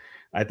though.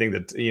 I think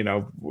that, you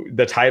know,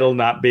 the title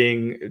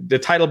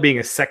being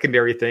a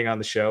secondary thing on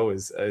the show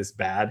is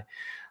bad.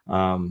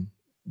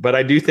 But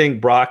I do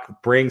think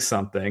Brock brings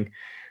something.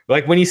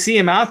 Like when you see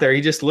him out there,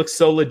 he just looks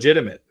so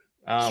legitimate.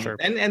 Sure.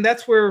 And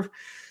that's where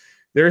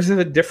there's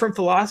a different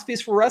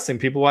philosophies for wrestling.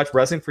 People watch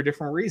wrestling for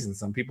different reasons.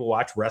 Some people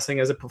watch wrestling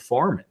as a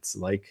performance.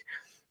 Like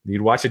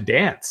you'd watch a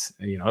dance,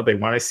 you know, they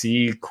want to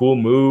see cool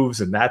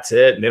moves and that's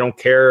it. And they don't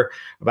care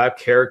about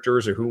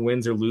characters or who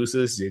wins or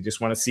loses. They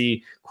just want to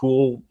see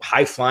cool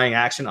high flying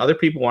action. Other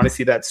people want to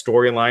see that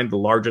storyline, the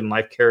larger than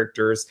life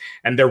characters,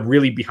 and they're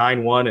really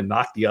behind one and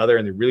not the other.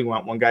 And they really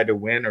want one guy to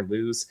win or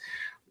lose.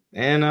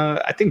 And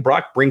I think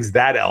Brock brings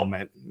that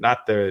element,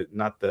 not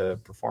the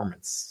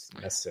performance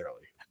necessarily.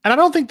 And I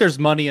don't think there's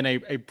money in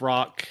a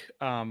Brock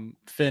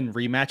Finn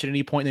rematch at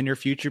any point in the near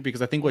future,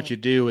 because I think what you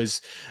do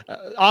is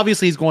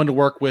obviously he's going to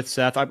work with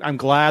Seth. I'm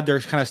glad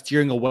they're kind of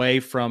steering away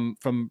from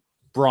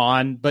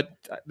Braun, but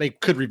they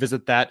could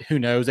revisit that. Who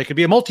knows? They could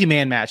be a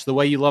multi-man match the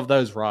way you love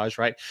those, Raj,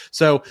 right?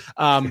 So,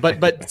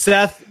 but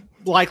Seth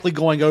likely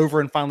going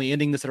over and finally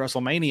ending this at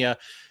WrestleMania.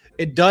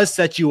 It does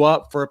set you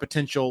up for a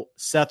potential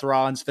Seth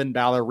Rollins, Finn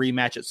Balor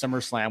rematch at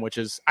SummerSlam, which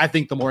is, I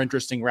think, the more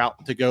interesting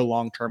route to go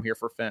long term here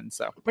for Finn.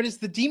 So, but is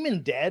the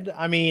demon dead?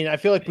 I mean, I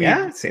feel like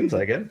it seems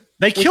like it.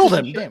 They killed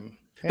him. Yeah.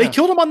 They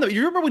killed him on the.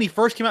 You remember when he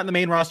first came out in the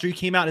main roster? He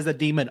came out as a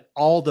demon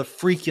all the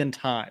freaking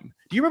time.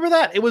 Do you remember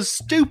that? It was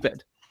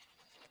stupid.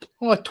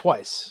 Well, like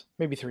twice,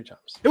 maybe 3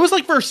 times. It was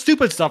like for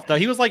stupid stuff though.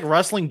 He was like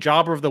wrestling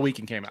jobber of the week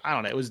and came out. I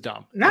don't know. It was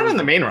dumb. Not on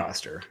the main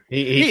roster.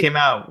 He came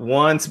out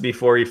once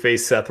before he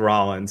faced Seth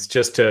Rollins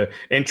just to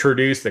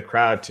introduce the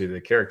crowd to the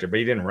character, but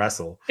he didn't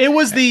wrestle. It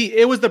was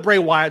the Bray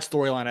Wyatt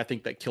storyline, I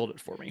think, that killed it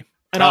for me.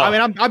 And I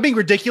mean, I'm being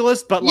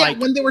ridiculous, but like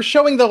when they were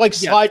showing the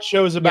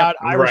slideshows about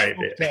Irish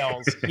folk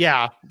tales.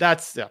 Yeah,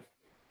 that's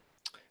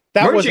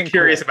That was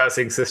curious about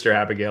seeing Sister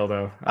Abigail,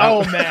 though.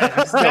 Oh man,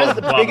 that's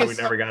the biggest.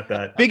 We never got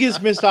that.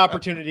 Biggest missed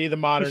opportunity of the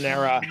modern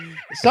era.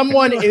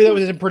 Someone that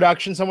was in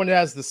production, someone that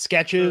has the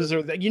sketches,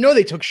 or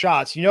they took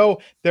shots.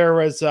 There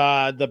was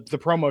the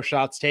promo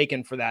shots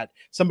taken for that.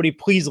 Somebody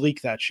please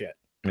leak that shit.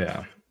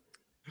 Yeah,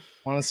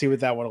 want to see what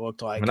that would have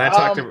looked like. When I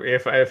talked to,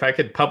 if I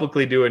could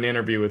publicly do an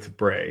interview with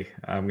Bray,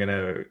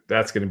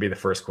 that's gonna be the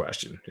first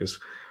question. Is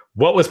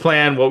what was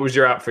planned? What was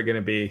your outfit gonna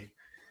be?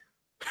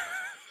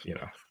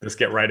 Let's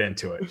get right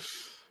into it.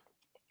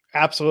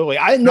 Absolutely.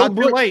 It's not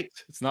too late.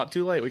 It's not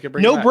too late. We can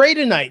bring no Bray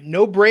tonight.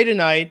 No Bray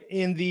tonight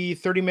in the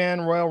 30-man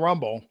Royal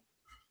Rumble.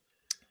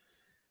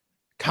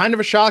 Kind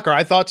of a shocker.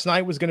 I thought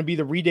tonight was going to be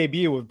the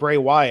re-debut of Bray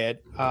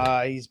Wyatt.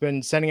 He's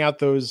been sending out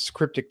those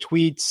cryptic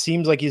tweets.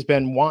 Seems like he's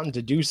been wanting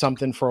to do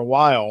something for a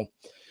while.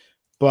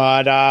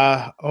 But,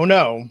 oh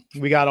no.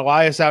 We got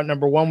Elias out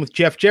number 1 with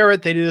Jeff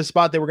Jarrett. They did a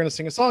spot. They were going to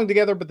sing a song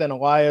together, but then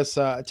Elias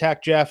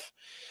attacked Jeff.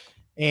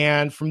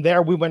 And from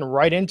there, we went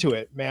right into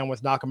it, man,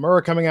 with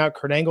Nakamura coming out,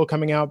 Kurt Angle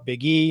coming out,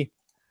 Big E,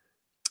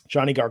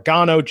 Johnny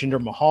Gargano,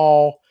 Jinder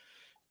Mahal,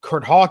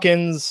 Kurt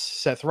Hawkins,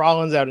 Seth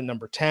Rollins out at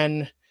number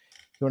 10,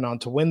 going on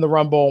to win the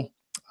Rumble.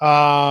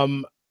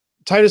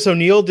 Titus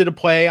O'Neil did a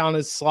play on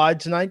his slide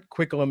tonight,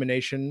 quick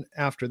elimination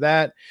after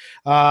that.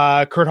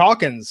 Kurt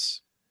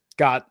Hawkins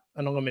got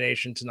an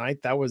elimination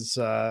tonight. That was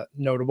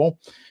notable.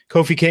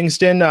 Kofi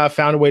Kingston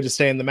found a way to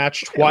stay in the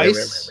match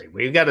twice. Wait.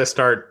 We've got to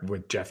start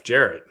with Jeff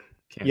Jarrett.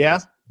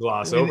 Can't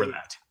gloss over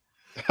that.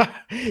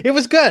 It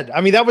was good. I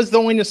mean, that was the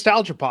only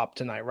nostalgia pop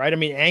tonight, right? I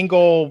mean,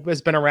 Angle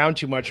has been around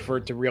too much for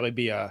it to really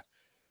be a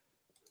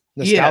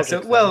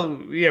nostalgia.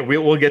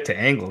 We'll get to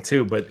Angle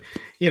too, but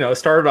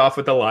started off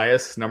with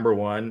Elias, number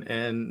 1,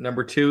 and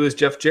number 2 is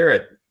Jeff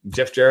Jarrett.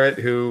 Jeff Jarrett,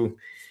 who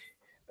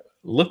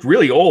looked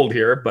really old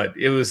here, but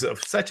it was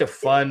such a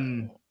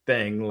fun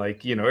thing.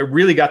 Like, it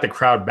really got the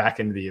crowd back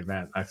into the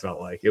event. I felt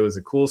like it was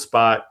a cool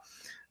spot,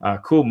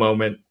 cool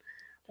moment.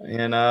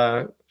 And,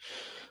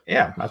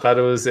 I thought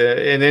it was,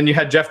 and then you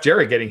had Jeff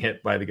Jarrett getting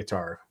hit by the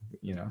guitar,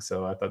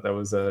 so I thought that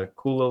was a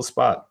cool little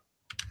spot.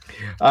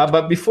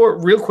 But before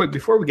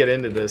we get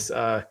into this,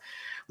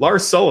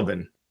 Lars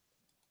Sullivan,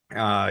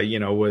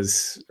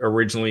 was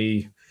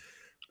originally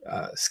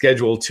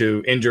scheduled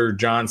to injure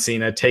John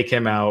Cena, take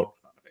him out.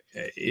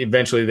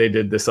 Eventually they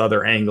did this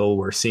other angle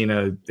where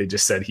Cena, they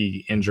just said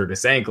he injured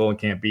his ankle and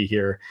can't be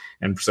here.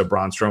 And so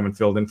Braun Strowman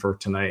filled in for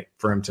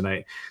him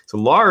tonight. So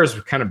Lars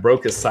kind of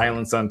broke his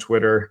silence on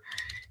Twitter,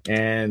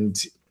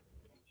 and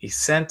he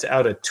sent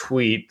out a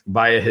tweet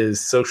via his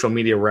social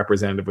media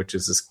representative, which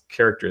is this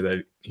character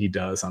that he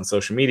does on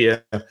social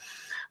media,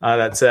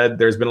 that said,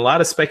 there's been a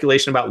lot of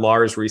speculation about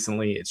Lars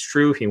recently. It's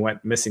true. He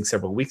went missing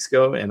several weeks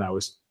ago, and I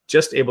was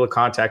just able to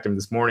contact him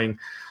this morning.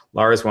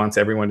 Lars wants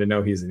everyone to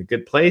know he's in a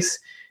good place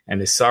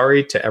and is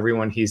sorry to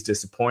everyone he's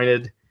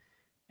disappointed.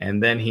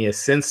 And then he has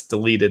since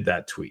deleted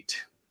that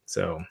tweet.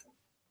 So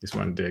just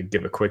wanted to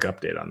give a quick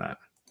update on that.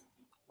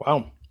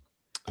 Wow.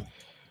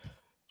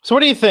 So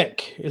what do you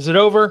think? Is it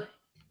over?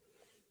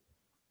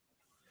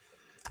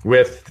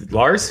 With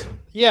Lars?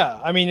 Yeah.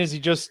 I mean, is he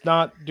just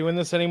not doing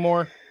this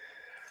anymore?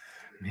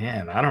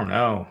 Man, I don't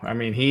know. I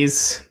mean,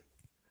 he's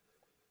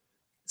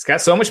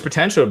got so much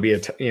potential to be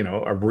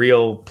a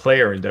real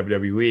player in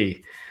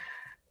WWE.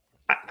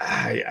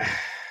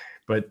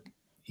 But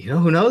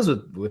who knows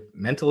with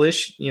mental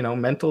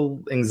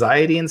mental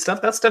anxiety and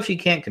stuff. That stuff you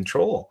can't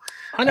control.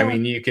 I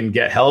mean, you can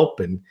get help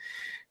and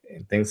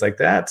things like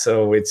that.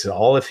 So it's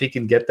all if he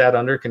can get that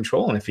under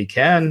control. And if he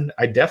can,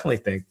 I definitely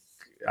think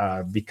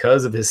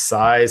because of his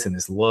size and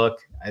his look,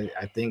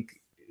 I think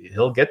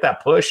he'll get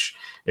that push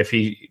if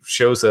he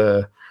shows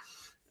a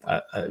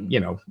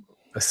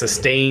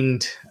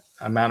sustained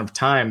amount of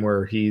time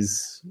where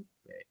he's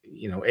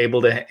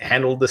able to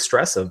handle the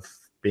stress of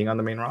being on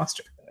the main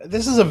roster.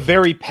 This is a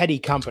very petty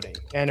company.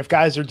 And if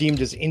guys are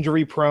deemed as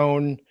injury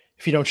prone,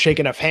 if you don't shake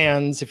enough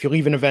hands, if you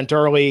leave an event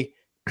early,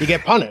 you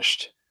get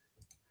punished.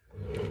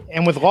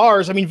 And with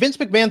Lars, I mean, Vince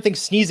McMahon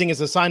thinks sneezing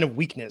is a sign of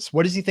weakness.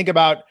 What does he think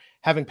about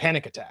having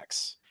panic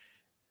attacks?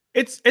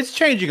 It's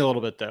changing a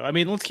little bit, though. I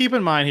mean, let's keep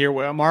in mind here,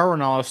 Mauro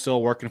Ranallo is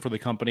still working for the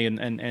company,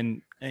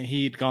 and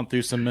he'd gone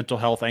through some mental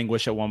health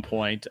anguish at one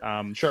point.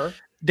 Sure.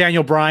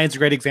 Daniel Bryan's a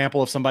great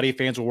example of somebody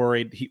fans were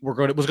worried was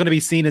going to be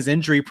seen as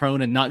injury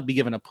prone and not be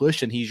given a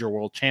push, and he's your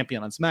world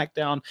champion on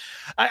SmackDown.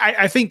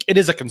 I think it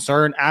is a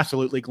concern.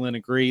 Absolutely, Glenn,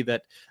 agree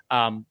that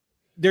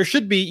there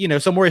should be,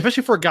 some worry,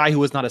 especially for a guy who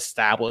was not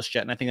established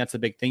yet. And I think that's the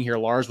big thing here.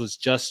 Lars was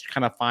just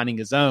kind of finding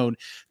his own.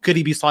 Could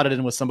he be slotted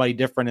in with somebody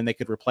different and they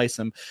could replace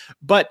him?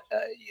 But,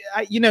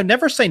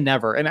 never say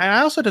never. And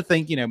I also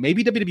think,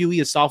 maybe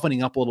WWE is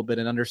softening up a little bit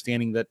and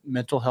understanding that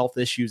mental health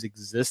issues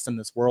exist in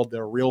this world.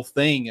 They're a real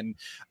thing. And,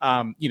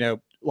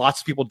 lots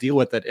of people deal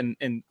with it.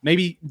 And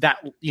maybe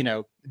that,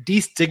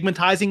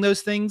 destigmatizing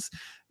those things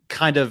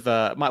kind of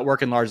might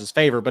work in Lars's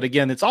favor. But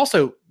again, this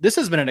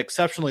has been an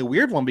exceptionally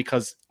weird one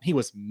because he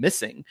was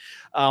missing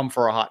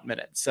for a hot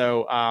minute.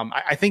 So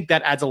I think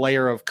that adds a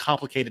layer of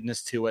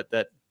complicatedness to it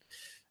that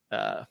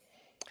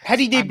had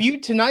he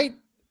debuted tonight,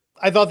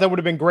 I thought that would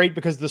have been great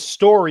because the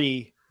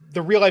story,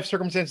 the real life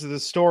circumstances of the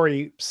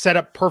story set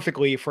up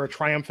perfectly for a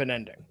triumphant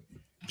ending.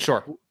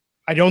 Sure.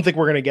 I don't think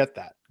we're going to get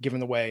that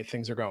given the way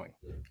things are going.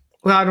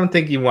 Well, I don't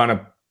think you want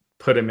to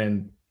put him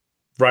in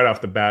right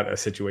off the bat, a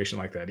situation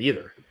like that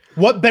either.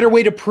 What better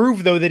way to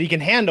prove, though, that he can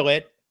handle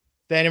it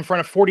than in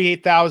front of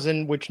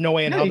 48,000, which no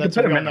way in hell that's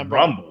put him in the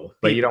Rumble,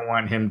 but you don't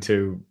want him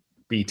to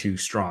be too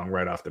strong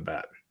right off the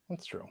bat.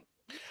 That's true.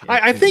 Yeah,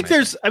 I think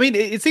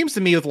it seems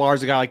to me with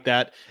Lars, a guy like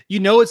that,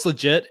 it's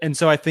legit. And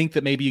so I think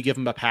that maybe you give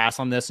him a pass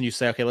on this and you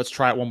say, okay, let's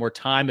try it one more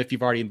time. If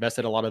you've already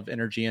invested a lot of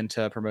energy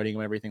into promoting him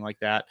and everything like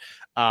that.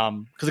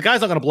 Because the guy's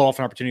not going to blow off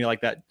an opportunity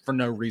like that for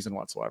no reason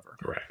whatsoever.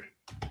 Right.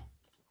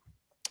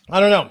 I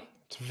don't know.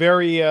 It's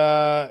very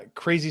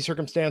crazy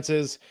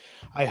circumstances.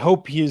 I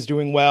hope he is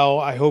doing well.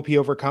 I hope he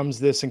overcomes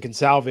this and can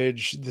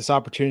salvage this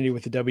opportunity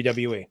with the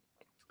WWE.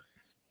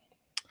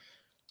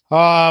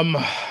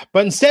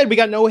 But instead, we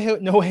got no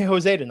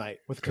Jose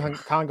tonight with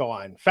Congo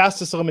Line.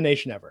 Fastest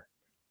elimination ever.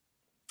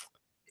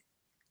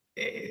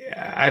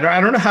 I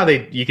don't know how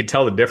you could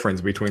tell the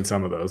difference between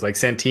some of those. Like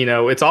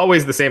Santino, it's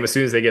always the same. As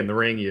soon as they get in the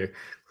ring, you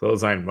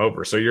clothesline him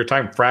over. So you're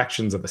talking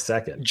fractions of a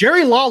second.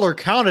 Jerry Lawler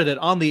counted it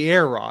on the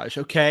air, Raj.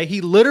 Okay.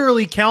 He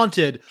literally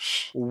counted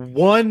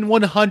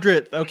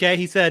 1/100th. Okay.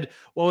 He said,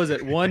 what was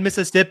it? 1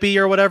 Mississippi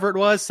or whatever it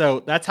was. So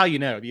that's how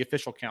the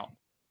official count.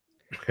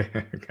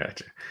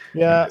 Gotcha.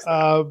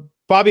 Yeah.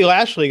 Bobby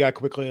Lashley got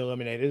quickly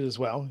eliminated as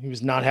well. He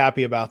was not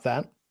happy about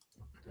that.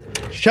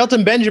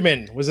 Shelton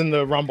Benjamin was in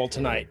the Rumble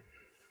tonight.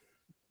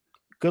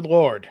 Good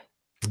Lord.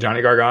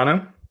 Johnny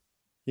Gargano?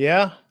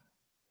 Yeah.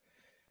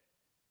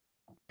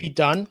 Pete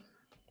Dunne.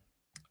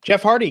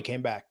 Jeff Hardy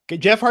came back.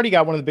 Jeff Hardy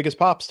got one of the biggest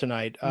pops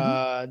tonight.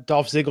 Mm-hmm.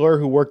 Dolph Ziggler,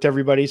 who worked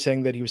everybody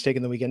saying that he was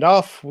taking the weekend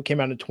off, came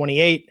out at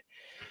 28.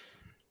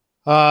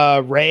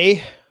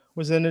 Ray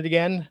was in it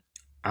again.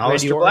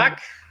 Aleister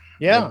Black.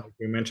 Yeah. Like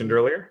we mentioned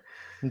earlier.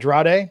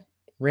 Andrade.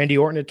 Randy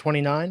Orton at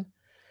 29.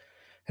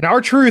 And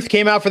R-Truth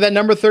came out for that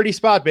number 30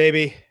 spot,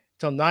 baby.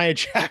 Until Nia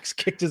Jax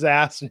kicked his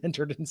ass and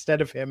entered instead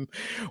of him.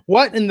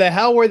 What in the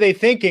hell were they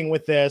thinking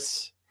with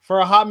this? For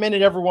a hot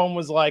minute, everyone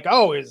was like,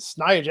 oh, is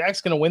Nia Jax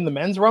going to win the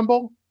men's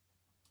Rumble?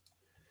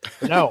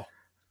 But no.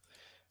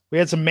 We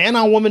had some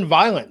man-on-woman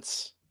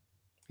violence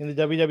in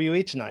the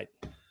WWE tonight.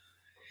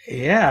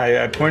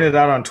 Yeah, I pointed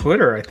out on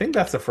Twitter, I think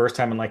that's the first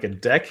time in like a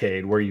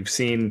decade where you've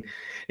seen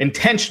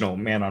intentional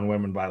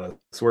man-on-women violence,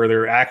 where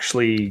they're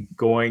actually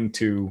going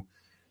to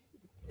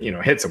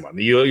hit someone.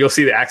 You'll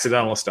see the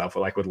accidental stuff,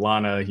 like with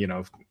Lana,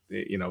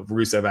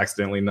 Rusev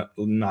accidentally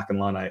knocking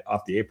Lana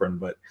off the apron.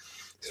 But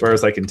as far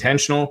as like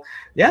intentional,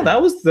 yeah,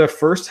 that was the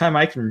first time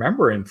I can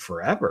remember in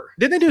forever.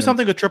 Didn't they do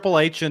something with Triple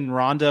H and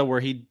Ronda where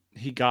he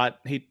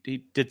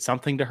did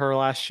something to her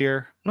last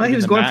year? Well, he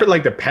was going for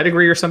like the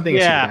pedigree or something.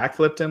 Yeah, and she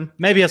backflipped him.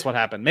 Maybe that's what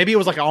happened. Maybe it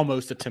was like an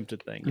almost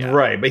attempted thing. Yeah.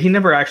 Right, but he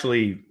never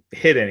actually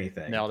hit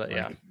anything. Nailed it.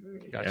 Yeah,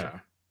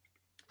 gotcha.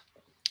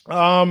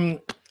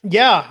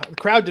 Yeah, the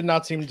crowd did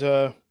not seem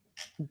to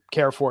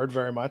care for it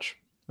very much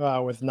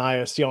with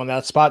Nia stealing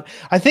that spot.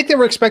 I think they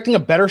were expecting a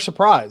better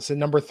surprise at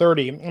number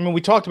 30. I mean,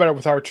 we talked about it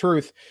with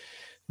R-Truth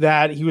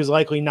that he was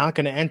likely not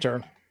going to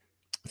enter.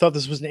 I thought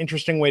this was an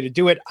interesting way to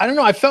do it. I don't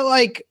know. I felt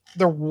like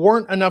there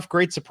weren't enough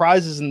great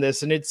surprises in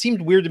this, and it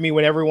seemed weird to me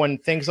when everyone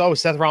thinks, oh,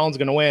 Seth Rollins is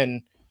going to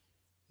win,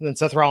 and then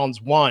Seth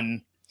Rollins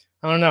won.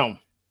 I don't know.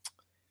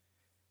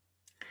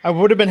 I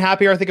would have been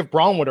happier, I think, if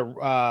Braun would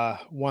have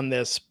won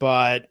this,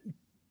 but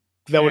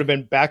that would have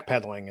been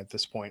backpedaling at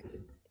this point.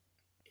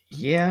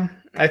 Yeah,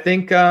 I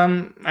think.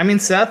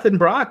 Seth and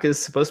Brock is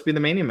supposed to be the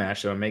Mania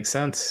match, so it makes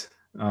sense.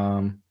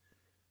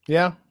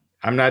 Yeah,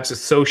 I'm not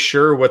just so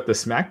sure what the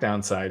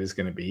SmackDown side is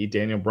going to be.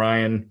 Daniel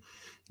Bryan,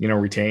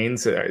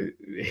 retains.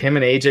 Him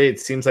and AJ, it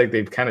seems like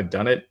they've kind of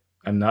done it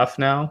enough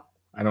now.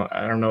 I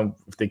don't know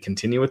if they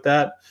continue with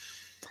that.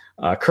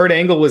 Kurt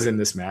Angle was in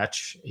this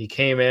match. He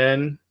came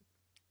in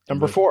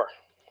number 4.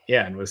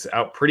 Yeah, and was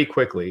out pretty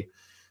quickly.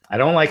 I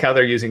don't like how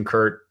they're using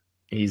Kurt.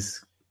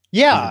 He's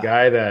a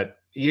guy that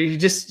you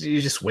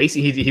just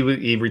wasting.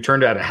 He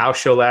returned at a house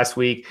show last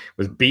week,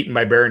 was beaten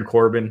by Baron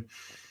Corbin.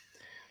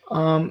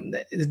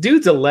 The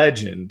dude's a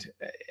legend,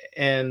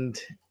 and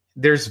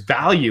there's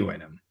value in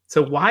him.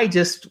 So why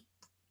just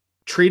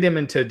treat him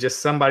into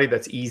just somebody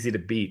that's easy to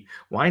beat?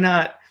 Why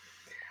not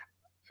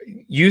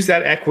use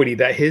that equity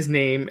that his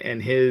name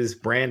and his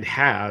brand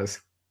has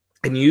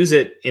and use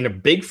it in a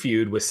big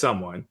feud with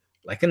someone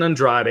like an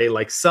Andrade,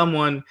 like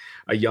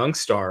a young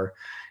star,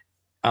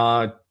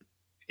 in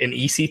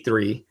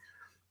EC3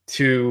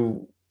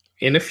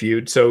 in a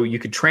feud, so you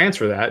could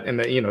transfer that, and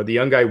that the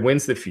young guy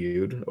wins the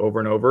feud over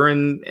and over,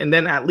 and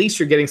then at least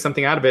you're getting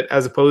something out of it,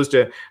 as opposed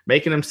to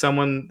making him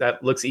someone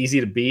that looks easy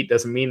to beat,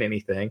 doesn't mean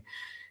anything,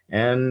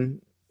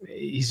 and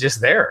he's just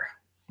there.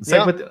 It's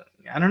like,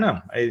 I don't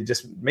know, it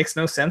just makes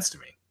no sense to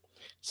me.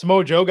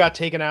 Samoa Joe got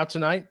taken out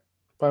tonight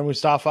by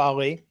Mustafa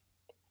Ali.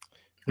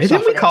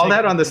 Didn't we call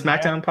that on the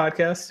SmackDown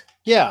podcast?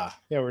 Yeah,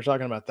 we're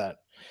talking about that.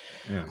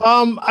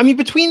 Yeah.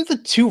 Between the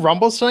 2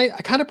 Rumbles tonight,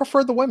 I kind of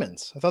preferred the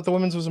women's. I thought the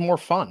women's was more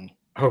fun.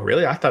 Oh,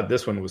 really? I thought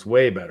this one was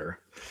way better.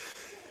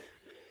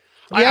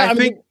 Yeah, I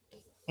think.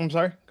 I'm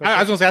sorry. I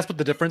was going to ask what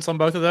the difference on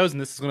both of those,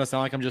 and this is going to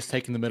sound like I'm just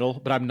taking the middle,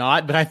 but I'm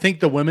not. But I think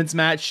the women's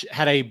match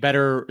had a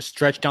better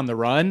stretch down the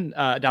run,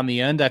 down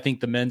the end. I think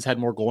the men's had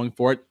more going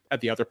for it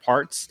at the other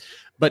parts,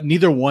 but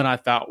neither one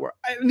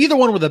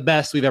were the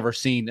best we've ever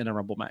seen in a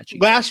Rumble match.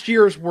 Last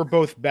year's were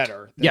both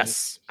better.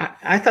 Yes.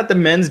 I thought the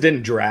men's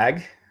didn't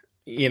drag.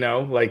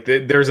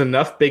 There's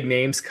enough big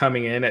names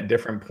coming in at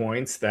different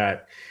points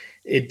that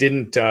it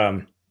didn't.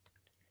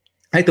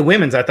 Like the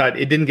women's, I thought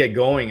it didn't get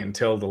going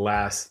until the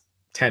last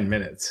 10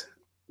 minutes,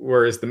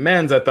 whereas the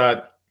men's, I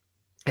thought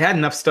it had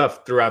enough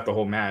stuff throughout the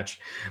whole match.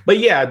 But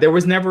yeah, there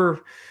was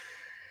never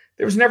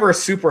a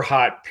super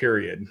hot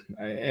period.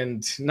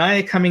 And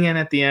Nia coming in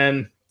at the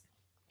end,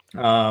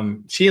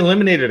 she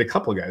eliminated a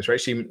couple of guys,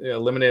 right? She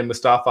eliminated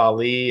Mustafa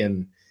Ali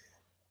and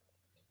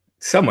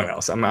someone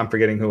else. I'm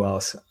forgetting who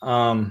else.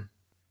 I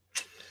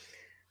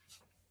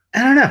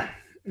don't know.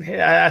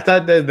 I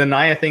thought the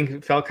Nia thing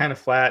felt kind of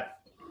flat,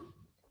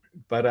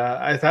 but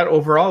I thought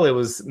overall it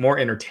was more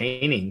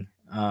entertaining.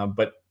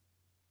 But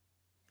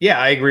yeah,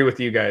 I agree with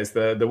you guys.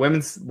 The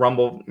women's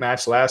Rumble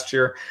match last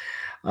year,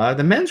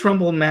 the men's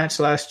Rumble match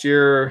last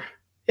year,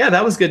 yeah,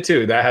 that was good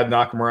too. That had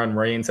Nakamura and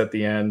Reigns at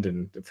the end,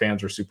 and the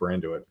fans were super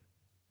into it.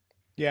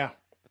 Yeah.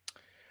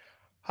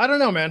 I don't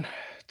know, man.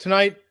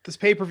 Tonight, this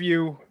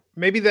pay-per-view,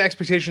 maybe the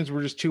expectations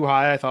were just too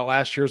high. I thought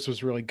last year's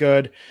was really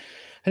good.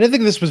 I didn't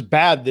think this was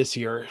bad this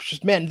year. It's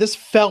just, man, this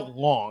felt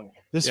long.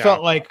 This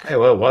felt like... Hey,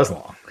 well, it was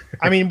long.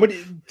 what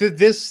did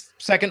this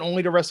second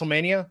only to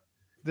WrestleMania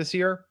this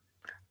year?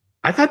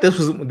 I thought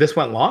this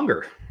went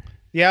longer.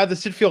 Yeah,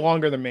 this did feel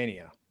longer than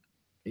Mania.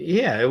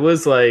 Yeah, it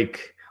was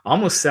like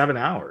almost 7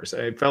 hours.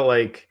 I felt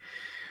like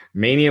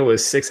Mania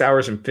was 6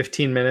 hours and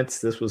 15 minutes.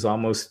 This was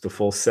almost the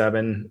full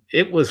 7.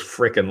 It was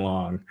freaking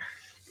long.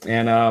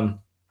 And,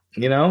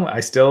 I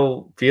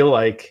still feel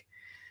like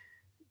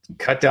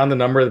cut down the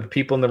number of the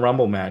people in the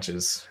Rumble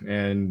matches.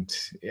 And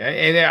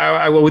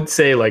I would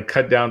say like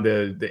cut down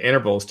the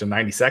intervals to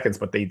 90 seconds,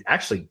 but they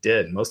actually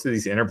did. Most of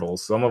these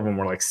intervals, some of them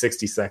were like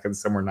 60 seconds,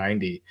 some were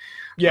 90.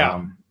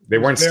 Yeah. They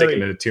weren't sticking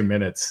to 2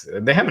 minutes.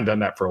 They haven't done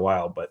that for a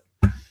while, but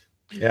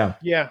yeah.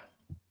 Yeah.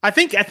 I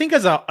think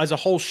as a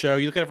whole show,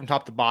 you look at it from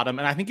top to bottom,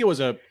 and I think it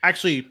was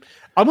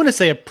I'm going to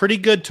say a pretty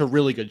good to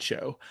really good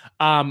show.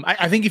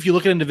 I think if you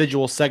look at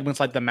individual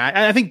segments like the match,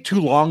 I think too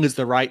long is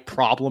the right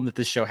problem that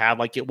this show had.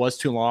 Like it was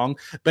too long,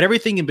 but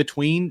everything in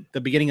between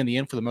the beginning and the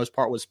end for the most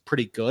part was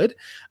pretty good.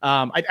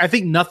 I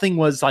think nothing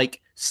was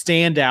like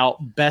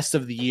standout best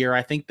of the year.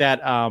 I think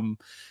that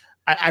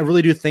I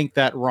really do think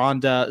that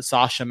Ronda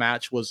Sasha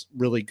match was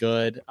really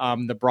good.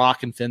 The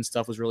Brock and Finn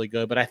stuff was really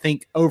good, but I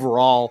think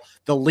overall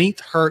the length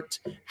hurt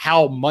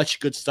how much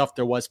good stuff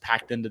there was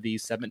packed into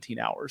these 17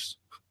 hours.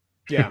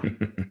 Yeah.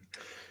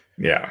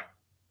 Yeah.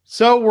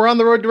 So we're on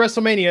the road to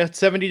WrestleMania. It's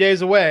 70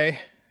 days away.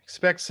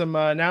 Expect some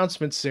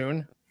announcements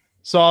soon.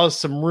 Saw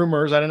some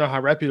rumors. I don't know how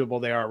reputable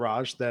they are,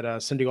 Raj, that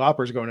Cyndi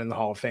Lauper is going in the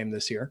Hall of Fame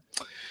this year.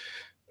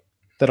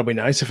 That'll be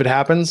nice if it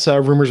happens.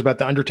 Rumors about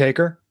The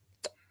Undertaker.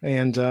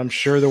 And I'm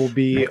sure there will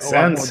be Makes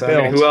sense.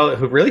 I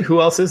mean,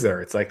 who else is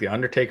there? It's like The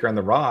Undertaker and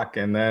The Rock,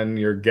 and then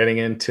you're getting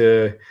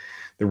into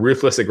the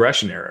Ruthless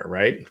Aggression era,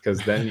 right? Because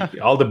then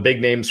all the big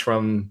names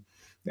from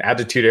the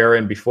Attitude Era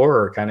and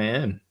before are kind of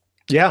in.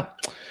 Yeah.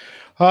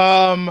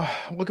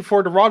 Looking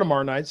forward to Raw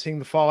tomorrow night, seeing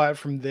the fallout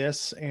from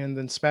this, and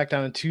then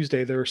SmackDown on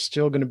Tuesday. They're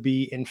still going to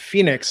be in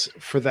Phoenix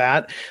for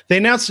that. They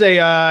announced a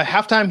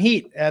halftime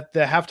heat at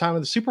the halftime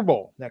of the Super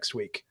Bowl next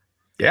week.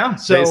 Yeah.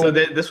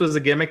 This was a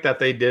gimmick that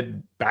they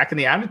did back in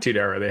the Attitude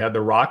Era. They had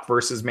The Rock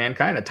versus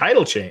Mankind, a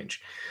title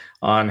change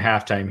on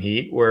halftime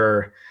heat,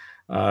 where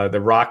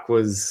The Rock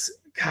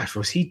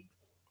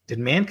did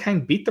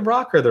Mankind beat The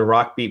Rock, or The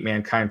Rock beat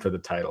Mankind for the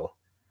title?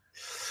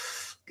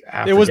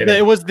 It was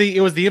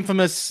the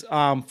infamous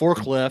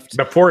forklift.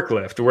 The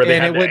forklift where they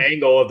had the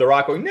angle of The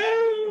Rock going,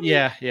 no.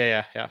 Yeah.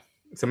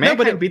 So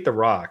Mankind beat The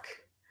Rock.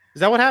 Is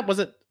that what happened? Was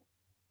it?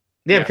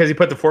 Yeah, because he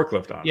put the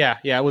forklift on. Yeah,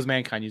 it was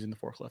Mankind using the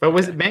forklift.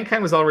 But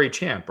Mankind was already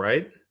champ,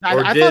 right?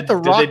 I thought The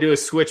Rock, did they do a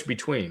switch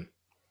between?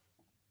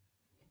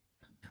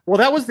 Well,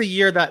 that was the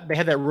year that they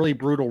had that really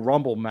brutal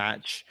Rumble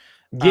match.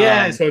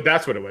 Yeah, so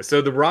that's what it was.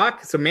 So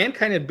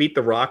Mankind had beat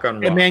The Rock on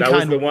Raw. That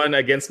was the one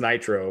against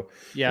Nitro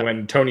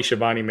when Tony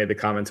Schiavone made the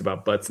comments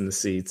about butts in the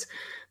seats.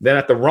 Then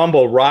at the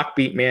Rumble, Rock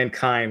beat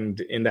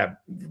Mankind in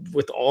that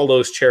with all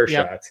those chair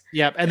shots.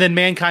 Yep, and then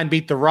Mankind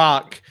beat The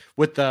Rock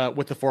with the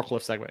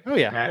forklift segment. Oh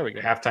yeah, there we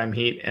go. Halftime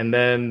heat, and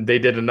then they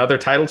did another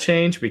title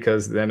change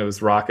because then it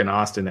was Rock and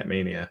Austin at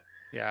Mania.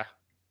 Yeah.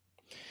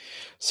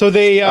 So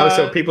they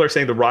so people are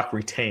saying The Rock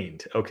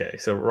retained. Okay,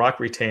 so Rock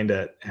retained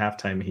at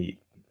halftime heat.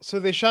 So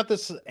they shot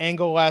this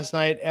angle last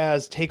night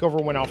as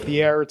TakeOver went off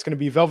the air. It's going to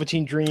be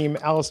Velveteen Dream,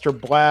 Aleister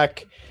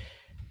Black,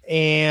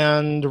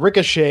 and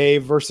Ricochet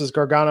versus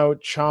Gargano,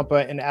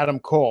 Ciampa, and Adam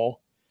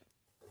Cole.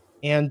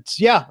 And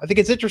yeah, I think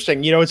it's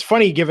interesting. It's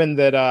funny given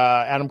that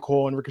Adam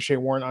Cole and Ricochet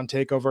weren't on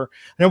TakeOver.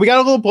 I know we got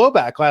a little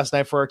blowback last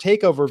night for our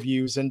TakeOver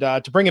views, and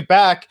to bring it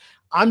back,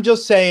 I'm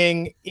just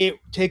saying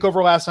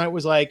TakeOver last night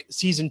was like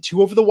season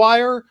 2 of The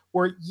Wire,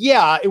 where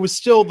it was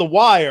still The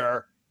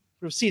Wire,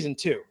 but it was season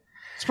 2.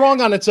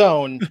 Strong on its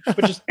own,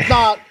 but just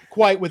not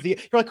quite with you're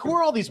like, who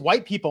are all these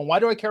white people? And why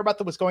do I care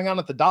about what's going on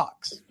at the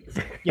docks?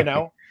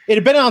 It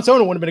had been on its own,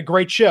 it would have been a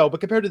great show, but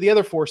compared to the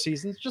other 4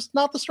 seasons, just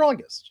not the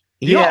strongest.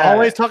 You don't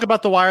always talk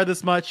about The Wire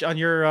this much on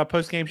your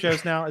post-game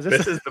shows now?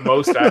 This is the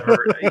most I've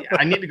heard.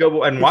 I need to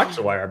go and watch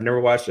The Wire. I've never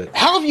watched it.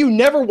 How have you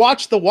never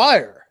watched The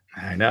Wire?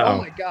 I know. Oh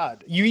my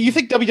God. You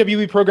think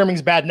WWE programming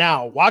is bad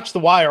now? Watch The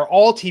Wire.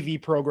 All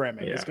TV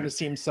programming is going to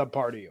seem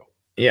subpar to you.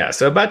 Yeah.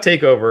 So about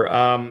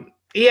TakeOver,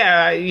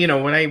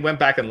 when I went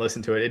back and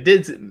listened to it, it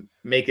did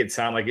make it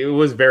sound like it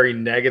was very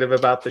negative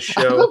about the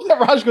show. I love that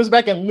Raj goes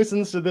back and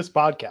listens to this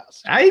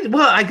podcast.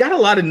 I got a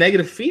lot of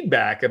negative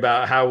feedback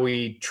about how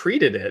we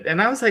treated it. And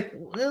I was like,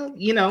 well,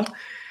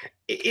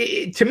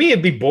 to me,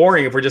 it'd be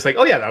boring if we're just like,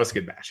 oh yeah, that was a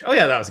good match. Oh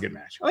yeah, that was a good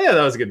match. Oh yeah,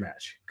 that was a good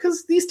match.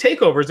 Because these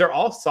takeovers, they're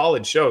all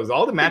solid shows.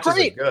 All the matches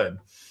are good.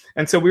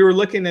 And so we were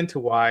looking into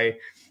why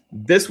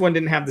this one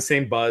didn't have the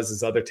same buzz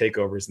as other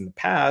takeovers in the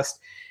past.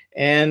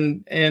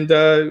 And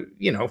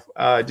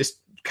just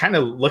kind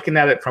of looking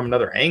at it from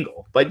another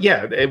angle. But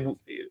yeah,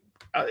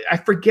 I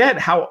forget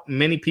how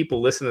many people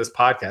listen to this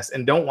podcast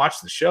and don't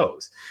watch the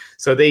shows.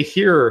 So they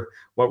hear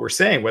what we're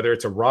saying, whether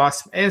it's a Raw,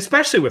 and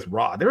especially with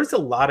Raw, there's a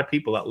lot of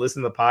people that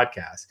listen to the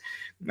podcast.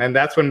 And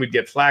that's when we'd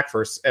get flack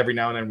for every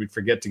now and then we'd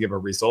forget to give a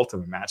result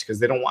of a match because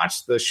they don't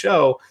watch the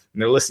show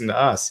and they're listening to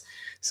us.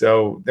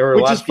 So there were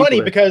which is funny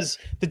because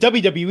the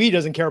WWE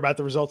doesn't care about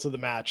the results of the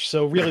match.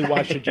 So really,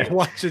 why should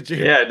you?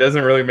 Yeah, it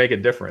doesn't really make a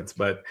difference.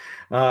 But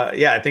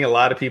I think a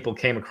lot of people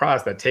came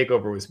across that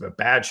TakeOver was a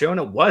bad show, and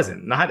it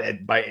wasn't. Not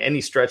by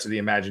any stretch of the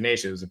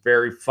imagination. It was a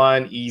very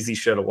fun, easy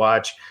show to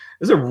watch.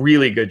 It was a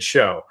really good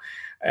show.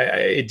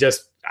 I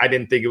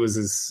didn't think it was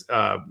as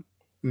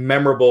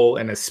memorable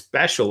and as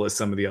special as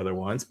some of the other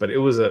ones, but it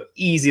was a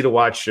easy to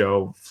watch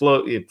show.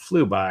 It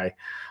flew by.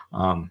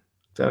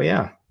 So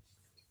yeah.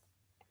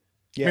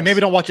 Yes. I mean,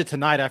 maybe don't watch it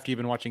tonight after you've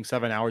been watching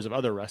 7 hours of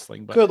other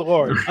wrestling. But good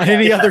Lord.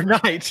 Any other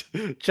night,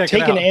 take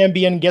an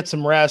Ambien, get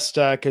some rest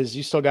because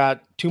you still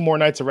got 2 more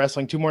nights of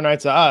wrestling, 2 more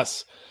nights of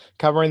us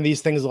covering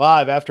these things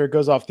live after it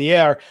goes off the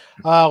air.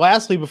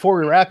 Lastly, before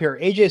we wrap here,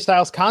 AJ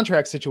Styles'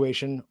 contract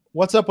situation.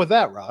 What's up with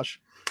that, Raj?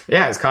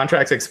 Yeah, his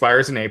contract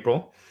expires in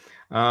April.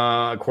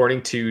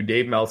 According to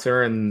Dave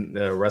Meltzer and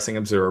the Wrestling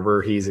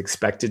Observer, he's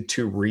expected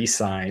to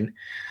re-sign.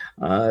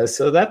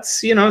 So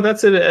that's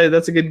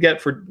a good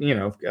get for,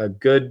 a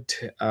good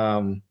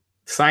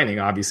signing,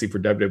 obviously, for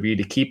WWE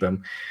to keep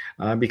him,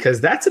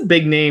 because that's a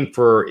big name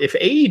for if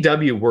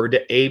AEW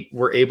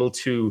were able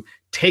to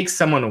take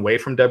someone away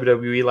from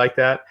WWE like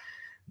that.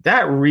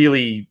 That's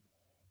really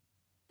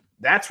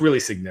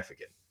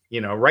significant.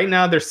 Right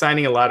now they're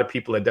signing a lot of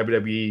people that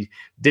WWE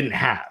didn't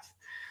have,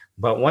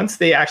 but once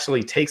they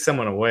actually take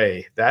someone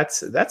away,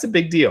 that's a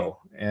big deal.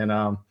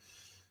 And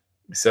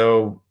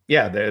so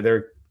yeah,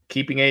 they're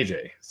keeping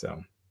AJ.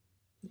 So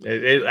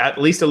it at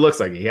least it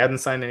looks like he hasn't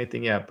signed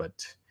anything yet, but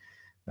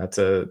that's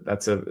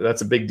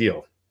a big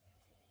deal.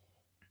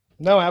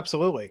 No,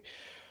 absolutely.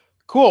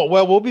 Cool.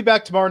 Well, we'll be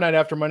back tomorrow night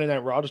after Monday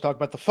Night Raw to talk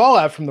about the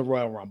fallout from the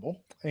Royal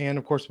Rumble. And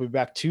of course, we'll be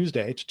back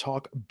Tuesday to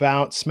talk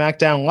about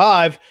SmackDown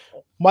Live.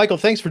 Michael,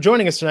 thanks for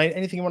joining us tonight.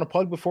 Anything you want to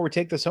plug before we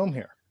take this home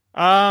here?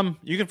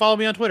 You can follow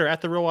me on Twitter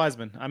at The Real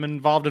Wiseman. I'm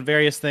involved in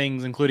various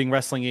things, including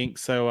Wrestling Inc.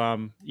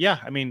 So, yeah,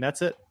 I mean,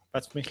 that's it.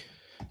 That's me.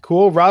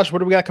 Cool. Raj, what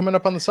do we got coming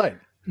up on the site?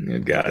 Oh,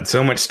 God,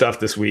 so much stuff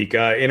this week.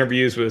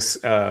 Interviews with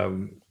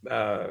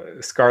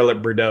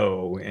Scarlett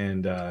Bordeaux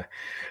and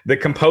the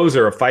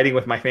composer of Fighting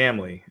with My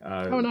Family.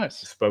 Nice.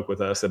 Spoke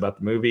with us about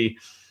the movie.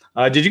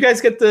 Did you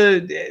guys get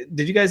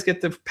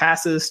the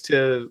passes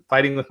to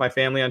Fighting with My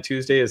Family on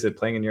Tuesday? Is it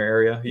playing in your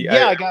area?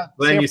 Yeah, I got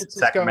San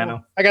Francisco.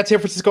 Sacramento. I got San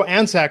Francisco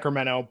and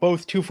Sacramento,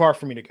 both too far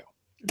for me to go.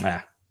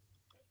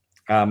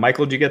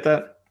 Michael, did you get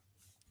that?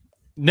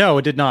 No,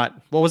 it did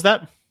not. What was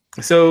that?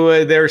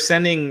 So they're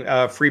sending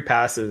free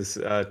passes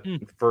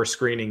for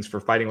screenings for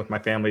Fighting with My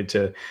Family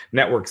to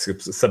network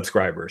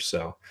subscribers.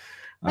 So,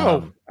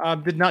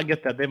 did not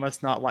get that. They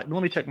must not like.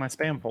 Let me check my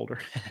spam folder.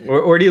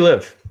 Where do you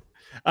live?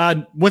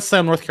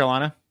 Winston-Salem, North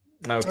Carolina.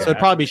 Okay. So it'd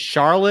probably be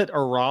Charlotte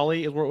or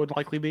Raleigh is where it would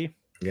likely be.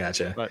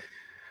 Gotcha. But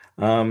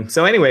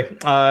so anyway,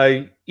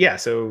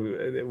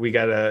 so we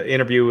got an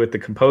interview with the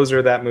composer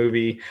of that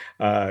movie,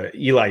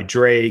 Eli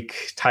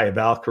Drake, Taya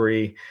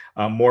Valkyrie,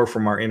 more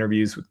from our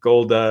interviews with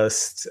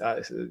Goldust,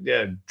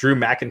 Drew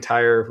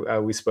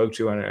McIntyre, we spoke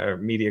to on a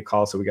media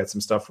call. So we got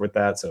some stuff with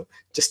that. So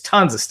just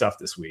tons of stuff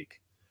this week.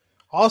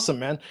 Awesome,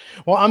 man.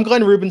 Well, I'm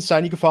Glenn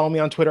Rubenstein. You can follow me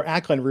on Twitter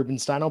at Glenn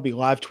Rubenstein. I'll be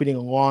live tweeting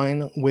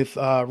along with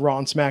Raw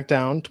and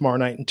SmackDown tomorrow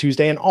night and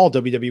Tuesday, and all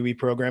WWE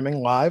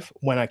programming live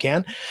when I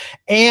can.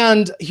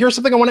 And here's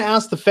something I want to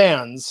ask the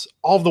fans,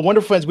 all of the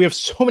wonderful fans. We have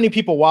so many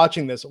people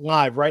watching this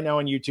live right now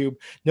on YouTube.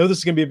 Know this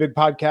is going to be a big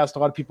podcast, a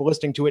lot of people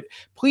listening to it.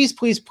 Please,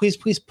 please, please,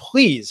 please,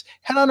 please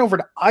head on over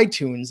to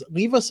iTunes.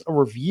 Leave us a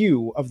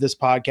review of this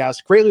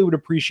podcast. Greatly would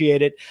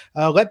appreciate it.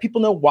 Let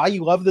people know why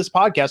you love this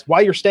podcast,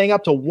 why you're staying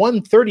up to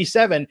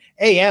 1:37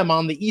 a.m.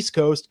 on the East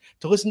Coast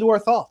to listen to our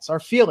thoughts, our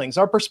feelings,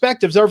 our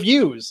perspectives, our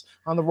views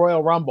on the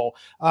Royal Rumble.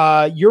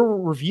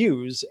 Your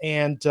reviews,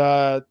 and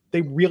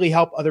they really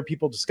help other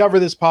people discover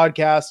this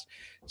podcast,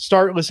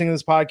 start listening to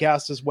this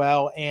podcast as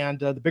well. And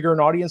the bigger an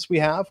audience we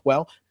have,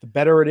 well, the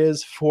better it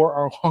is for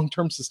our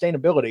long-term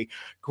sustainability.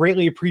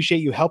 Greatly appreciate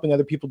you helping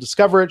other people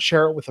discover it,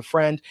 share it with a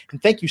friend.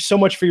 And thank you so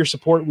much for your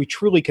support. We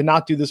truly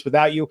cannot do this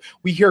without you.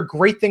 We hear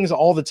great things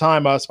all the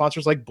time.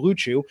 Sponsors like Blue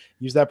Chew,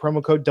 use that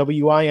promo code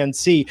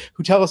WINC,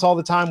 who tell us all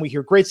the time. We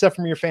hear great stuff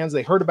from your fans.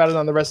 They heard about it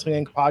on the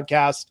Wrestling Inc.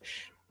 podcast.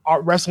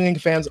 Our Wrestling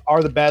Inc. fans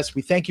are the best.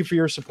 We thank you for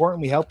your support,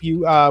 and we help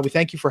you. We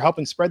thank you for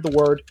helping spread the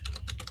word.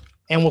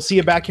 And we'll see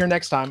you back here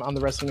next time on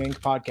the Wrestling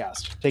Inc.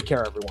 podcast. Take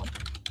care, everyone.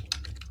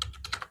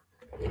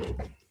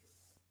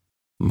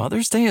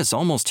 Mother's Day is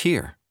almost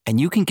here, and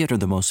you can get her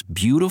the most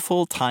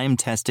beautiful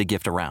time-tested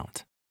gift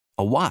around.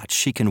 A watch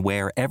she can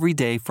wear every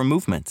day from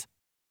Movement.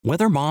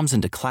 Whether mom's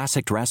into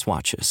classic dress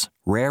watches,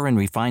 rare and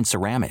refined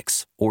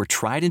ceramics, or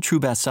tried-and-true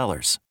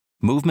bestsellers,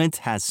 Movement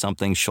has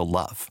something she'll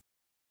love.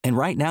 And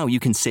right now, you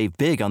can save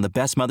big on the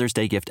best Mother's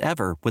Day gift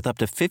ever with up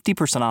to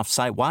 50% off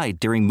site-wide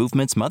during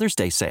Movement's Mother's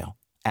Day sale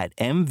at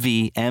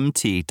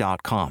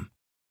MVMT.com.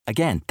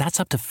 Again, that's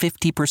up to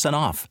 50%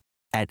 off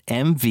at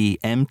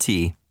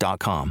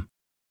MVMT.com.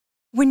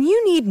 When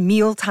you need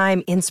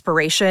mealtime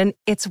inspiration,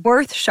 it's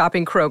worth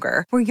shopping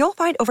Kroger, where you'll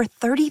find over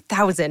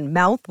 30,000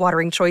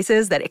 mouth-watering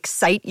choices that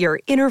excite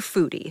your inner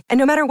foodie. And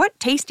no matter what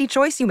tasty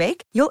choice you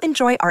make, you'll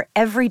enjoy our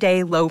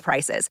everyday low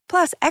prices,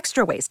 plus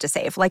extra ways to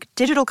save, like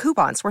digital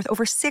coupons worth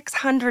over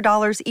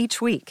 $600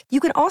 each week. You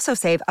can also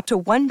save up to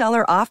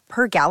 $1 off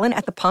per gallon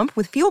at the pump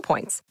with fuel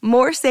points.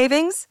 More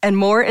savings and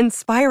more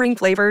inspiring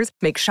flavors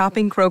make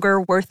shopping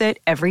Kroger worth it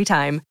every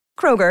time.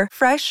 Kroger,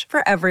 fresh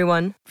for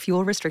everyone.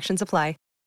 Fuel restrictions apply.